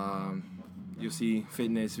 You'll see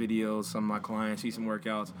fitness videos, some of my clients, see some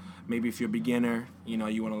workouts. Maybe if you're a beginner, you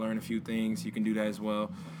want to learn a few things, you can do that as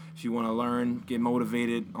well. If you want to learn, get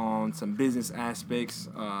motivated on some business aspects,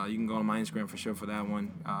 you can go on my Instagram for sure for that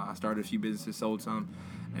one. I started a few businesses, sold some,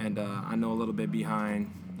 and I know a little bit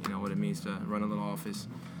behind, what it means to run a little office.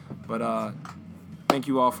 But thank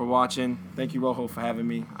you all for watching. Thank you, Rojo, for having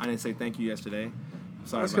me. I didn't say thank you yesterday.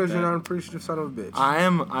 Sorry That's about because that. you're not an appreciative son of a bitch. I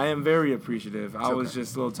am very appreciative. I was okay.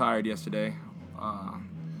 just a little tired yesterday.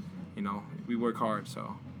 We work hard,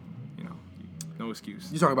 so no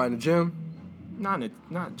excuse. You talking about in the gym?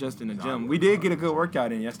 Not just in the gym. We did get a good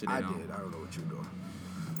workout in yesterday. I though. did. I don't know what you're doing.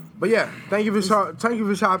 But yeah, thank you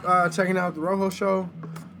for checking out the Rojo Show.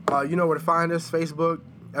 You know where to find us: Facebook,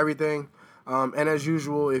 everything. And as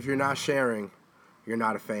usual, if you're not sharing, you're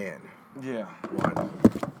not a fan. Yeah. One.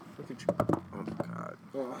 Look at you. Oh my God.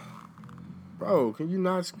 Bro, can you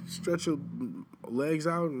not stretch your legs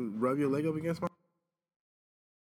out and rub your leg up against my...